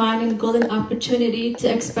this divine and golden opportunity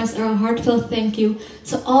to express our heartfelt thank you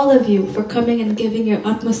to all of you for coming and giving your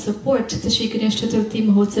utmost support to Sri Ganesh Chaturthi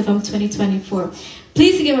Mahotsavam 2024.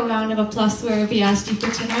 Please give a round of applause to our Vyaas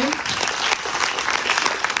for tonight.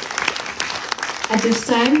 At this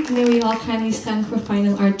time, may we all kindly stand for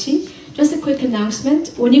final arti. Just a quick announcement.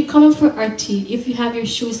 When you come up for arti, if you have your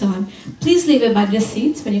shoes on, please leave it by the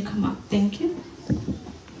seats when you come up. Thank you.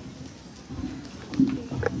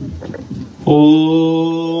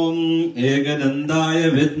 ॐ एकदन्ताय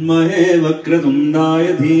विद्महे वक्रतुण्डाय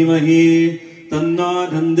धीमहि तन्नो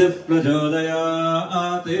दन्तिः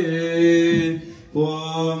प्रचोदयात्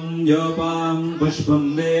ॐ योपां पुष्पं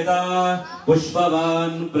वेद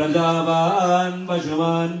पुष्पवान् प्रजावान्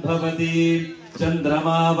पशुमान् भवति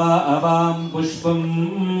चन्द्रमा वा अवां पुष्पं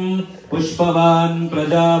पुष्पवान्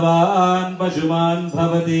प्रजावान् पशुमान्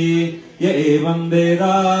भवति य एवं वेद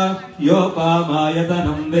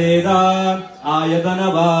योपामायतनं वेद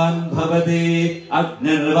आयतनवान् भवति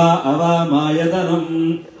अग्निर्वा अवामायतनम्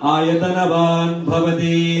आयतनवान्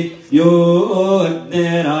भवति यो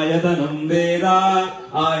अग्निरायतनं वेद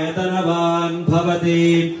आयतनवान् भवति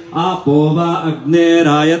आपो वा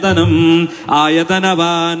अग्निरायतनम्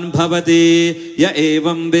आयतनवान् भवति य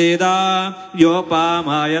एवं वेद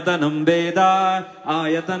योपामायतनं वेद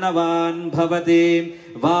आयतनवान् भवति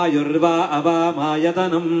वायुर्वा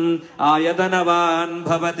अवामायतनम् आयतनवान्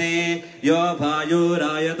भवति यो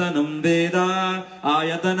वायुरायतनं वेद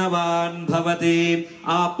आयतनवान् भवति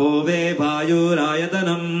आपो वे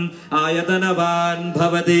वायुरायतनम् आयतनवान्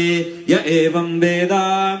भवति य एवं वेद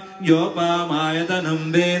योपामायतनं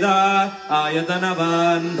वेद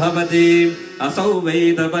आयतनवान् भवति असौ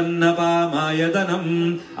वैतपन्नपामायतनम्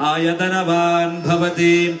आयतनवान्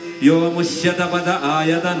भवति यो मुष्यतपद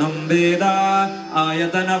आयतनं वेद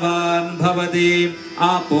आयतनवान् भवति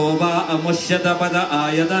आपो वा अमुष्यतपद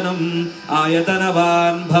आयतनम्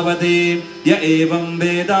आयतनवान् भवति य एवं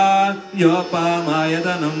वेद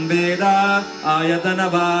योपामायतनं वेद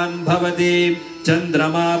आयतनवान् भवति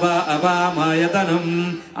चन्द्रमा वा अवामायतनम्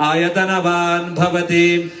आयतनवान् भवति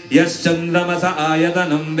यश्चन्द्रमस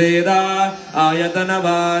आयतनं वेद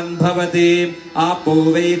आयतनवान् भवति आपो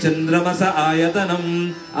वै चन्द्रमस आयतनम्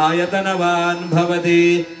आयतनवान् भवति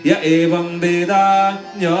य एवं वेद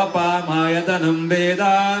योपामायतनं वेद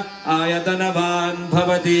आयतनवान्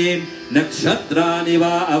भवति नक्षत्राणि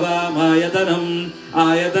वा अवामायतनम्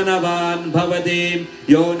आयतनवान् भवति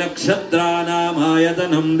यो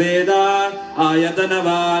नक्षत्राणामायतनं वेद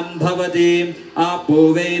आयतनवान् भवति आपो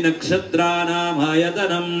वै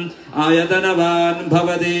नक्षत्राणामायतनम् आयतनवान्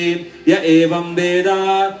भवति य एवं वेद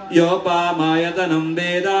योपामायतनं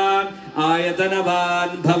वेद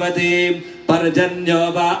आयतनवान् भवति पर्जन्यो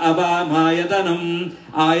वा अवामायतनम्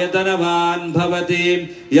आयतनवान् भवति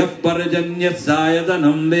यः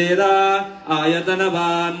पर्जन्यस्यायतनं वेद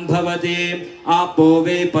आयतनवान् भवति आपो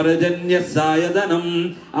वै पर्जन्यस्यायतनम्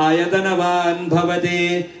आयतनवान् भवति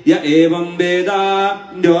य एवं वेद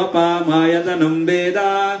योपामायतनं वेद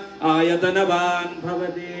आयतनवान्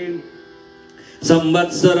भवति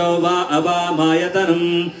संवत्सरो वा अवामायतनम्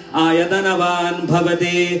आयतनवान्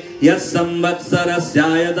भवति यः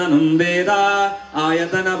संवत्सरस्यायतनं वेद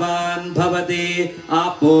आयतनवान् भवति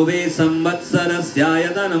आपो वै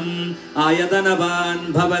संवत्सरस्यायतनम्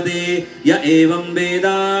आयतनवान् भवति य एवं वेद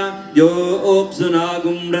यो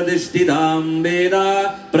ओप्सुनागुं प्रतिष्ठितां वेद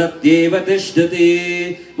प्रत्येव तिष्ठति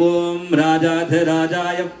ॐ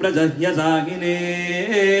राजाधिराजाय प्रजह्यसाहिने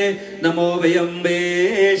नमो वयम्बे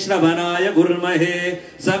श्रवणाय गुर्महे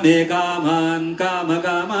समे कामान्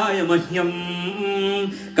कामकामाय मह्यम्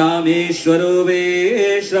कामेश्वरो वे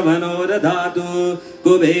श्रवणो दधातु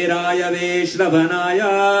कुबेराय वे श्रवणाय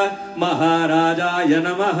महाराजाय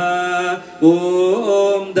नमः ॐ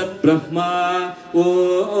दद्ब्रह्मा ॐ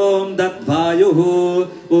दद्वायुः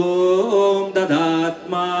ॐ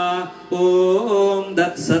ददात्मा ॐ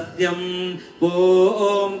दत्सत्यम् ॐ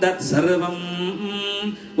दत्सर्वम्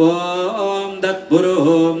ॐ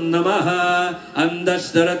दत्पुरुषो नमः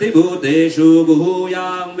अन्धश्चरति भूतेषु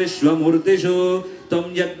गुहूयां विश्वमूर्तिषु त्वं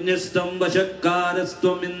यज्ञस्त्वं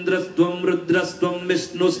वशक्कारस्त्वं इन्द्रस्त्वं रुद्रस्त्वं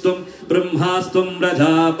विष्णुस्त्वं ब्रह्मास्त्वं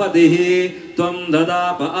प्रजापतिः त्वं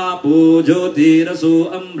ददाप आपो ज्योतिरसो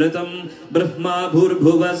अमृतं ब्रह्मा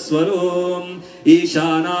भूर्भुवस्वरोम्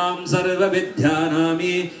ईशानां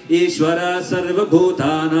सर्वविद्यानामि ईश्वर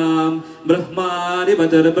सर्वभूतानां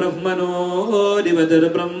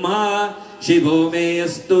ब्रह्मादिपतिर्ब्रह्मणोऽधिपतिर्ब्रह्मा शिवो मे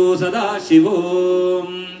अस्तु सदा शिवो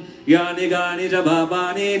यानि गानि च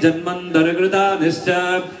पापानि जन्मन्तरकृतानिश्च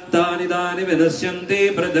तानि तानि विनश्यन्ति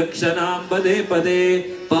प्रदक्षिणां पदे पदे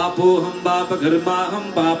पापोऽहं पापकर्माहं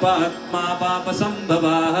पापात्मा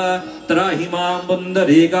पापसम्भवः त्राहि मां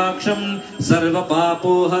पुण्डरीकाक्षं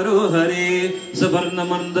सर्वपापो हरो हरे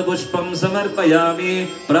सुवर्णमन्दपुष्पं समर्पयामि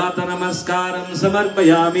प्रातनमस्कारं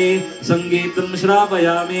समर्पयामि सङ्गीतं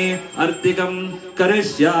श्रावयामि अर्तिकं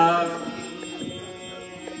करिष्यामि।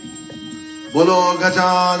 बोलो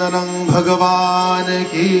गजाननं भगवान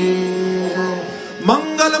की जय।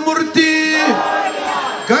 मंगल मूर्ति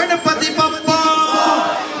गणपति बप्पा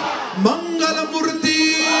मंगल मूर्ति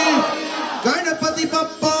गणपति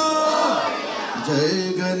बप्पा जय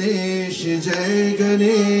गणेश जय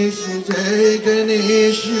गणेश जय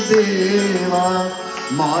गणेश देवा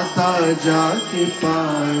माता जाति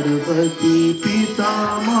पार्वती पिता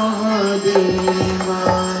महादेवा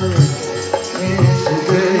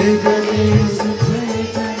जय गणेश देवा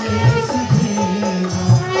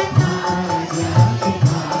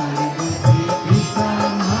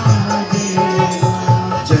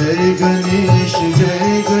जय गणेश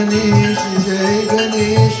जय गणेश जय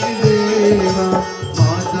गणेश देवा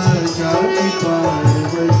माता जाति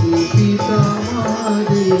पार्वती पिता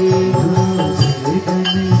महादेवा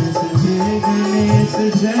जय गणेश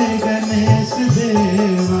जय गणेश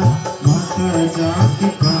देवा माता जाति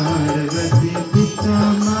पार्वती पिता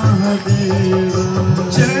महादेवा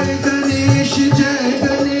जय गणेश जय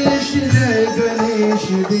गणेश जय गणेश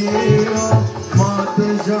देवा माता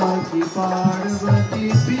जाति पार्वती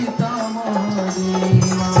पिता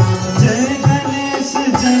महादेवा जय गणेश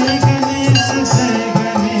जय गणेश जय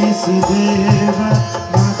गणेश देवा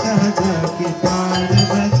माता जाति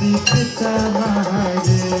पार्वती पिता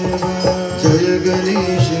महादेवा जय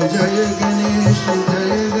गणेश जय गणेश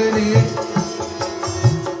जय गणेश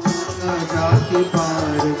माता जाति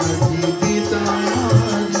पार्वती पिता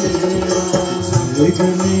महादेवा जय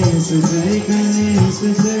गणेश जय गणेश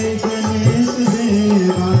जय गणेश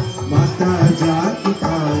देवा माता जाति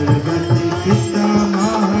पार्वती पिता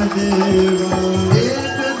महादेवा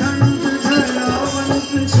एक दंत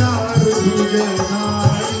जयावंत चार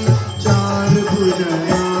भुजनारी चार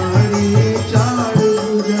भुजनारी चार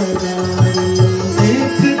भुजनारी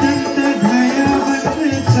एक दंत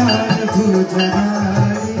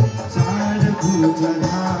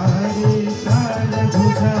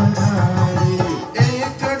भुजधारी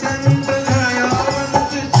एक दंत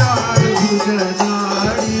दयावंत चार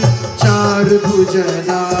भुजधारी चार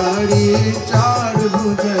भुजधारी चार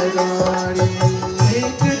भुजधारी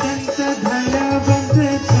एक दंत दयावंत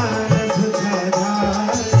चार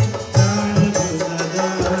भुजधारी चार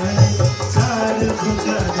भुजधारी चार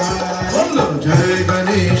भुजधारी जय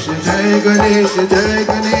गणेश जय गणेश जय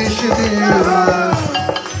गणेश देवा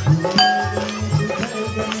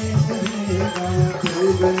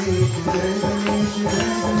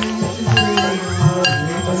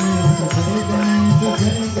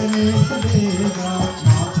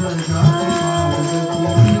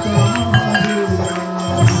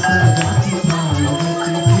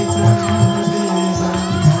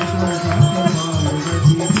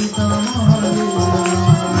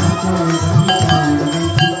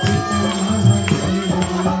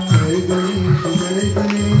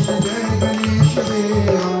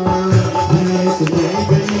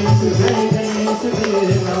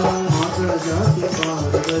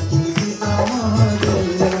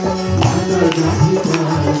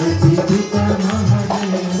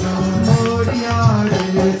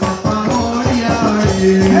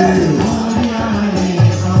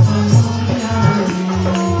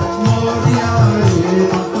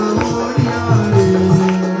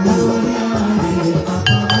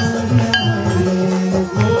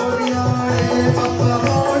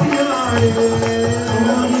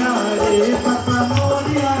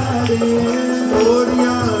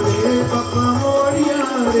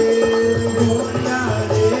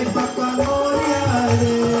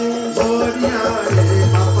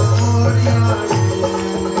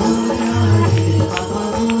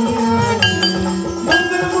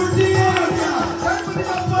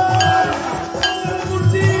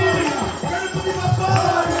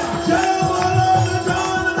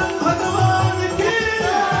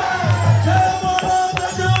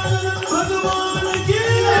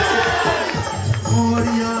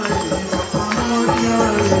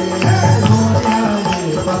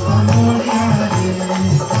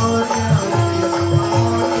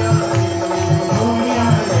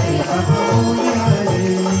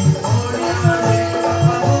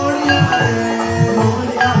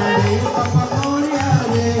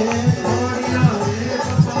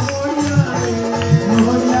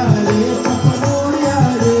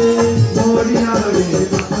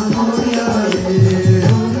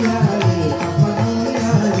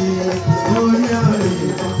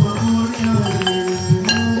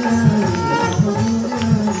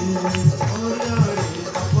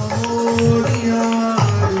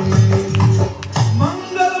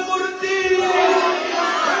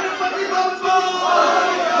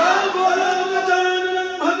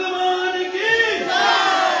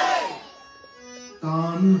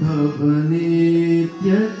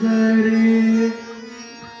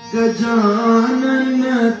गजानन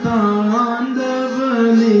तांडव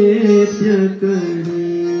नृत्य करे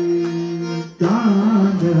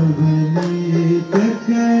तांडव नृत्य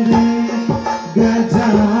करे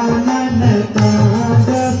गजानन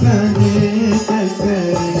तांडव नृत्य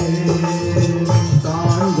करे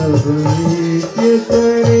तांडव नृत्य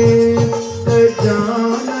करे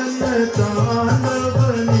गजानन तांडव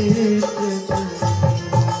नृत्य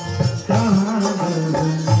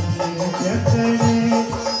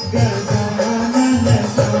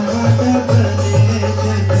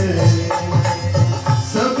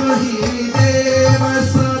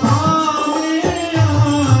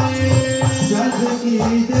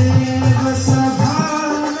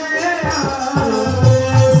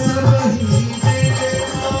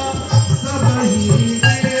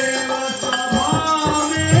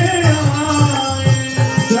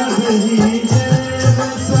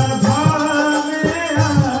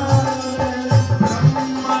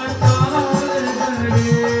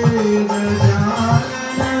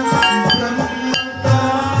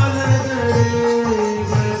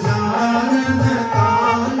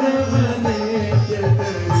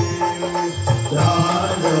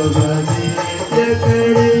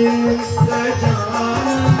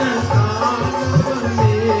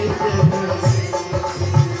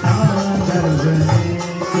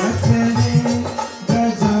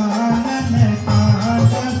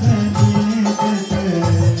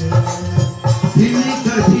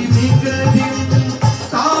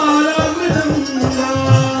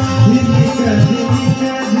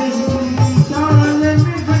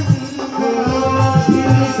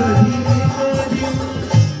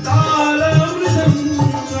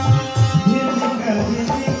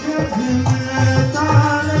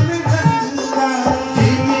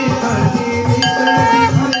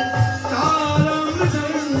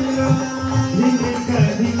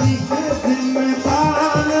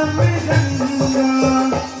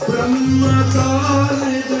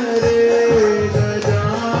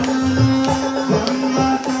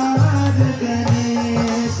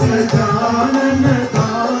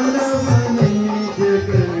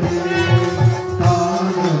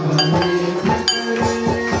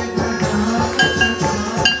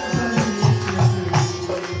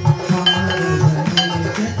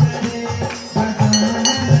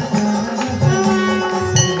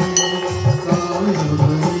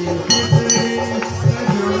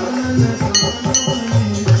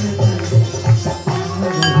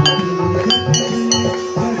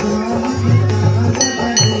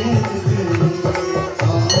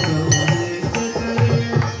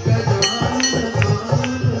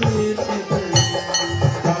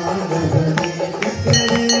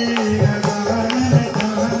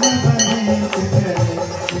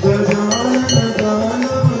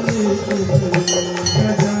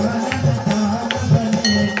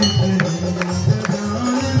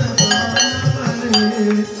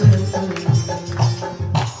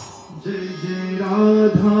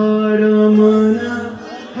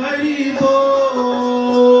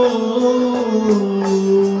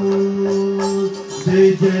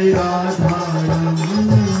जय जय राधा रमन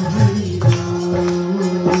हरि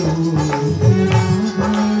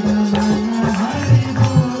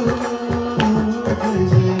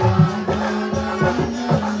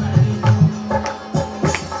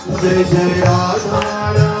जय जय राधा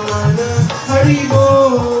रमन हरि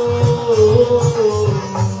बोल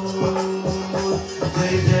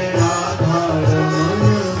जय जय Radha Raman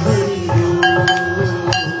Hari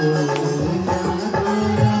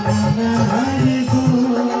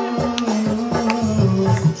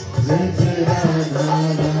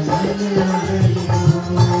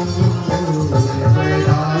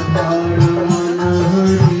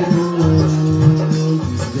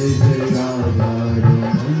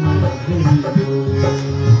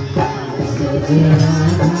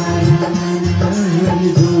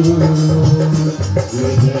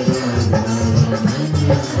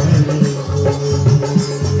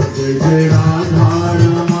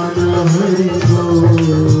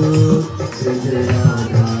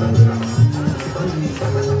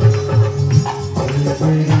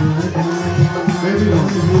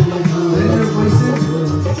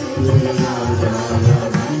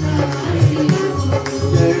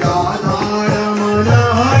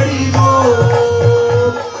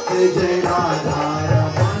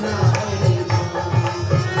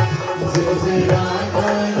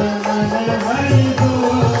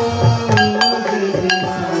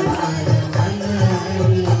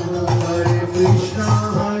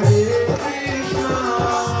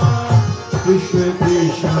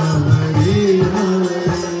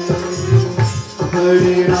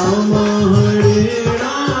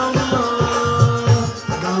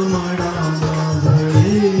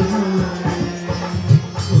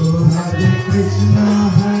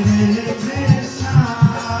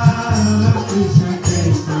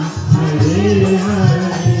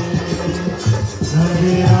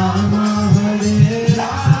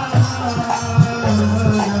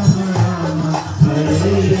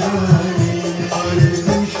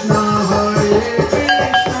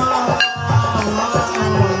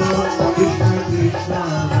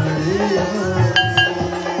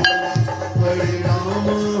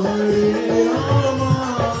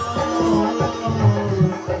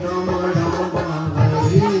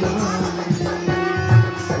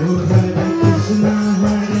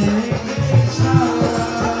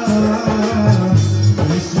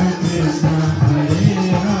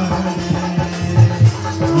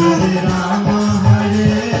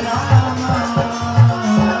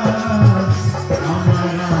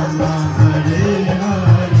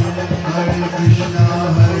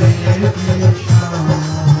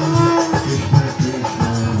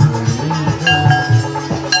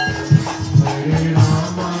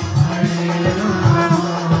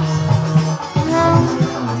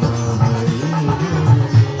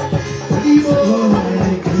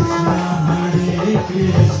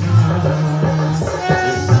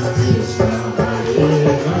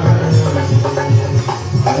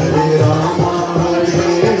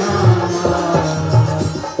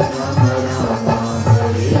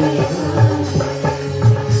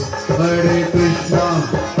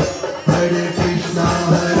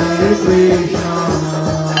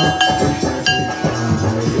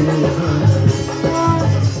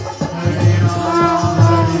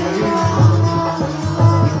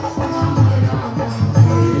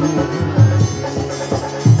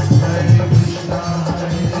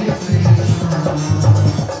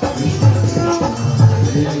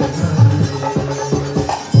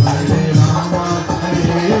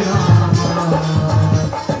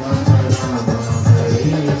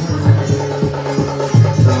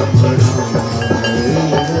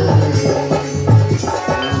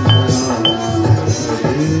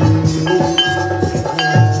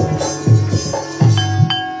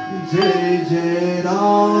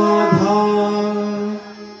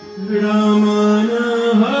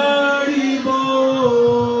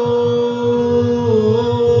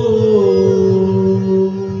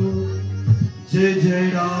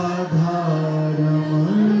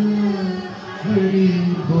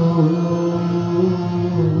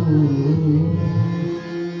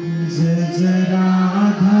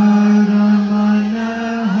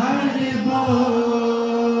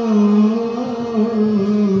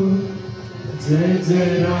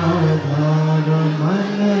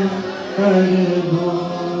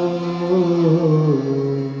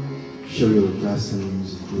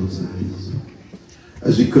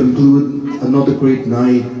As we conclude another great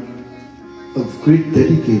night of great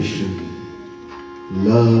dedication,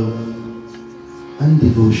 love and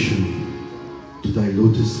devotion to thy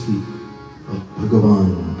lotus feet of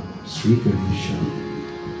Bhagavan Sri Ganesha.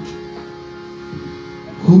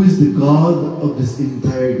 who is the God of this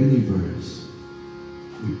entire universe.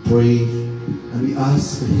 We pray and we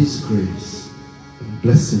ask for His grace and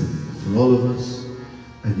blessing for all of us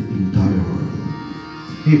and the entire world.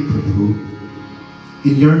 Hey Prabhu,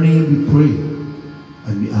 in your name we pray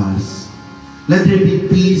and we ask, let there be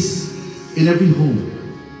peace in every home.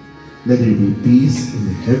 Let there be peace in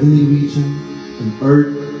the heavenly region, on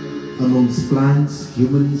earth, amongst plants,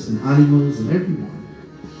 humans, and animals, and everyone.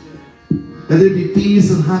 Let there be peace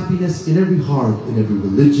and happiness in every heart, in every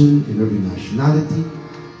religion, in every nationality.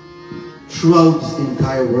 Throughout this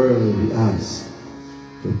entire world, we ask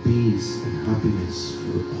for peace and happiness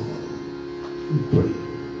for all. We pray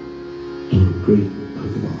to our great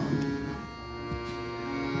Bhagavan.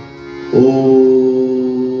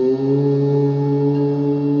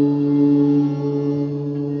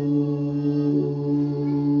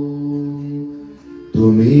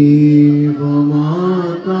 Tumeva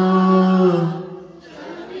Mata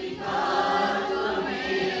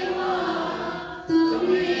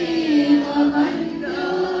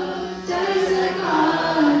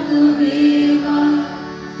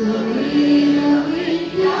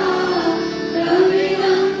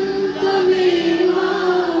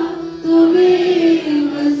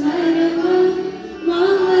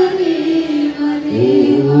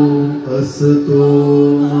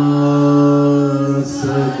Asato Ma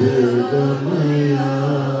Sadgamaya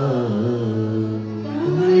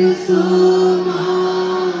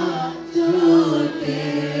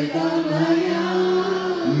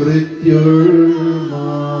Mrityurma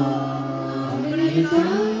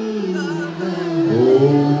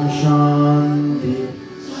Om Shanti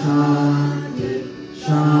Shanti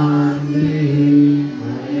Shanti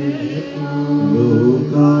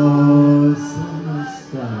Loka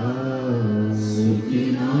Samasta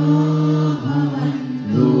Sukhino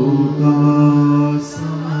Bhavantu Loka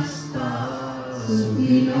Samasta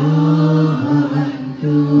Sukhino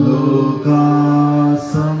Bhavantu Loka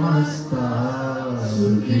Samasta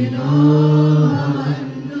Sukhino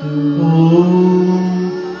Bhavantu Om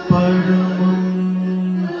Paramam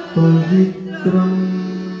Pavitram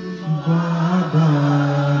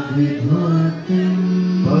Vibhutim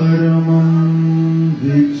Paramam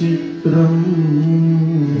Vichitram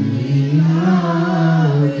Leela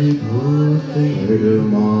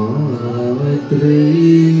Vibhutim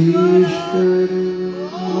Paramatrishkar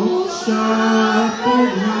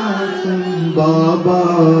Mokshapadhatam Baba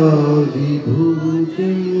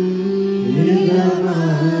Vibhutim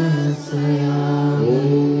Nidavasaya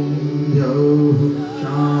Om Yoh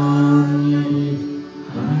Shanti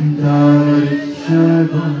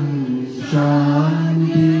Antarikshagam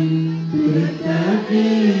Shanti Prithvi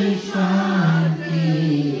Shanti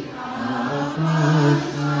Akash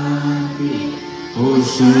Shanti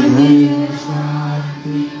Oshadhi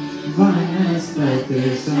Shanti Vanaspati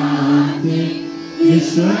Shanti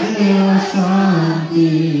Vishwadeva Shanti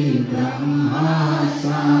Brahma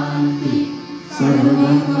Shanti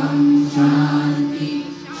Sarvam Shanti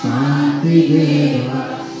Shanti Deva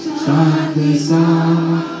Shanti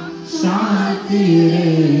Sama Shanti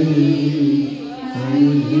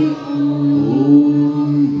Hari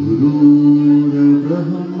Om Guru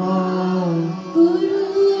Brahma Guru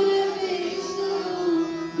Vishnu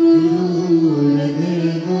Guru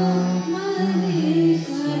Deva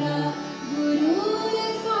Maheshwara Guru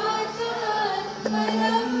Sakshat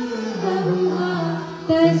Param Brahma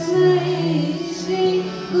Tasmai Shri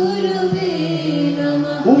Gurave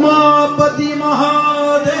Namah Umapati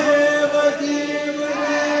Mahadev ki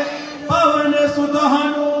jai Pavan Sut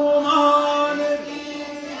Hanuman ki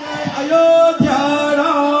jai Ayodhya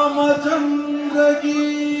Ramachandra ki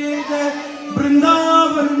jai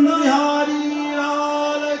Vrindavan Bihari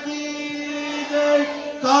Lal ki jai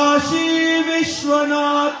Kashi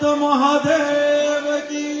Vishwanath Mahadev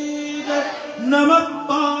ki jai Namah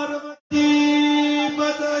Parvati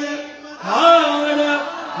Pataye Har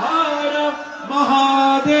Har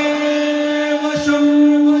Mahadev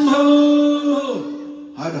Shambho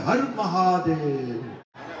Har Har Mahadev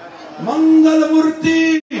Mangal Murti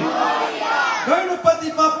Ganapati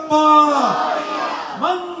Bappa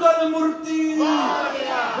Mangal Murti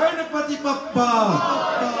Ganapati Bappa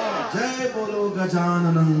Jai Bolo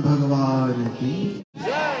Gajananam Bhagavan ki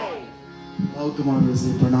Jai All commanders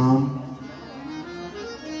say pranam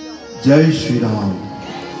Jai Shri Ram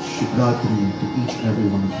Shivratri to each and every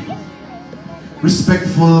one of you.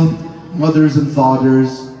 Respectful mothers and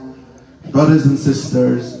fathers, brothers and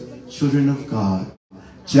sisters, children of God,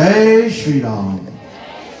 Jai Shri Ram.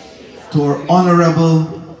 To our honorable,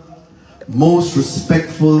 most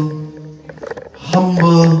respectful,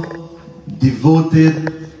 humble,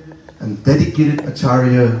 devoted, and dedicated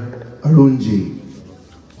Acharya Arunji,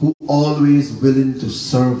 who always willing to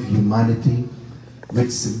serve humanity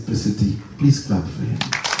with simplicity. Please clap for him.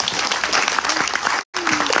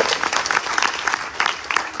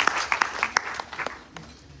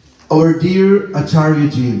 Our dear Acharya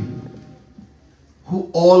ji, who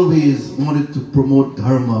always wanted to promote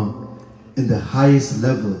Dharma in the highest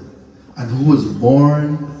level, and who was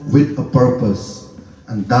born with a purpose,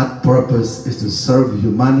 and that purpose is to serve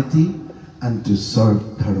humanity and to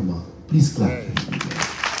serve Dharma. Please clap for him.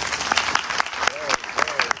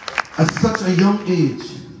 At such a young age,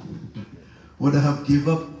 would have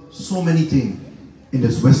given up so many things in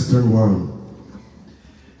this Western world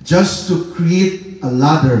just to create a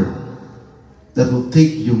ladder that will take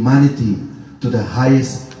humanity to the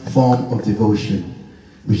highest form of devotion,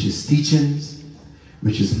 which is teachings,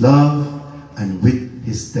 which is love, and with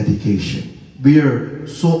his dedication. We are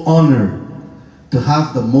so honored to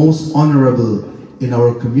have the most honorable in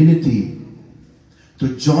our community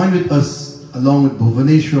to join with us along with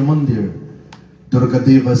Bhuvaneshwar Mandir, Durga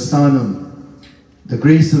Deva Sthanam, the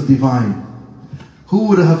Grace of Divine. Who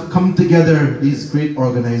would have come together, these great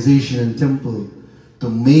organization and temple, to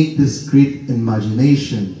make this great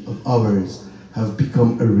imagination of ours have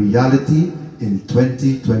become a reality in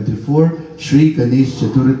 2024, Shri Ganesh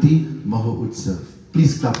Chaturthi Maha Utsav.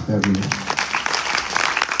 Please clap for everyone.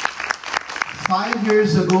 5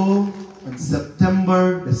 years ago, on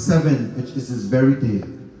September the 7th, which is this very day,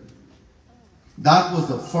 that was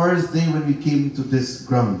the first day when we came to this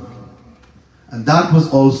ground. And that was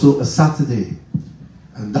also a Saturday.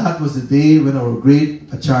 And that was the day when our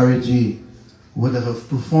great Acharya ji would have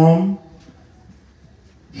performed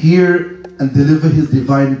here and deliver his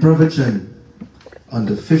divine pravachan on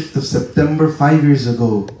the 5th of September 5 years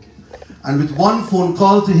ago. And with one phone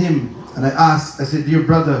call to him, and I said, dear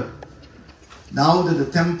brother, now that the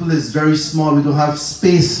temple is very small, we don't have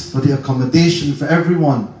space for the accommodation for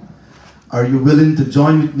everyone. Are you willing to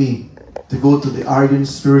join with me to go to the Arun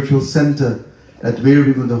Spiritual Center, at where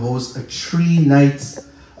we're going to host a 3 nights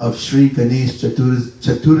of Shri Ganesh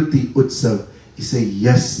Chaturthi Utsav? He said,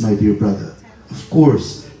 yes, my dear brother. Of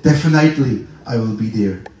course, definitely I will be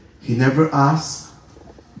there. He never asked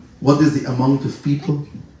what is the amount of people.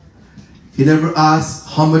 He never asked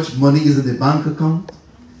how much money is in the bank account.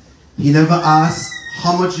 He never asked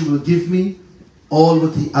how much you will give me. All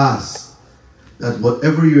what he asked, that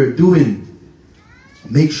whatever you're doing,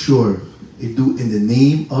 make sure you do in the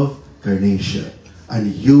name of Ganesha,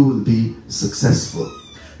 and you will be successful.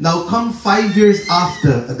 Now come 5 years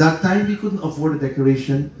after, at that time we couldn't afford a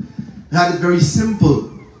decoration. We had it very simple,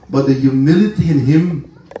 but the humility in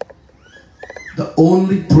him, the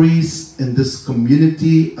only priest in this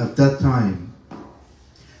community at that time,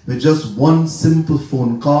 with just one simple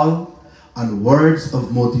phone call and words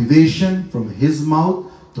of motivation from his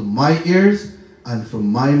mouth to my ears and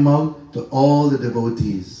from my mouth to all the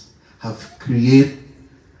devotees, have created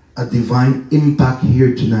a divine impact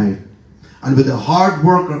here tonight. And with the hard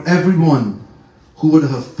work of everyone who would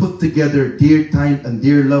have put together their time and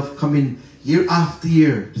their love, coming year after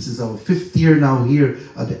year. This is our 5th year now here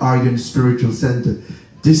at the Arun Spiritual Center.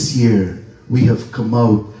 This year we have come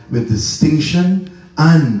out with distinction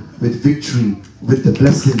and with victory, with the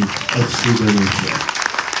blessing of Sri Ganesha.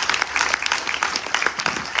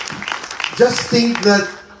 Just think that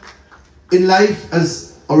in life,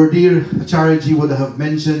 as our dear Acharya ji would have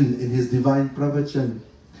mentioned in his divine pravachan,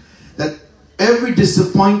 that every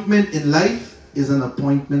disappointment in life is an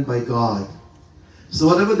appointment by God. So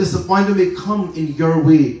whatever disappointment may come in your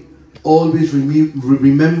way, always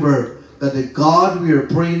remember that the God we are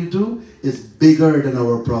praying to is bigger than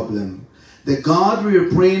our problem. The God we are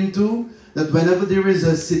praying to, that whenever there is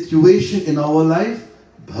a situation in our life,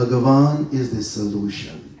 Bhagavan is the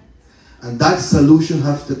solution. And that solution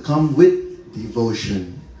has to come with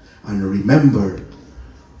devotion. And remember,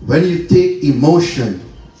 when you take emotion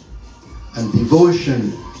and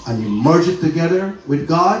devotion and you merge it together with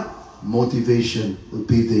God, motivation will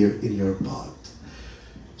be there in your path.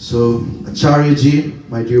 So, Acharya ji,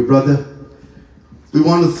 my dear brother, we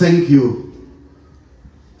want to thank you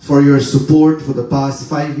for your support for the past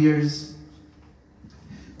 5 years.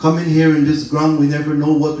 Coming here in this ground, we never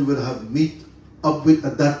know what we would have meet up with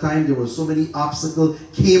at that time. There were so many obstacles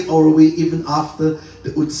came our way even after the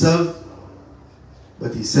Utsav.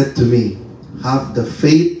 But he said to me, have the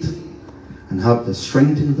faith and have the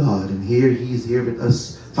strength in God. And here he is here with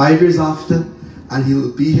us 5 years after, and he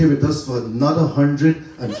will be here with us for another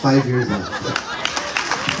 105 years after.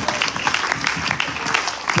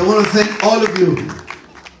 So I want to thank all of you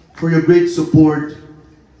for your great support,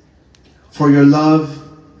 for your love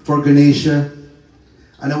for Ganesha.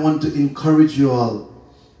 And I want to encourage you all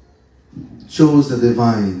Chose the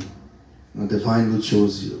divine, and the divine will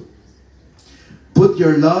choose you. Put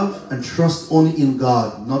your love and trust only in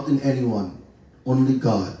God, not in anyone. Only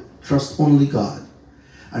God. Trust only God.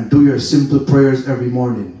 And do your simple prayers every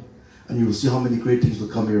morning, and you will see how many great things will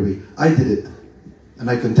come your way. I did it, and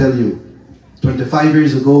I can tell you, 25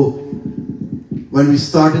 years ago, when we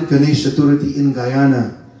started Ganesh Chaturthi in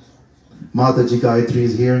Guyana, Mataji Gayatri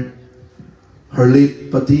is here. Her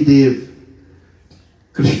late Pati Dev,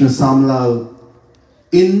 Krishna Samlal.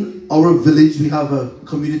 In our village, we have a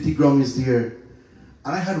community ground is there.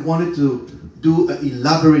 And I had wanted to do an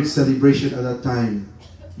elaborate celebration at that time.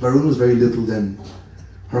 Arun was very little then.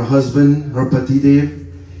 Her husband, her Pati Dev,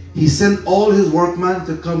 he sent all his workmen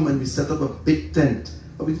to come and we set up a big tent.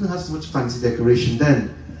 But we didn't have so much fancy decoration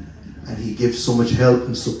then. And he gave so much help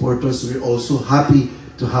and support us. We're also happy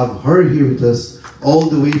to have her here with us all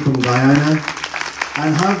the way from Guyana.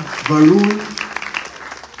 And have Arun,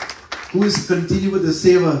 who is continuing with the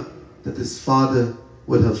seva that his father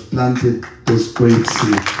would have planted those great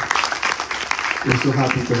seeds. We're so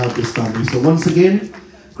happy to have this family. So once again,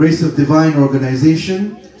 Grace of Divine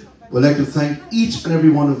Organization would like to thank each and every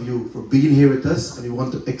one of you for being here with us, and we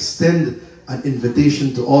want to extend an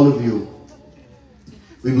invitation to all of you.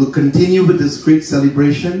 We will continue with this great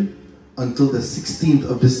celebration until the 16th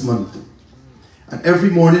of this month. And every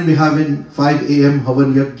morning we're having 5 a.m.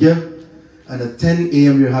 Havan Yagya, and at 10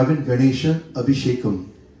 a.m. we're having Ganesha Abhishekam,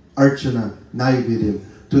 Archana, Naividyam.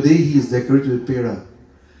 Today he is decorated with Pera.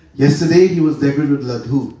 Yesterday he was decorated with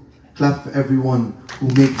Ladhu. Clap for everyone who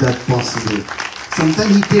make that possible.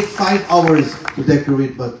 Sometimes he takes 5 hours to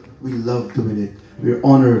decorate, but we love doing it. We're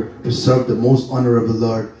honored to serve the most honorable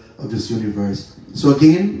Lord of this universe. So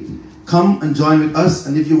again, come and join with us,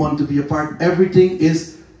 and if you want to be a part, everything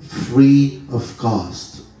is free of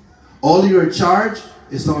cost. All you are charged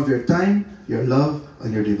is some of your time, your love,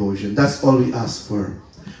 and your devotion. That's all we ask for.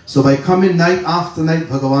 So by coming night after night,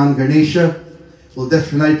 Bhagavan Ganesha will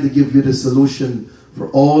definitely give you the solution for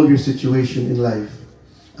all your situation in life.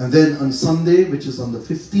 And then on Sunday, which is on the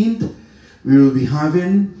 15th, we will be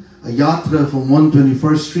having a yatra from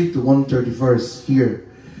 121st Street to 131st here.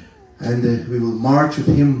 And we will march with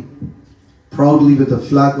him proudly with the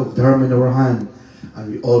flag of Dharma in our hand.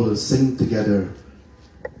 And we all will sing together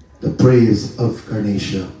the praise of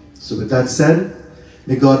Ganesha. So with that said,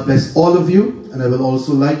 may God bless all of you. And I would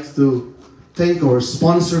also like to thank our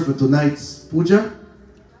sponsor for tonight's puja,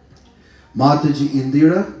 Mataji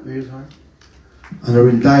Indira, where is her? And her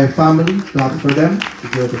entire family. Clap for them to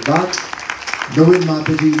get the back. Knowing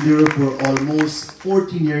Mataji Indira for almost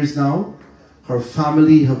 14 years now, her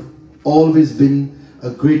family have always been a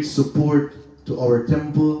great support to our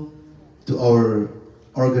temple, to our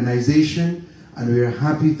organization, and we are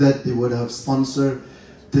happy that they would have sponsored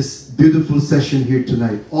this beautiful session here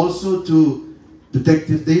tonight. Also to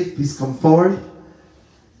Detective Dave, please come forward.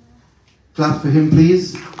 Clap for him,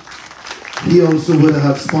 please. He also would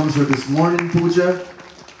have sponsored this morning puja,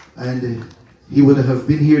 and he would have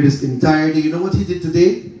been here this entire day. You know what he did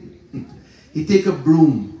today? He take a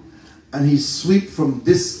broom and he sweep from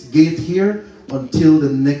this gate here until the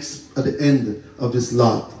next, at the end of this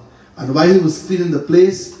lot. And while he was cleaning the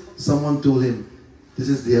place, someone told him, this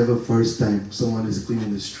is the ever first time someone is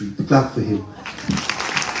cleaning the street. Clap for him.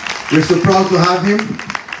 We're so proud to have him.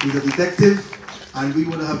 He's a detective, and we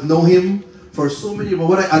would have known him for so many. But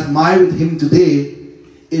what I admire with him today,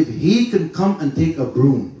 if he can come and take a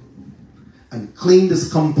broom and clean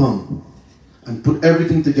this compound and put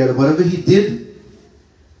everything together, whatever he did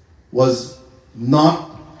was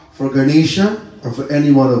not for Ganesha or for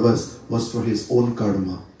any one of us, was for his own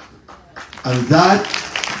karma. And that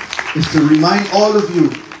is to remind all of you,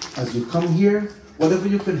 as you come here, whatever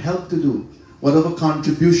you can help to do, whatever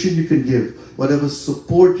contribution you can give, whatever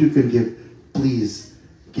support you can give, please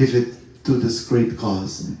give it to this great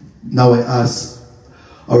cause. Now I ask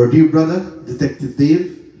our dear brother, Detective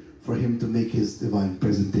Dave, for him to make his divine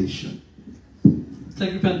presentation.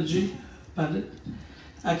 Thank you, Panditji. Pandit.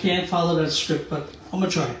 I can't follow that script, but I'm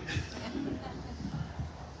going to try.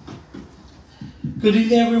 Good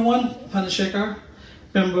evening, everyone. Pandit Shekhar,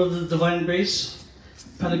 member of the Divine Grace,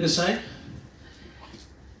 Pandit Gossai,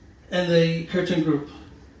 and the Kirtan group,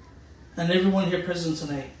 and everyone here present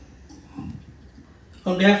tonight.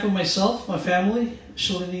 On behalf of myself, my family,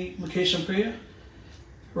 Shalini, Mukesh and Priya,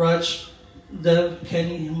 Raj, Dev,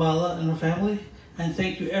 Kenny, Mala, and her family, and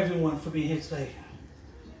thank you everyone for being here today.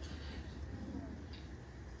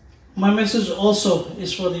 My message also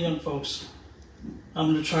is for the young folks.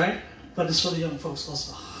 I'm going to try, but it's for the young folks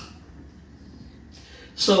also.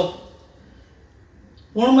 So,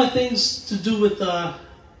 one of my things to do with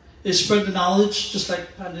is spread the knowledge, just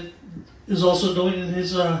like Pandit is also doing in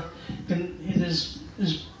his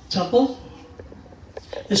temple.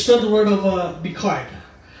 Is spread the word of Bikard.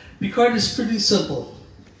 Bikard is pretty simple.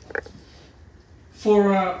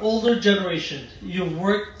 For older generation, you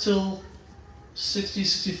work till 60,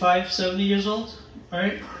 65, 70 years old,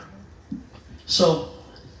 right? So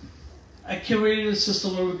I created a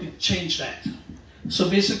system where we could change that. So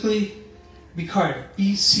basically, Bicard,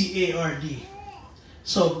 B-C-A-R-D.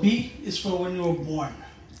 So B is for when you were born.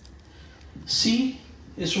 C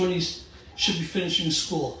is when you should be finishing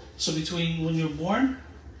school. So between when you're born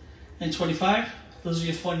and 25, those are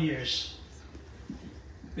your fun years.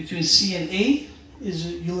 Between C and A is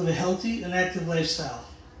you live a healthy and active lifestyle.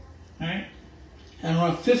 Right? And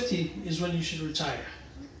around 50 is when you should retire.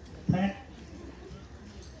 Right?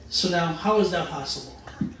 So now, how is that possible?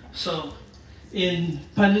 So, in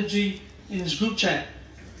Panditji, in his group chat,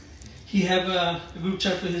 he have a group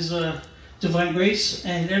chat for his Divine Grace,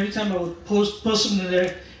 and every time I would post something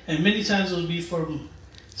there, and many times it would be from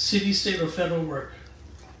city, state, or federal work.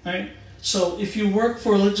 Right? So, if you work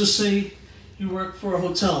for, let's just say, you work for a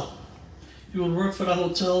hotel, you would work for the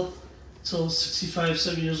hotel till 65,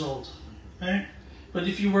 70 years old. Right? But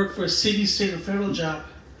if you work for a city, state, or federal job,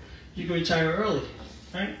 you can retire early.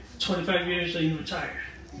 Right? 25 years and you retire.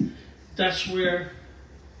 That's where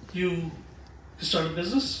you can start a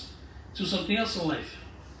business, do something else in life.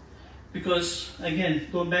 Because, again,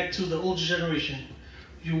 going back to the older generation,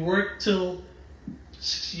 you work till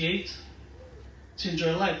 68 to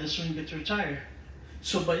enjoy life. That's when you get to retire.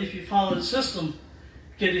 So, but if you follow the system,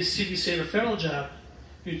 get a city, state, or federal job,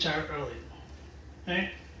 you retire early.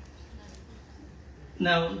 Right?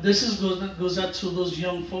 Now, this goes out to those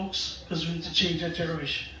young folks because we need to change that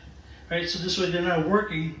generation. Right? So this way they're not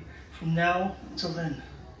working from now until then.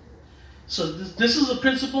 So this is a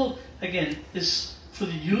principle, again, is for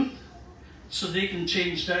the youth so they can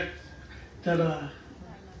change that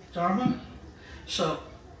dharma. So,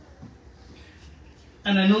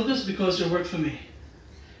 and I know this because it worked for me.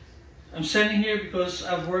 I'm standing here because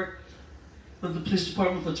I've worked with the police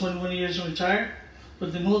department for 21 years and retired,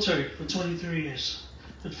 with the military for 23 years,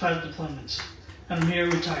 with 5 deployments, and I'm here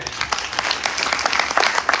retired.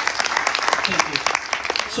 Thank you.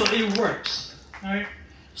 So it works, all right?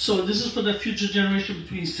 So this is for the future generation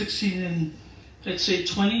between 16 and, let's say,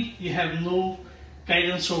 20. You have no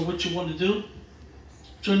guidance or what you want to do.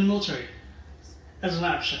 Join the military as an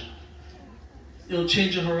option. It'll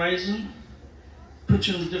change your horizon, put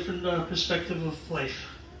you in a different perspective of life.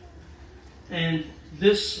 And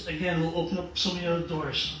this, again, will open up some of your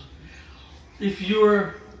doors. If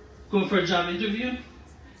you're going for a job interview,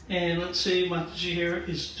 and let's say Mataji here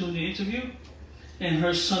is doing the interview, and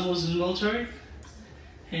her son was in the military,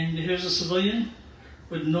 and here's a civilian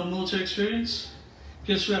with no military experience,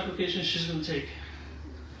 guess what application she's going to take?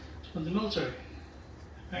 From the military,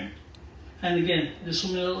 right? And again, there's so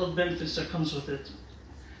many other benefits that comes with it.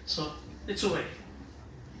 So, it's a way.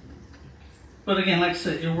 But again, like I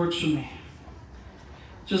said, it works for me.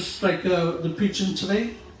 Just like the preaching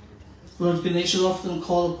today, Lord Ganesh is often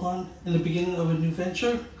called upon in the beginning of a new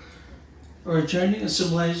venture or a journey and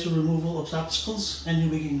symbolize the removal of obstacles and new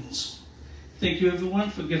beginnings. Thank you everyone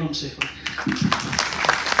for getting home safely.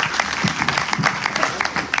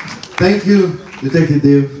 Thank you, Detective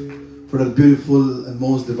Dev, for that beautiful and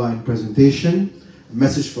most divine presentation. A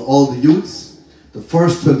message for all the youths. The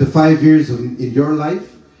first 25 years in your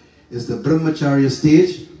life is the Brahmacharya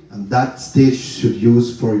stage, and that stage should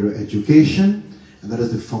use for your education, and that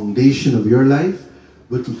is the foundation of your life,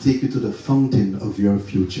 which will take you to the fountain of your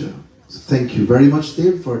future. So thank you very much,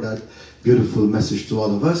 Dave, for that beautiful message to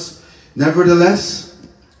all of us. Nevertheless,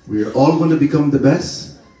 we are all going to become the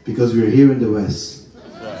best because we are here in the West.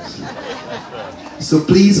 So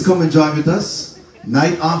please come and join with us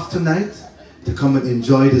night after night to come and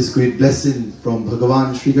enjoy this great blessing from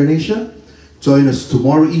Bhagavan Sri Ganesha. Join us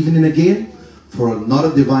tomorrow evening again for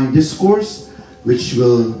another divine discourse which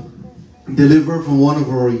will deliver from one of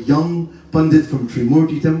our young Pandit from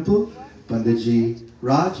Trimurti Temple, Panditji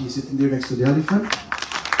Raj. He's sitting there next to the elephant.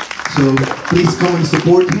 So please come and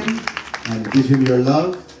support him and give him your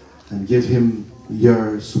love and give him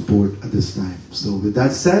your support at this time. So with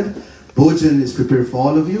that said, Bhojan is prepared for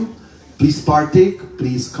all of you. Please partake.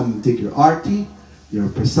 Please come and take your arti, your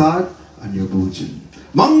prasad, and your Bhojan.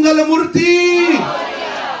 Mangalamurti!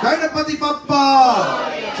 Ganapati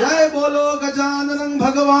Bappa! Jai Bolo Gajananam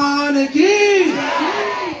Bhagavan ki!